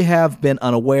 Additionally, we have been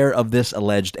unaware of this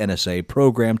alleged NSA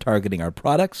program targeting our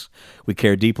products. We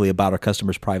care deeply about our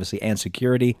customers' privacy and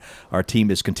security. Our team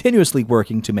is continuously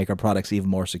working to make our products even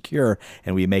more secure,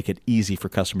 and we make it easy for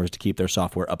customers to keep their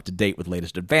software up to date with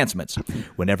latest advancements.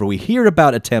 Whenever we hear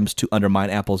about attempts to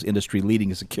undermine Apple's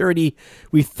industry-leading security,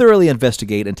 we thoroughly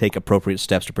investigate and take appropriate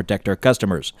steps to protect our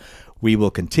customers. We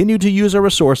will continue to use our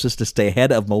resources to stay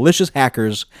ahead of malicious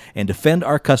hackers and defend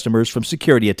our customers from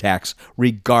security attacks,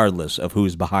 regardless of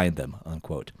who's behind them,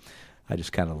 unquote. I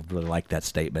just kind of really like that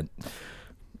statement.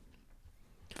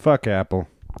 Fuck Apple.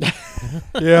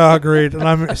 Yeah, agreed. And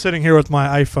I'm sitting here with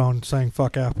my iPhone saying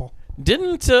 "fuck Apple."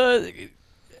 Didn't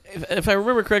if I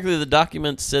remember correctly, the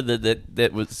document said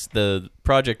that was the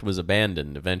project was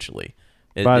abandoned eventually.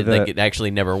 It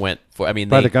actually never went for. I mean,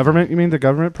 By the government? You mean the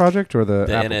government project or the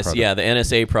Apple project? Yeah, the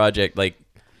NSA project. Like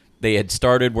they had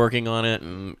started working on it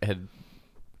and had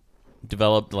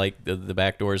developed like the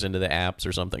backdoors into the apps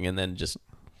or something, and then just.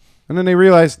 And then they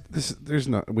realized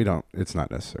it's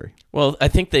not necessary. Well, I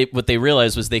think what they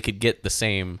realized was they could get the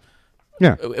same.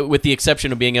 Yeah. With the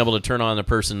exception of being able to turn on a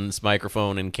person's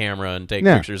microphone and camera and take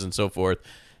pictures and so forth,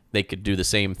 they could do the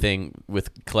same thing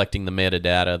with collecting the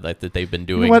metadata that they've been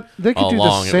doing They could all do the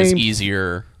along. It was same-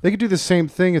 easier. They could do the same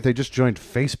thing if they just joined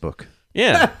Facebook.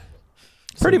 Yeah.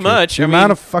 Pretty much. The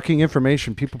amount of fucking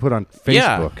information people put on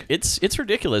Facebook. Yeah, it's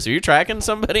ridiculous. Are you tracking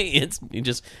somebody? You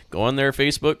just go on their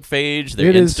Facebook page, their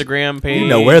It is- Instagram page, You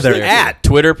know where they're their at.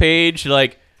 Twitter page.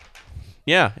 Like,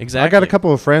 yeah, exactly. I got a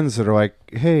couple of friends that are like,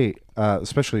 hey,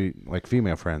 especially like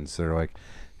female friends that are like,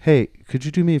 hey, could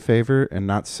you do me a favor and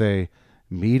not say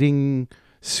meeting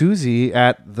Susie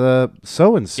at the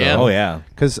so-and-so? Yeah. Oh, yeah.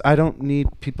 Because I don't need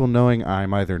people knowing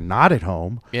I'm either not at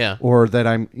home Yeah. or that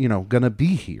I'm, going to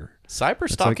be here. Cyber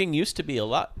stalking used to be a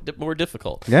lot more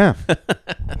difficult. Yeah.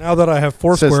 Now that I have Says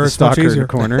Foursquare, the it's much stalker in easier. the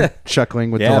corner,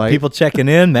 chuckling with Yeah, delight. people checking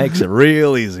in makes it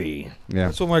real easy. Yeah.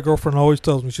 That's what my girlfriend always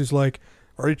tells me. She's like,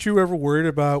 "Aren't you ever worried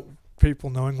about people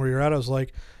knowing where you're at?" I was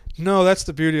like, "No, that's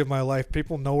the beauty of my life.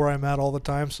 People know where I'm at all the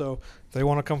time, so if they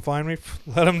want to come find me,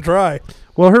 let them try."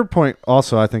 Well, her point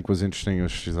also, I think, was interesting.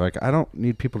 Was she's like, I don't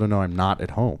need people to know I'm not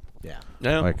at home. Yeah.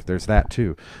 No. Like, there's that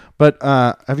too. But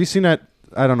have you seen that?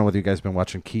 I don't know whether you guys have been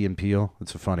watching Key and Peele.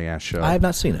 It's a funny ass show. I have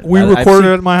not seen it. We I've recorded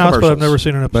seen it at my house, but I've commercials. never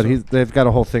seen an episode. But they've got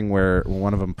a whole thing where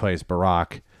one of them plays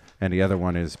Barack, and the other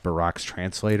one is Barack's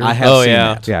Translator. I have Oh, seen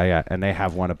yeah. that. Yeah, and they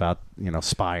have one about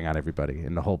spying on everybody,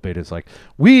 and the whole bit is like,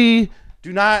 we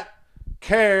do not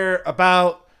care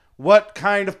about what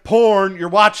kind of porn you're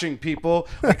watching, people.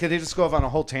 Like they just go off on a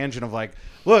whole tangent of like,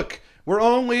 look, we're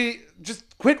only just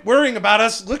quit worrying about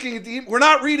us looking at we're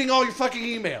not reading all your fucking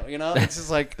email. It's just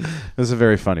like it was a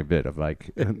very funny bit of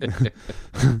like,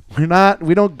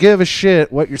 we don't give a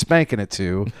shit what you're spanking it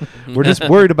to. We're just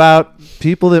worried about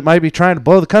people that might be trying to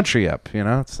blow the country up.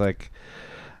 It's like,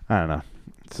 I don't know.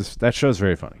 It's just, that show's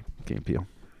very funny. Game Peel.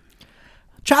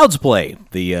 Child's Play,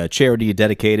 the charity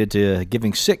dedicated to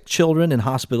giving sick children in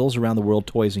hospitals around the world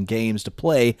toys and games to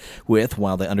play with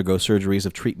while they undergo surgeries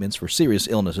of treatments for serious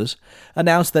illnesses,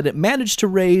 announced that it managed to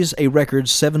raise a record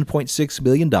 $7.6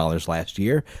 million last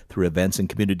year through events and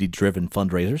community-driven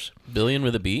fundraisers. Billion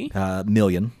with a B?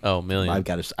 Million. Oh, million. I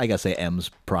gotta say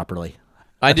M's properly.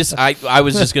 I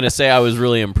was just gonna say I was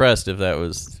really impressed if that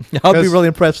was. I'll be really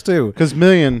impressed too. Because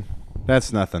million,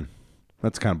 that's nothing.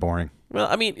 That's kind of boring. Well,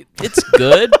 I mean, it's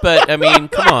good, but I mean,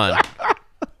 come on.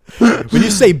 When you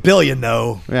say billion,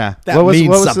 though, Yeah. that means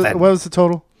what was something. What was the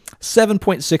total?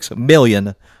 $7.6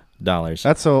 million.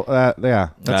 That's a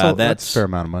that's a fair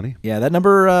amount of money. Yeah, that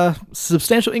number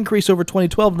substantial increase over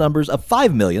 2012 numbers of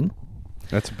 $5 million.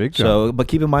 That's a big jump. So, but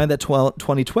keep in mind that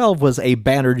 2012 was a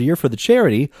banner year for the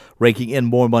charity, raking in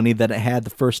more money than it had the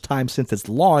first time since its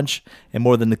launch, and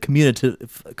more than the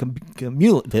cumulative.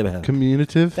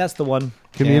 That's the one.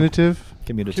 Commutative?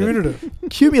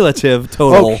 Cumulative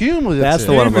total. Oh, cumulative. That's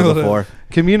the one I'm looking for.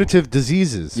 Commutative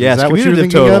diseases. Yes, Is that what you're commutative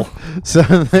thinking total.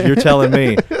 of? So You're telling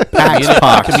me. Pax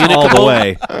Pox all the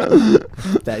way.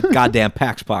 That goddamn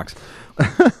Pax Pox.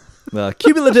 The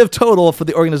cumulative total for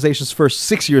the organization's first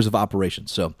 6 years of operation.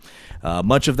 So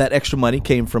much of that extra money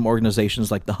came from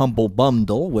organizations like the Humble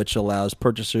Bundle, which allows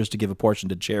purchasers to give a portion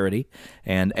to charity,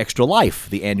 and Extra Life,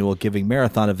 the annual giving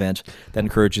marathon event that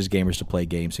encourages gamers to play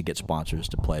games and get sponsors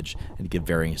to pledge and give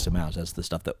various amounts. That's the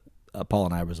stuff that Paul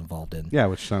and I was involved in. yeah,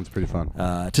 which sounds pretty fun.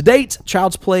 To date,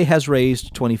 Child's Play has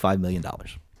raised $25 million.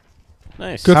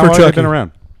 Nice. Good How for long have they Chucky. been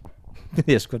around?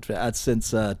 Yes,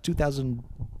 since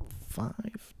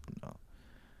 2005.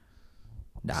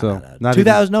 No, So, no. not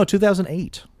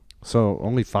 2008. So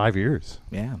only 5 years.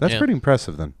 Yeah. That's Yeah. pretty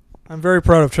impressive then. I'm very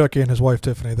proud of Chucky and his wife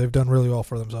Tiffany. They've done really well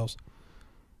for themselves.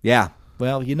 Yeah.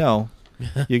 Well, you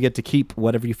get to keep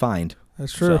whatever you find.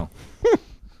 That's true.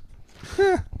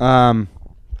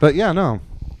 But yeah, no.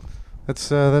 That's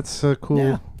cool.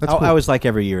 Yeah. That's I cool. always like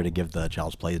every year to give the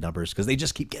Child's Play numbers because they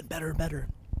just keep getting better and better.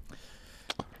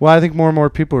 Well, I think more and more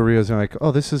people are realizing like,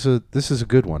 oh, this is a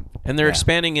good one. And they're Yeah.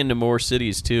 expanding into more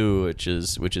cities too, which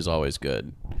is always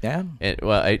good. Yeah.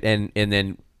 And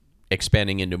then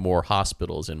expanding into more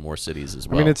hospitals in more cities as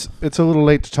well. I mean, it's a little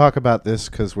late to talk about this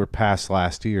because we're past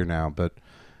last year now. But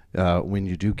when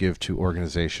you do give to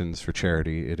organizations for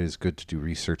charity, it is good to do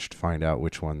research to find out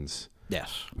which ones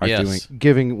Yes. are Yes.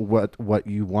 giving what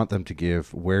you want them to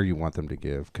give, where you want them to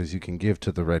give, because you can give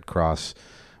to the Red Cross,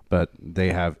 but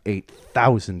they have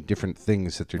 8,000 different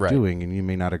things that they're Right. doing, and you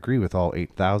may not agree with all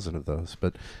 8,000 of those.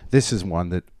 But this is one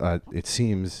that it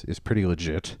seems is pretty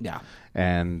legit. Yeah.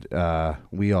 And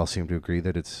we all seem to agree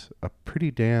that it's a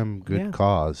pretty damn good Yeah.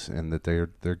 cause, and that they're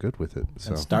good with it.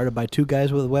 So And started by two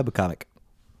guys with a webcomic.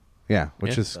 yeah,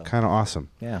 which Yeah. is kind of awesome.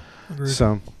 Yeah.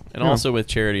 So and also with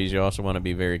charities, you also want to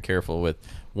be very careful with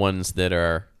ones that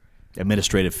are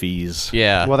Administrative fees.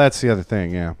 yeah. well, that's the other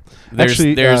thing. Yeah, There's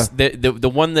actually,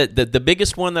 the one that the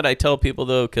biggest one that I tell people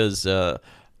though, because I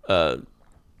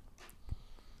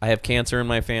have cancer in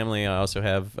my family. I also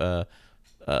have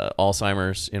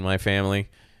Alzheimer's in my family,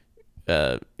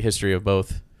 history of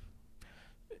both,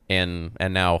 and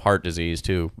now heart disease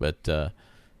too. But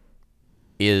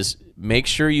is make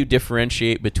sure you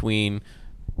differentiate between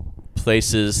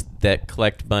places that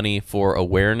collect money for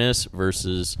awareness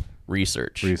versus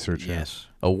research. research. yeah. Yes.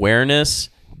 Awareness,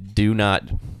 do not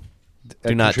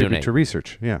Contribute donate. to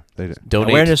research. Yeah, they do. Donate.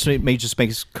 Awareness may just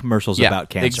make commercials Yeah, about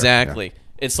cancer. exactly.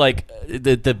 It's like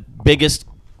the biggest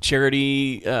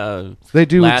charity They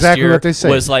do last exactly year what they say.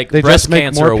 was like They breast just make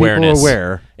cancer more people awareness.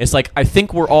 aware. It's like I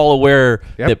think we're all aware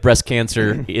Yep. that breast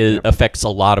cancer affects a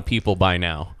lot of people by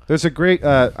now. There's a great.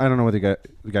 I don't know whether you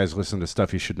guys listen to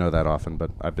Stuff You Should Know that often,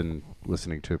 but I've been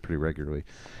listening to it pretty regularly.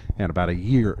 And about a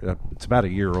year, it's about a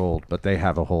year old, but they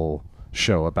have a whole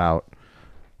show about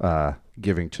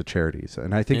giving to charities,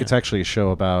 and I think Yeah. it's actually a show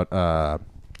about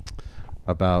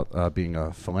being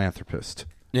a philanthropist.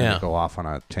 And Yeah. they go off on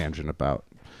a tangent about.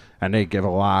 And they give a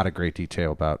lot of great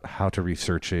detail about how to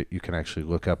research it. You can actually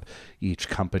look up each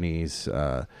company's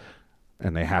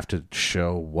and they have to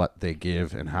show what they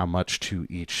give and how much to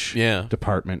each Yeah.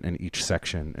 department and each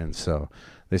section. And so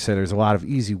they say there's a lot of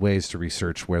easy ways to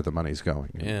research where the money's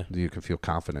going. Yeah. You can feel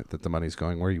confident that the money's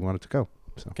going where you want it to go.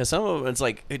 So Because some of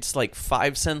them, it's like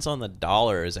 5 cents on the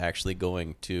dollar is actually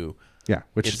going to. yeah,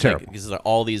 which is It's terrible. like, because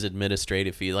all these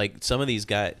administrative fees, like some of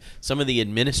the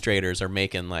administrators are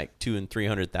making like $200,000 and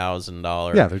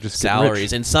 $300,000 Yeah, they're just getting salaries,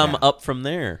 rich. and some up from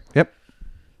there. Yep.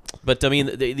 But I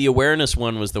mean, the awareness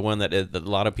one was the one that a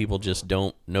lot of people just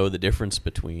don't know the difference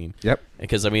between. Yep.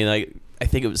 Because I mean, I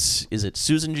think is it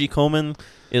Susan G. Komen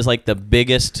is like the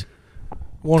biggest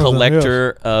One of them,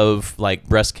 collector of like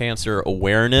breast cancer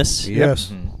awareness.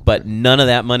 Yes. But none of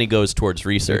that money goes towards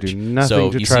research. do nothing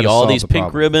So to you try see to all solve these the pink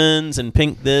problem. ribbons and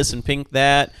pink this and pink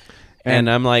that, and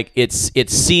I'm like, it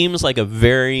seems like a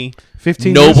very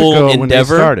 15 noble years ago when they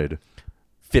endeavor. started.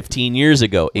 15 years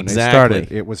ago, When exactly. they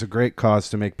started, it was a great cause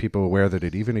to make people aware that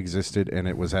it even existed and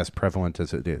it was as prevalent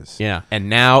as it is. Yeah, and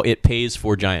now it pays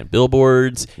for giant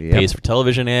billboards, Yep. pays for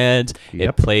television ads,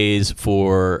 Yep. it pays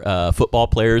for football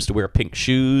players to wear pink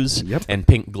shoes Yep. and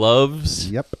pink gloves.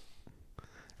 Yep.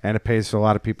 And it pays for a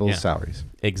lot of people's Yeah. salaries.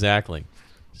 Exactly.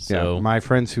 So Yeah, my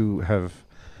friends who have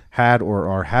had or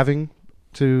are having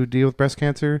to deal with breast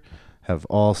cancer have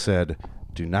all said,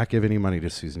 do not give any money to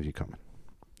Susan G. Komen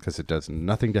because it does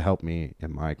nothing to help me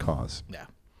in my cause. Yeah.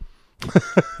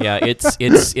 yeah,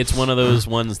 it's one of those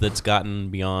ones that's gotten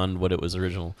beyond what it was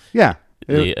original. Yeah.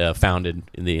 Founded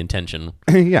in the intention.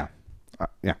 Yeah.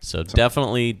 Yeah. So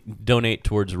definitely donate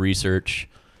towards research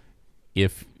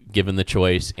if given the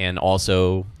choice, and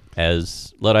also,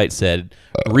 as Luddite said,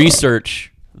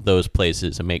 research those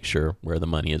places and make sure where the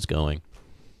money is going.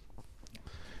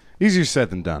 Easier said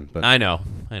than done, but I know.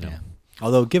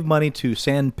 Although give money to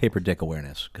Sandpaper Dick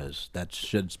awareness, because that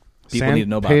should people need to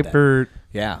know about that. Sandpaper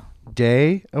Yeah.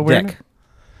 Day awareness? Dick.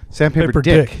 Sandpaper Paper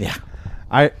Dick. Dick. Yeah.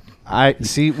 I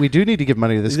see. We do need to give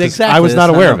money to this. 'Cause Exactly, I was not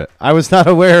that's aware not- of it. I was not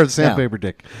aware of Sandpaper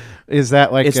Dick. Is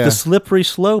that like It's the slippery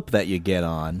slope that you get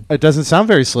on. It doesn't sound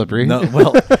very slippery. No,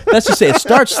 well, let's just say it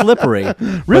starts slippery.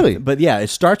 Really? But yeah, it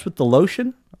starts with the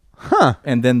lotion. Huh.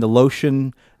 And then the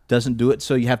lotion doesn't do it,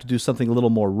 so you have to do something a little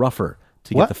more rougher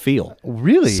to What? get the feel.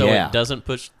 Really? So Yeah. it doesn't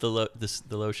push the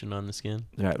lotion on the skin.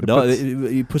 Right. No,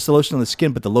 it puts the lotion on the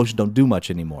skin, but the lotion don't do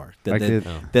much anymore. Then, Like then, it-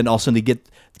 then all of a sudden you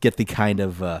get the kind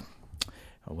of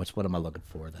what am I looking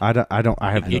for? Then?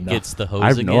 I have It gets the hose I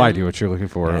have again. no idea what you're looking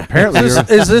for. Apparently,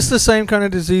 Is this the same kind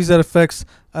of disease that affects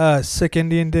sick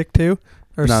Indian dick too,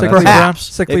 or No, sickly that's- brown,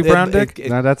 sickly brown dick?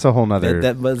 no, that's a whole nother.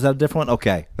 Was that a different one?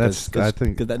 Okay. That's- 'Cause- I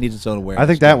think- 'cause that needs its own awareness. I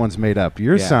think that one's made up.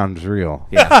 Yours Yeah. sounds real.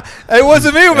 Yeah. It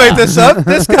wasn't me who made this up.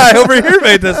 This guy over here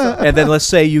made this up. And then let's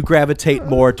say you gravitate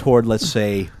more toward, let's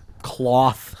say,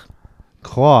 cloth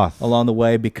Cloth. along the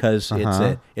way because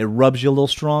it rubs you a little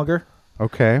stronger.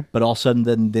 Okay, But all of a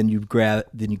sudden, then you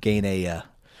gain a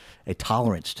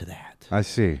tolerance to that, I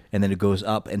see. and then it goes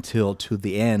up until to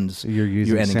the ends. You're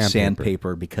using ending sandpaper.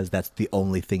 sandpaper because that's the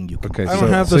only thing you can. Okay, I so-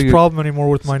 don't have so this you- problem anymore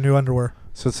with my new underwear.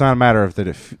 So it's not a matter of that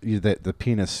that the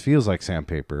penis feels like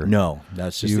sandpaper. No,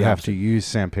 that's just you the have opposite. to use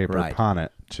sandpaper Right. upon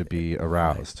it to be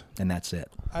aroused. and that's it.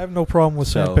 I have no problem with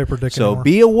sandpaper dick so anymore.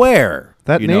 be aware.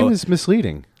 That you name know, is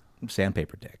misleading.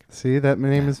 sandpaper dick. See, that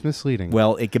name is misleading.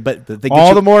 Well, it could, but they get all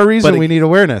you- the more reason but it- we need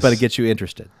awareness. But it gets you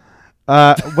interested.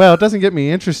 Well, it doesn't get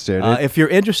me interested. If you're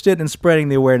interested in spreading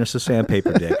the awareness of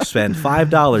sandpaper dick, spend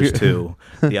 $5 to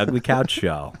the Ugly Couch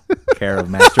Show, care of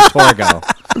Master Torgo.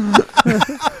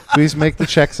 Please make the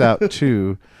checks out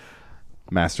to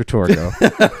Master Torgo.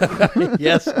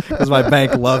 Yes, because my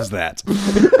bank loves that.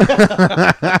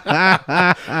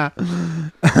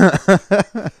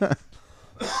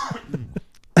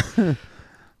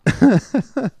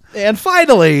 And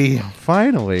finally,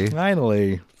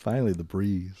 Finally, the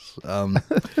breeze.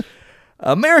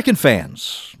 American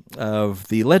fans of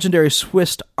the legendary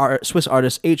Swiss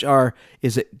artist H.R.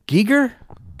 Is it Giger?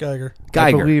 Geiger. I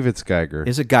Geiger. believe it's Geiger.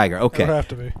 Is it Geiger? It Okay. would have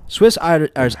to be. Swiss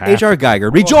artist have H.R. Geiger.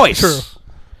 Rejoice!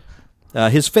 true.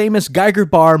 His famous Geiger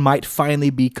bar might finally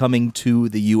be coming to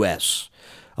the U.S.,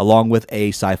 along with a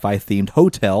sci-fi themed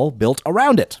hotel built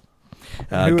around it.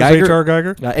 Who is H.R.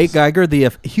 Geiger? H. Geiger, the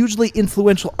hugely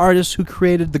influential artist who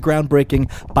created the groundbreaking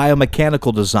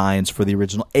biomechanical designs for the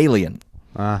original Alien,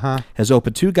 has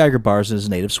opened 2 Geiger bars in his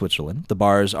native Switzerland. The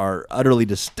bars are utterly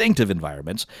distinctive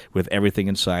environments, with everything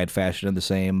inside fashioned in the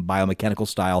same biomechanical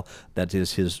style that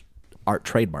is his art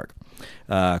trademark.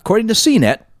 According to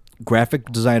CNET,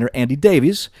 graphic designer Andy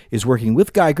Davies is working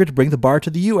with Geiger to bring the bar to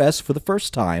the U.S. for the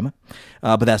first time.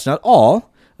 But that's not all.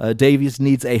 Davies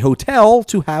needs a hotel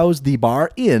to house the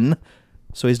bar in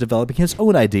So he's developing his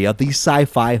own idea, the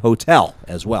Sci-Fi Hotel,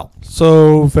 as well.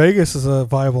 So Vegas is a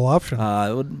viable option.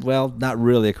 Well, not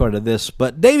really, according to this.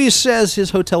 But Davies says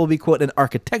his hotel will be, quote, an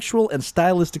architectural and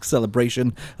stylistic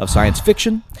celebration of science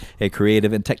fiction, a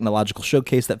creative and technological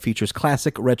showcase that features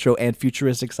classic, retro, and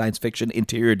futuristic science fiction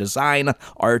interior design,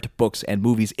 art, books, and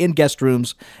movies in guest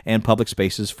rooms and public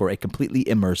spaces for a completely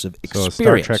immersive So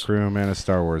experience. a Star Trek room and a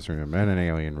Star Wars room and an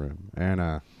alien room and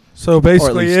a... So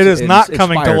basically, least it is it's not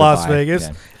coming to inspired Las by, Vegas.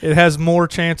 yeah. It has more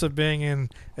chance of being in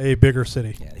a bigger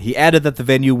city. He added that the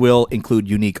venue will include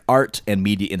unique art and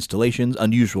media installations,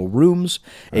 unusual rooms,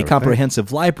 a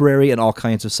comprehensive library, and all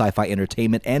kinds of sci-fi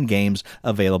entertainment and games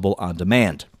available on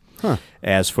demand.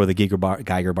 As for the Geiger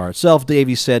Bar itself,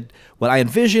 Davies said, "What I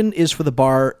envision is for the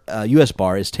bar, U.S.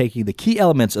 bar, is taking the key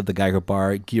elements of the Geiger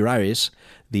Bar, Giraris,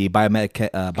 the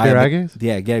biomedic... Giraris?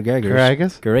 Yeah,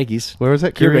 Giraris? Giraris. Where was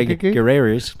that? Giraris.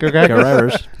 Giraris?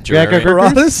 Giraris.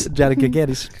 Gagagiris? Johnny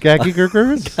Gagatis.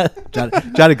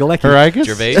 Gagigiris? Johnny Galecki. Haragus?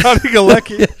 Gervais. Johnny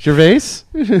Galecki. Gervais?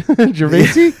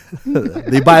 Gervaisi?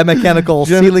 The biomechanical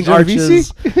ceiling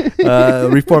Genovese?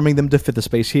 arches, reforming them to fit the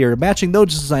space here, matching those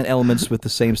design elements with the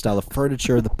same style of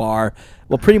furniture, the bar,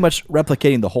 well, pretty much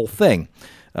replicating the whole thing.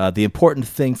 The important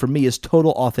thing for me is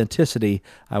total authenticity.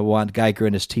 I want Geiger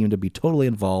and his team to be totally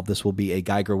involved. This will be a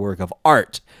Geiger work of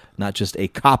art, not just a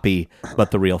copy,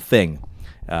 but the real thing.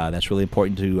 That's really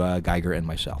important to Geiger and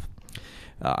myself."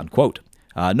 Unquote.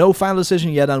 No final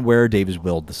decision yet on where Davies will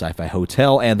build the Sci-Fi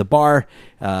Hotel and the bar,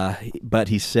 but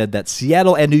he said that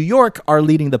Seattle and New York are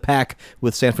leading the pack,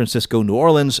 with San Francisco, New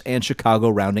Orleans, and Chicago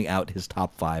rounding out his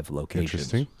top 5 locations.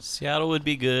 Interesting. Seattle would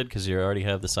be good because you already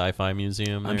have the Sci-Fi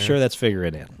Museum there. I'm sure that's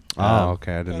figuring in. Oh,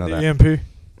 okay. I didn't know The that. EMP.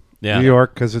 Yeah. New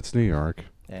York, because it's New York.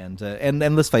 And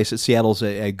let's face it, Seattle's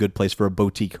a good place for a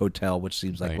boutique hotel, which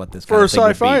seems like Right. what this For kind a of thing would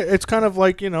sci-fi, be. it's kind of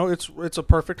like, it's a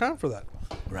perfect time for that.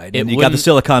 Right. It And you got the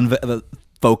wouldn't- Silicon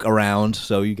folk around,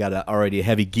 so you got already a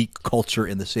heavy geek culture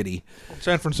in the city.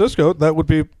 San Francisco, that would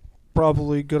be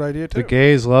probably a good idea, too. The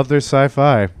gays love their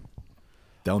sci-fi.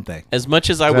 Don't they? As much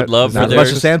as I Is would that- love is for Not that as their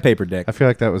much as sandpaper dick. I feel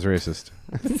like that was racist.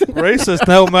 Racist,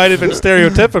 no, might have been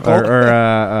stereotypical. or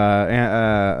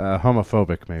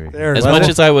homophobic, maybe. There, As well, much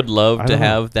as I would love I to don't know.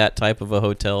 have that type of a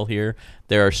hotel here,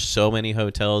 there are so many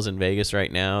hotels in Vegas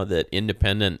right now that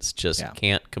independents just Yeah.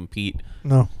 can't compete.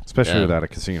 No. Especially Yeah. without a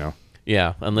casino.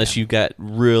 Yeah, unless you got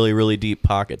really, really deep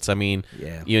pockets. I mean,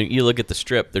 Yeah. you look at the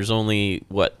Strip. There's only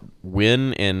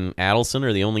Wynn and Adelson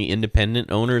are the only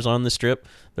independent owners on the Strip.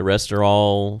 The rest are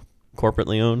all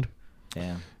corporately owned.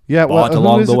 Yeah. Yeah, well, Bought who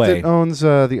along is the it way. that owns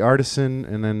the Artisan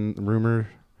and then Rumor?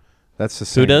 That's the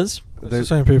same. Who does? It's the There's-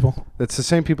 same people. It's the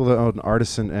same people that own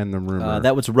Artisan and the Rumor.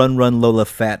 That was Run Lola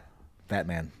Fat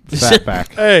Man. Fatback.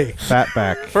 Hey,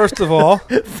 Fatback. first of all,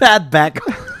 Fatback.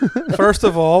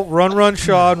 Run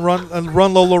Shaw and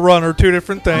Run Lola Run are two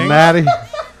different things.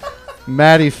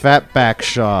 Maddie Fatback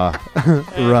Shaw.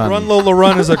 Run Lola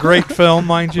Run is a great film,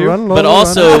 mind you. Run, But Lola,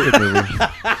 also- Run is a good movie.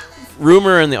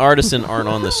 Rumor and the Artisan aren't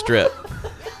on the Strip,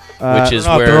 which is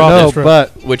They're not, where they're off no, the Strip.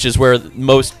 but which is where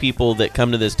most people that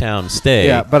come to this town stay.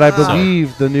 yeah, but I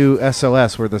believe the new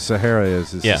SLS where the Sahara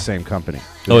is Yeah. the same company.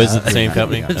 Oh, is it the same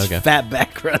company? It's Okay.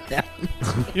 Fatback Run.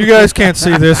 You guys can't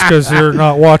see this because you're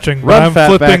not watching, but Run, I'm Fatback,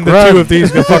 flipping the run. two of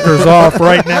these fuckers off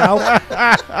right now.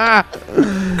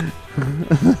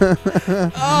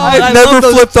 I've never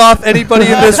flipped off anybody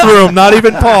in this room, not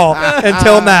even Paul,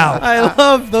 until now. I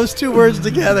love those two words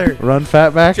together. Run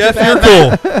Fatback. Jeff, you're cool.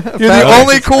 You're the Fatback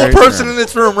only is cool great person term. in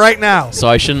this room right now. So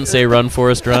I shouldn't say "Run,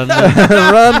 Forrest, Run."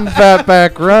 Run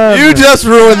Fatback, run. You just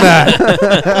ruined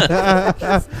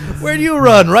that. Where do you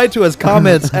run? Write to us.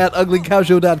 Comments at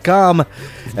uglycowshow.com.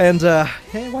 And,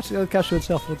 hey, watch the Ugly Cow Show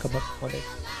itself. It'll come up one day.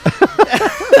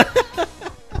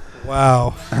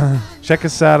 Wow. Check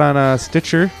us out on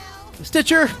Stitcher.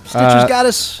 Stitcher's Uh, got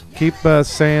us. Keep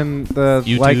saying the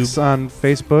YouTube. likes on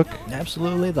Facebook.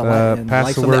 Absolutely. The and pass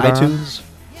likes the on the word on. iTunes.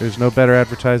 There's no better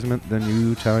advertisement than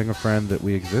you telling a friend that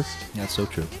we exist That's so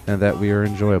true. and that we are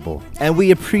enjoyable. And we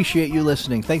appreciate you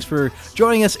listening. Thanks for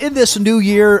joining us in this new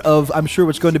year of, I'm sure,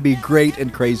 what's going to be great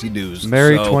and crazy news.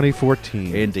 Merry So,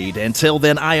 2014. Indeed. Until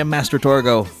then, I am Master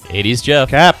Torgo. 80s Jeff.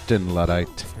 Captain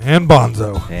Luddite. And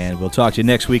Bonzo. And we'll talk to you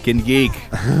next week in Geek.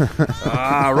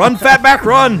 Run, Fatback,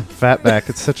 run! Fatback,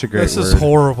 it's such a great This word. is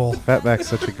horrible. Fatback's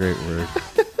such a great word.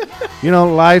 You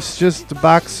know, life's just a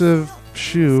box of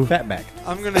shoe. Fatback.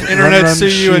 I'm going to internet Run,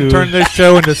 see you and shoe. turn this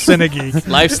show into Cinegeek.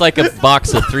 Life's like a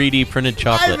box of 3D printed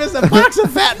chocolate. a box of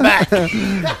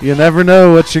Fatback. You never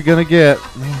know what you're going to get.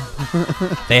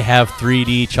 They have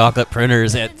 3D chocolate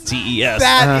printers at CES.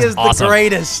 That is the Awesome.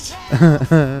 greatest.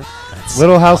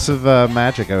 Little House of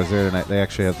Magic. I was there tonight. They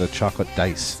actually have the chocolate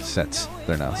dice sets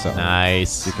there now. So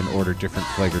Nice. you can order different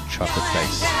flavored chocolate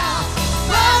dice.